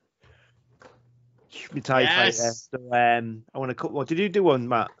TIE fighter. So I want to cut one. Did you do one,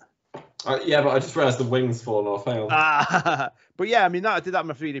 Matt? Yeah, but I just realised the wings falling off. Hang on. But yeah, I mean, I did that on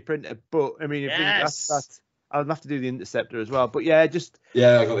my 3D printer. But I mean, that's I'll have to do the Interceptor as well. But yeah, just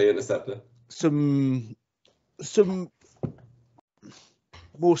I got the Interceptor. Some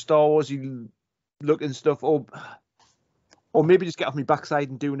more Star Wars-y looking stuff, or maybe just get off my backside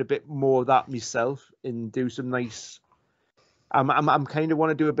and doing a bit more of that myself and do some nice. I'm kind of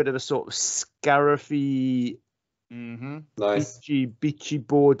want to do a bit of a sort of scarify, nice beachy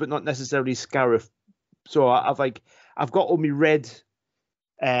board, but not necessarily scarif. So I've got all my red,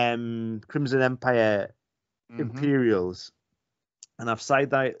 Crimson Empire Imperials, and I've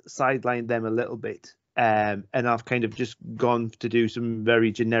sidelined them a little bit, and I've kind of just gone to do some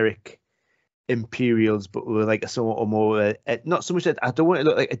very generic Imperials, but with like a somewhat more not so much that I don't want it to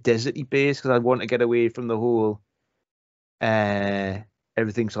look like a deserty base, because I want to get away from the whole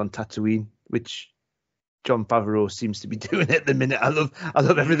everything's on Tatooine, which Jon Favreau seems to be doing at the minute. I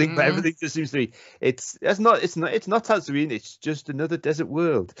love everything, but everything just seems to be it's not Tatooine, it's just another desert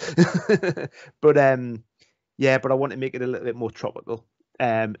world. But but I want to make it a little bit more tropical.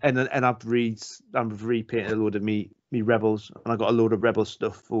 And I've repainted a load of me rebels, and I got a load of rebel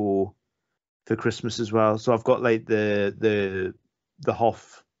stuff for Christmas as well. So I've got like the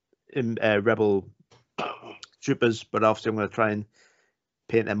Hoth rebel troopers, but obviously I'm going to try and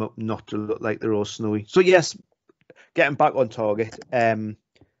paint them up not to look like they're all snowy. So yes, getting back on target. Stay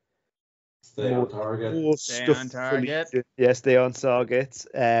on target. More Stay stuff on target. Yeah, stay on target.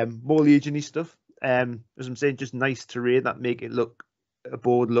 More Legion-y stuff. As I'm saying, just nice terrain that make it look a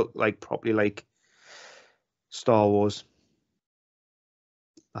board look like properly like Star Wars.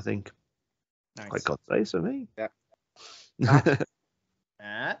 I think. Nice. Quite concise for me. Yeah. Matt?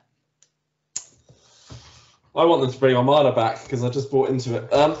 I want them to bring Armada back because I just bought into it.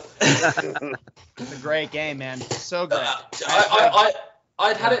 It's a great game, man. So great.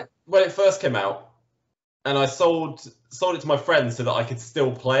 I'd had it when it first came out, and I sold it to my friend so that I could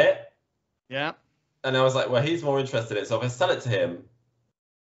still play it. Yeah. And I was like, well, he's more interested in it, so if I sell it to him,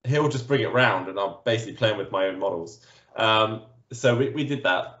 he'll just bring it round, and I'm basically playing with my own models. So we did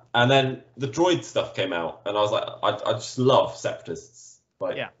that. And then the droid stuff came out, and I was like, I just love separatists,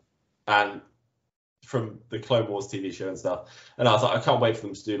 and from the Clone Wars TV show and stuff. And I was like, I can't wait for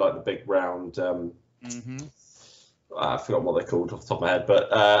them to do like the big round. I forgot what they're called off the top of my head, but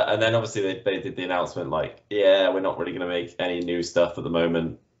and then obviously they did the announcement like, we're not really going to make any new stuff at the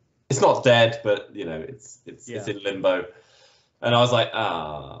moment. It's not dead, but you know, it's in limbo. And I was like,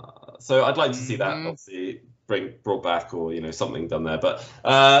 so I'd like to see that obviously brought back, or you know, something done there. But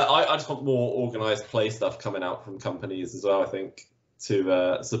I just want more organized play stuff coming out from companies as well. I think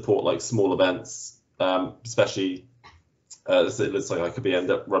to support like small events, especially it looks like I could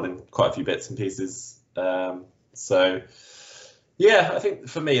end up running quite a few bits and pieces. So yeah, I think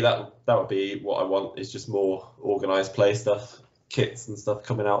for me that would be what I want, is just more organized play stuff, kits and stuff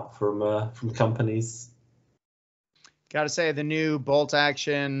coming out from companies. Gotta say, the new bolt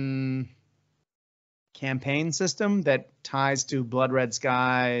action campaign system that ties to Blood Red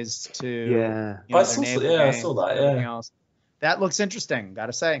Skies, to I saw that. Everything else. That looks interesting.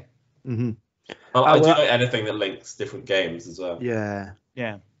 Gotta say. Mm-hmm. I do like anything that links different games as well. Yeah.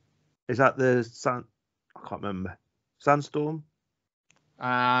 Yeah. Is that the I can't remember. Sandstorm?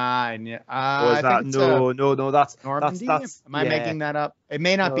 I that think no? That's Normandy. That's Am I making that up? It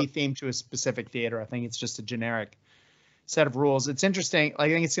may not be themed to a specific theater. I think it's just a generic set of rules. It's interesting. I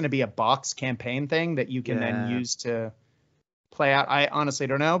think it's going to be a box campaign thing that you can then use to play out. I honestly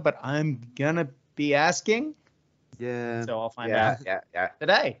don't know, but I'm gonna be asking. Yeah. So I'll find out. Yeah.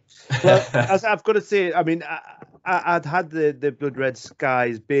 Today. Well, as I've got to say, I mean, I'd had the Blood Red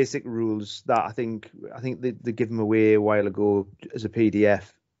Skies basic rules that I think they give them away a while ago as a PDF,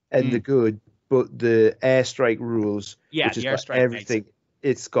 and they're good. But the airstrike rules, which has got everything,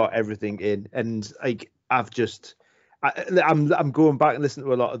 it's got everything in, and like I'm going back and listening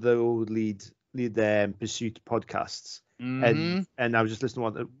to a lot of the old lead Pursuit podcasts. And I was just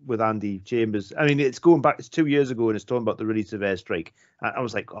listening with Andy Chambers. I mean, it's going back. It's 2 years ago, and it's talking about the release of Airstrike. I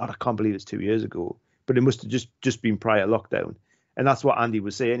was like, God, I can't believe it's 2 years ago. But it must have just been prior lockdown. And that's what Andy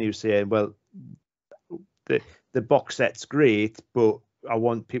was saying. He was saying, well, the box set's great, but I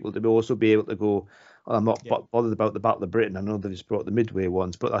want people to also be able to go, well, I'm not bothered about the Battle of Britain. I know they've just brought the Midway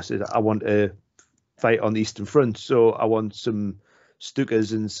ones, but I said I want to fight on the Eastern Front, so I want some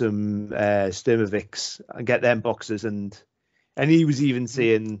Stukas and some Sturmoviks and get them boxes. And he was even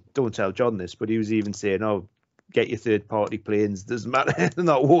saying, don't tell John this, but he was even saying, oh, get your third party planes, doesn't matter, they're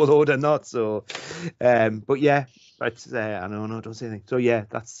not Warlord or not. So but yeah, but I don't say anything. So yeah,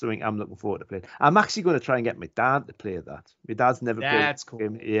 that's something I'm looking forward to playing. I'm actually going to try and get my dad to play that. My dad's never played. That's cool.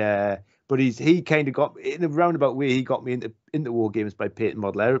 Game. Yeah, but he kind of got, in a roundabout way, he got me into war games by painting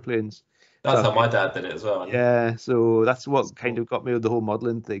model aeroplanes. That's how my dad did it as well. Yeah, so that's what kind of got me with the whole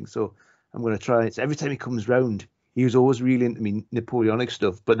modelling thing. So I'm going to try it. So every time he comes round, he was always really into me Napoleonic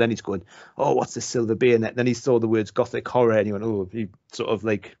stuff, but then he's going, oh, what's the silver bayonet? Then he saw the words Gothic horror, and he went, oh, he sort of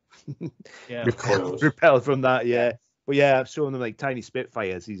like repelled from that, yeah. But yeah, I've shown him like tiny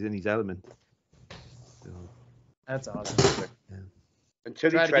Spitfires. He's in his element. So. That's awesome. Yeah.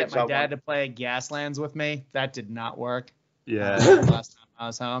 Until tried to get my dad to play Gaslands with me. That did not work. Yeah. Last time I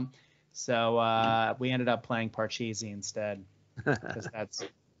was home. So we ended up playing Parcheesi instead, because that's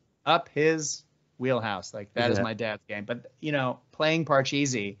up his wheelhouse. Like that is my dad's game. But playing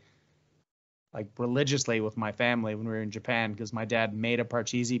Parcheesi like religiously with my family when we were in Japan, because my dad made a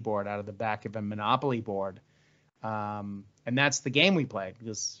Parcheesi board out of the back of a Monopoly board, and that's the game we played,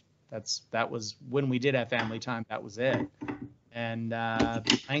 because that was when we did have family time. That was it. And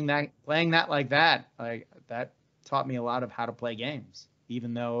playing that like that taught me a lot of how to play games.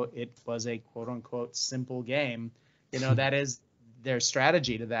 Even though it was a quote unquote simple game, that is their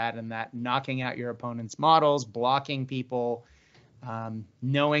strategy to that, and that knocking out your opponent's models, blocking people,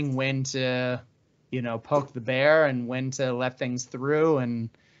 knowing when to, poke the bear and when to let things through. And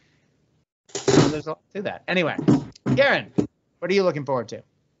there's a lot to that. Anyway, Kieran, what are you looking forward to?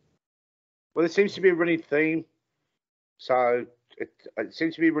 Well, it seems to be a running theme. So it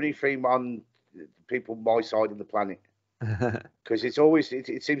seems to be a running theme on people my side of the planet. Because it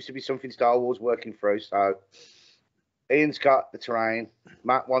seems to be something Star Wars working through. So Ian's got the terrain,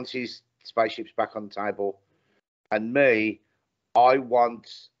 Matt wants his spaceships back on the table, and me, I want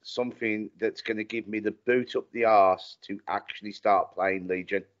something that's going to give me the boot up the arse to actually start playing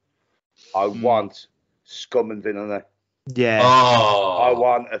Legion. I want Scum and Villainy. Yeah. Oh. I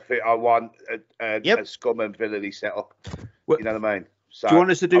want a Scum and Villainy setup. You know what I mean? So, do you want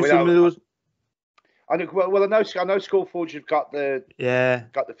us to do some of those? I know Skullforge have got the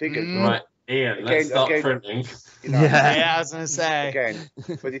figures. Right, Ian, let's start printing. Yeah, I was gonna say again,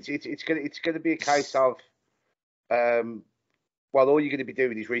 but it's gonna be a case of all you're gonna be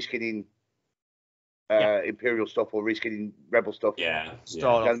doing is reskinning Imperial stuff or reskinning Rebel stuff. Yeah. You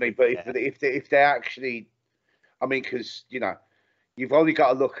know what I mean? But if they actually, I mean, because you've only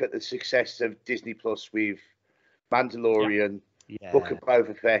got to look at the success of Disney Plus with Mandalorian, Book of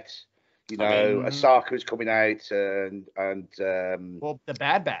Boba Fett. Ahsoka's coming out, and the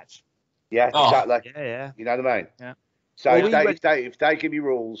Bad Batch. Yeah, exactly. Yeah. You know what I mean? Yeah. So if they give me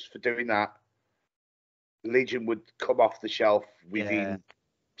rules for doing that, Legion would come off the shelf within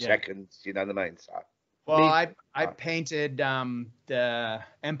seconds. You know what I mean? So. Well, I painted the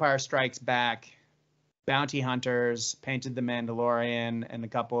Empire Strikes Back bounty hunters, painted the Mandalorian and a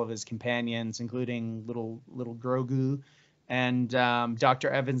couple of his companions, including little Grogu and Dr.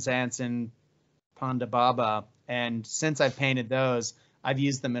 Evan Zanson, Ponda Baba. And since I've painted those, I've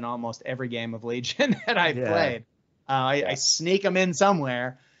used them in almost every game of Legion that I've played. I sneak them in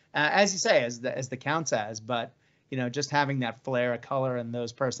somewhere, as you say, as the count says. But just having that flair of color and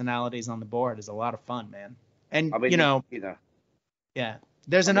those personalities on the board is a lot of fun, man. And yeah.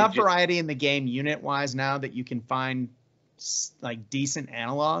 There's enough variety in the game unit-wise now that you can find like decent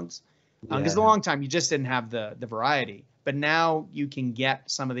analogs. Because a long time you just didn't have the variety, but now you can get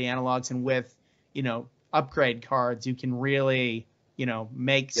some of the analogs, and with upgrade cards, you can really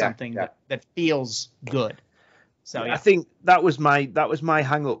make something that feels good. So I think that was my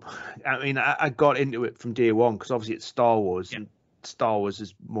hang up. I mean, I got into it from day one because obviously it's Star Wars, and Star Wars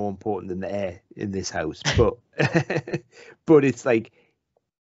is more important than the air in this house. But but it's like.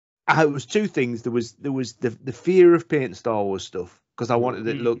 It was two things. There was the fear of painting Star Wars stuff because I wanted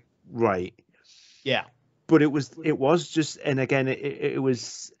it to look right. Yeah. But it was just, and again, it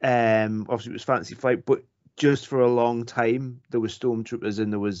was obviously it was Fantasy Flight, but just for a long time there was Stormtroopers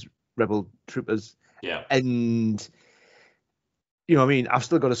and there was Rebel Troopers. Yeah. And I mean, I've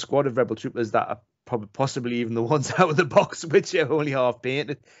still got a squad of Rebel Troopers that are probably possibly even the ones out of the box, which are only half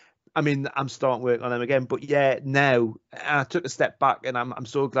painted. I mean, I'm starting work on them again, but now I took a step back, and I'm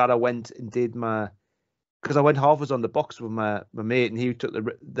so glad I went and did because I went halfwards on the box with my mate, and he took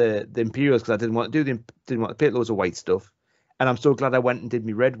the Imperials because I didn't want to paint loads of white stuff, and I'm so glad I went and did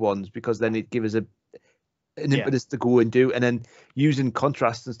my red ones because then it gives us an impetus to go and do, and then using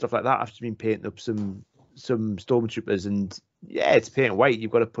contrast and stuff like that. I've just been painting up some Stormtroopers, and it's painting white.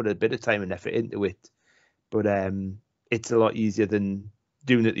 You've got to put a bit of time and effort into it, but it's a lot easier than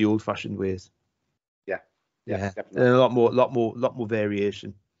doing it the old-fashioned ways. Yeah, definitely. And a lot more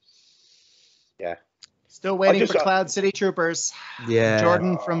variation. Yeah. Still waiting for Cloud City Troopers. Yeah.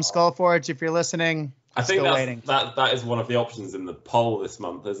 Jordan from Skullforge, if you're listening. I think still waiting. that is one of the options in the poll this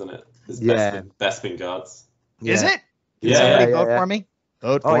month, isn't it? Bespin guards. Yeah. Is it? Did Yeah. somebody vote for me?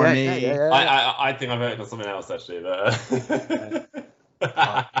 Vote for me. Yeah. I think I voted on something else actually, but.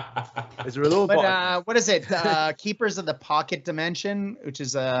 Is there a little what is it? Keepers of the Pocket Dimension, which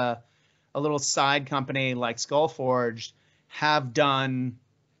is a little side company like Skullforged, have done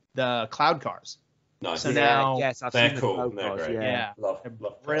the cloud cars. Nice. So now they're cool. They're great. Yeah. Love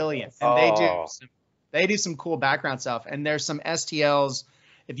brilliant. And they do some cool background stuff. And there's some STLs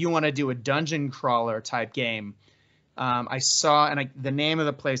if you want to do a dungeon crawler type game. I saw, and the name of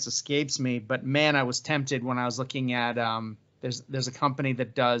the place escapes me, but man, I was tempted when I was looking at there's a company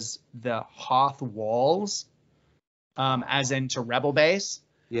that does the Hoth walls, as into Rebel Base.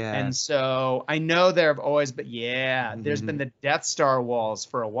 Yeah. And so I know there have always been, there's been the Death Star walls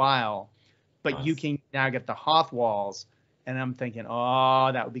for a while, but you can now get the Hoth walls. And I'm thinking,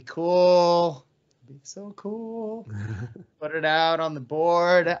 that would be cool. It'd be so cool. Put it out on the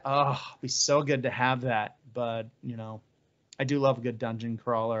board. It'd be so good to have that. But, I do love a good dungeon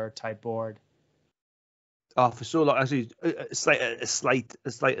crawler type board. For so long, actually, a slight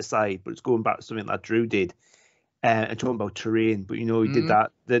aside, but it's going back to something that Drew did, and talking about terrain. But he did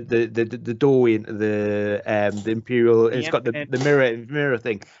that the doorway into the Imperial. It's got the mirror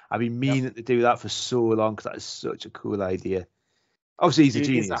thing. I've been meaning to do that for so long because that is such a cool idea. Obviously, he's a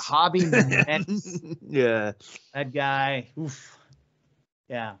genius. He's a hobby menace. Yeah, that guy. Oof.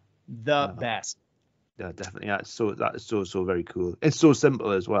 Yeah, the best. Yeah, definitely. That is so very cool. It's so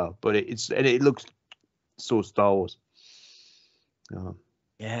simple as well, but it looks so Star Wars.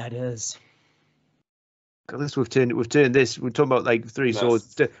 Yeah, it is. At least we've turned this. We're talking about like three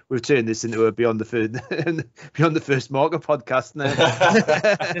swords. We've turned this into a Beyond the First Marker podcast now.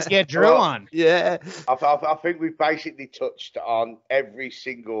 Just get Drew on. Yeah, I think we've basically touched on every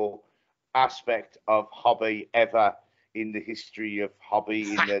single aspect of hobby ever in the history of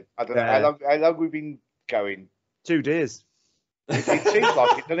hobby. I don't know how long we've been going. 2 days. It seems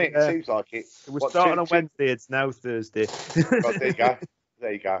like it, doesn't it? It seems like it. We're starting on Wednesday. It's now Thursday. Well, there you go.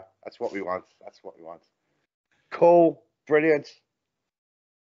 There you go. That's what we want. Cool. Brilliant.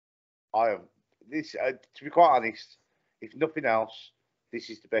 To be quite honest, if nothing else, this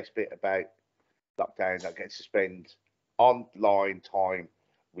is the best bit about lockdown. That gets to spend online time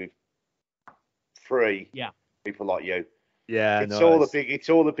with free people like you. Yeah, it's all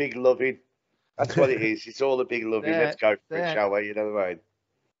the big loving. That's what it is. It's all the big loving. Let's go for it, shall we? You know what I mean?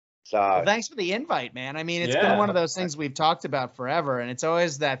 So, well, thanks for the invite, man. I mean, it's been one of those things we've talked about forever, and it's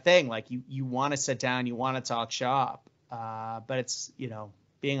always that thing, like you want to sit down, you want to talk shop, but it's,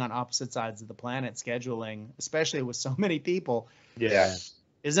 being on opposite sides of the planet, scheduling, especially with so many people,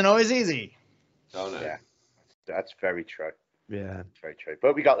 isn't always easy. Oh no. Yeah, that's very true. Yeah, Very true.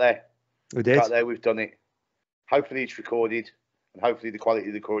 But we got there. we did. Got there. We've done it. Hopefully it's recorded, and hopefully the quality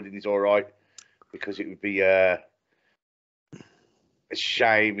of the recording is all right, because it would be a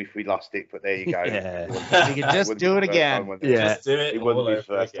shame if we lost it. But there you go. Yeah. We could just do it again. Yeah. Just do it. It wouldn't all be the over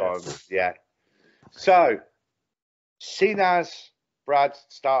first again. time. Yeah. So, seeing as Brad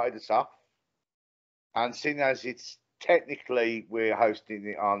started us off, and seeing as it's technically we're hosting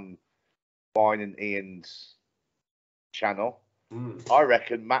it on mine and Ian's channel, I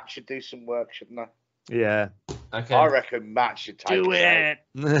reckon Matt should do some work, shouldn't I? Yeah. Okay. I reckon Matt should take Do us out.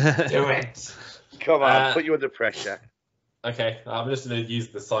 it. Do it. Come on, put you under pressure. Okay, I'm just going to use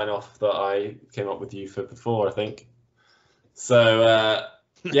the sign off that I came up with you for before, I think. So,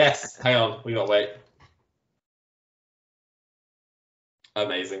 yes, hang on, we got to wait.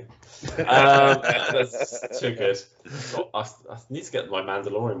 Amazing. That's too good. I need to get my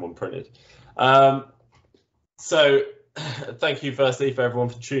Mandalorian one printed. So, thank you firstly for everyone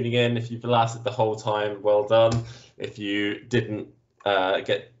for tuning in. If you've lasted the whole time, well done. If you didn't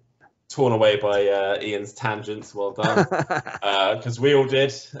get torn away by Ian's tangents, well done, because we all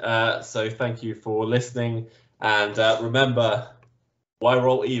did. So thank you for listening, and remember, why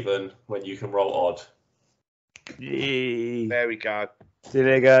roll even when you can roll odd? Yay. There we go. See you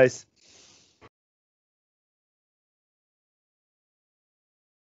later, guys.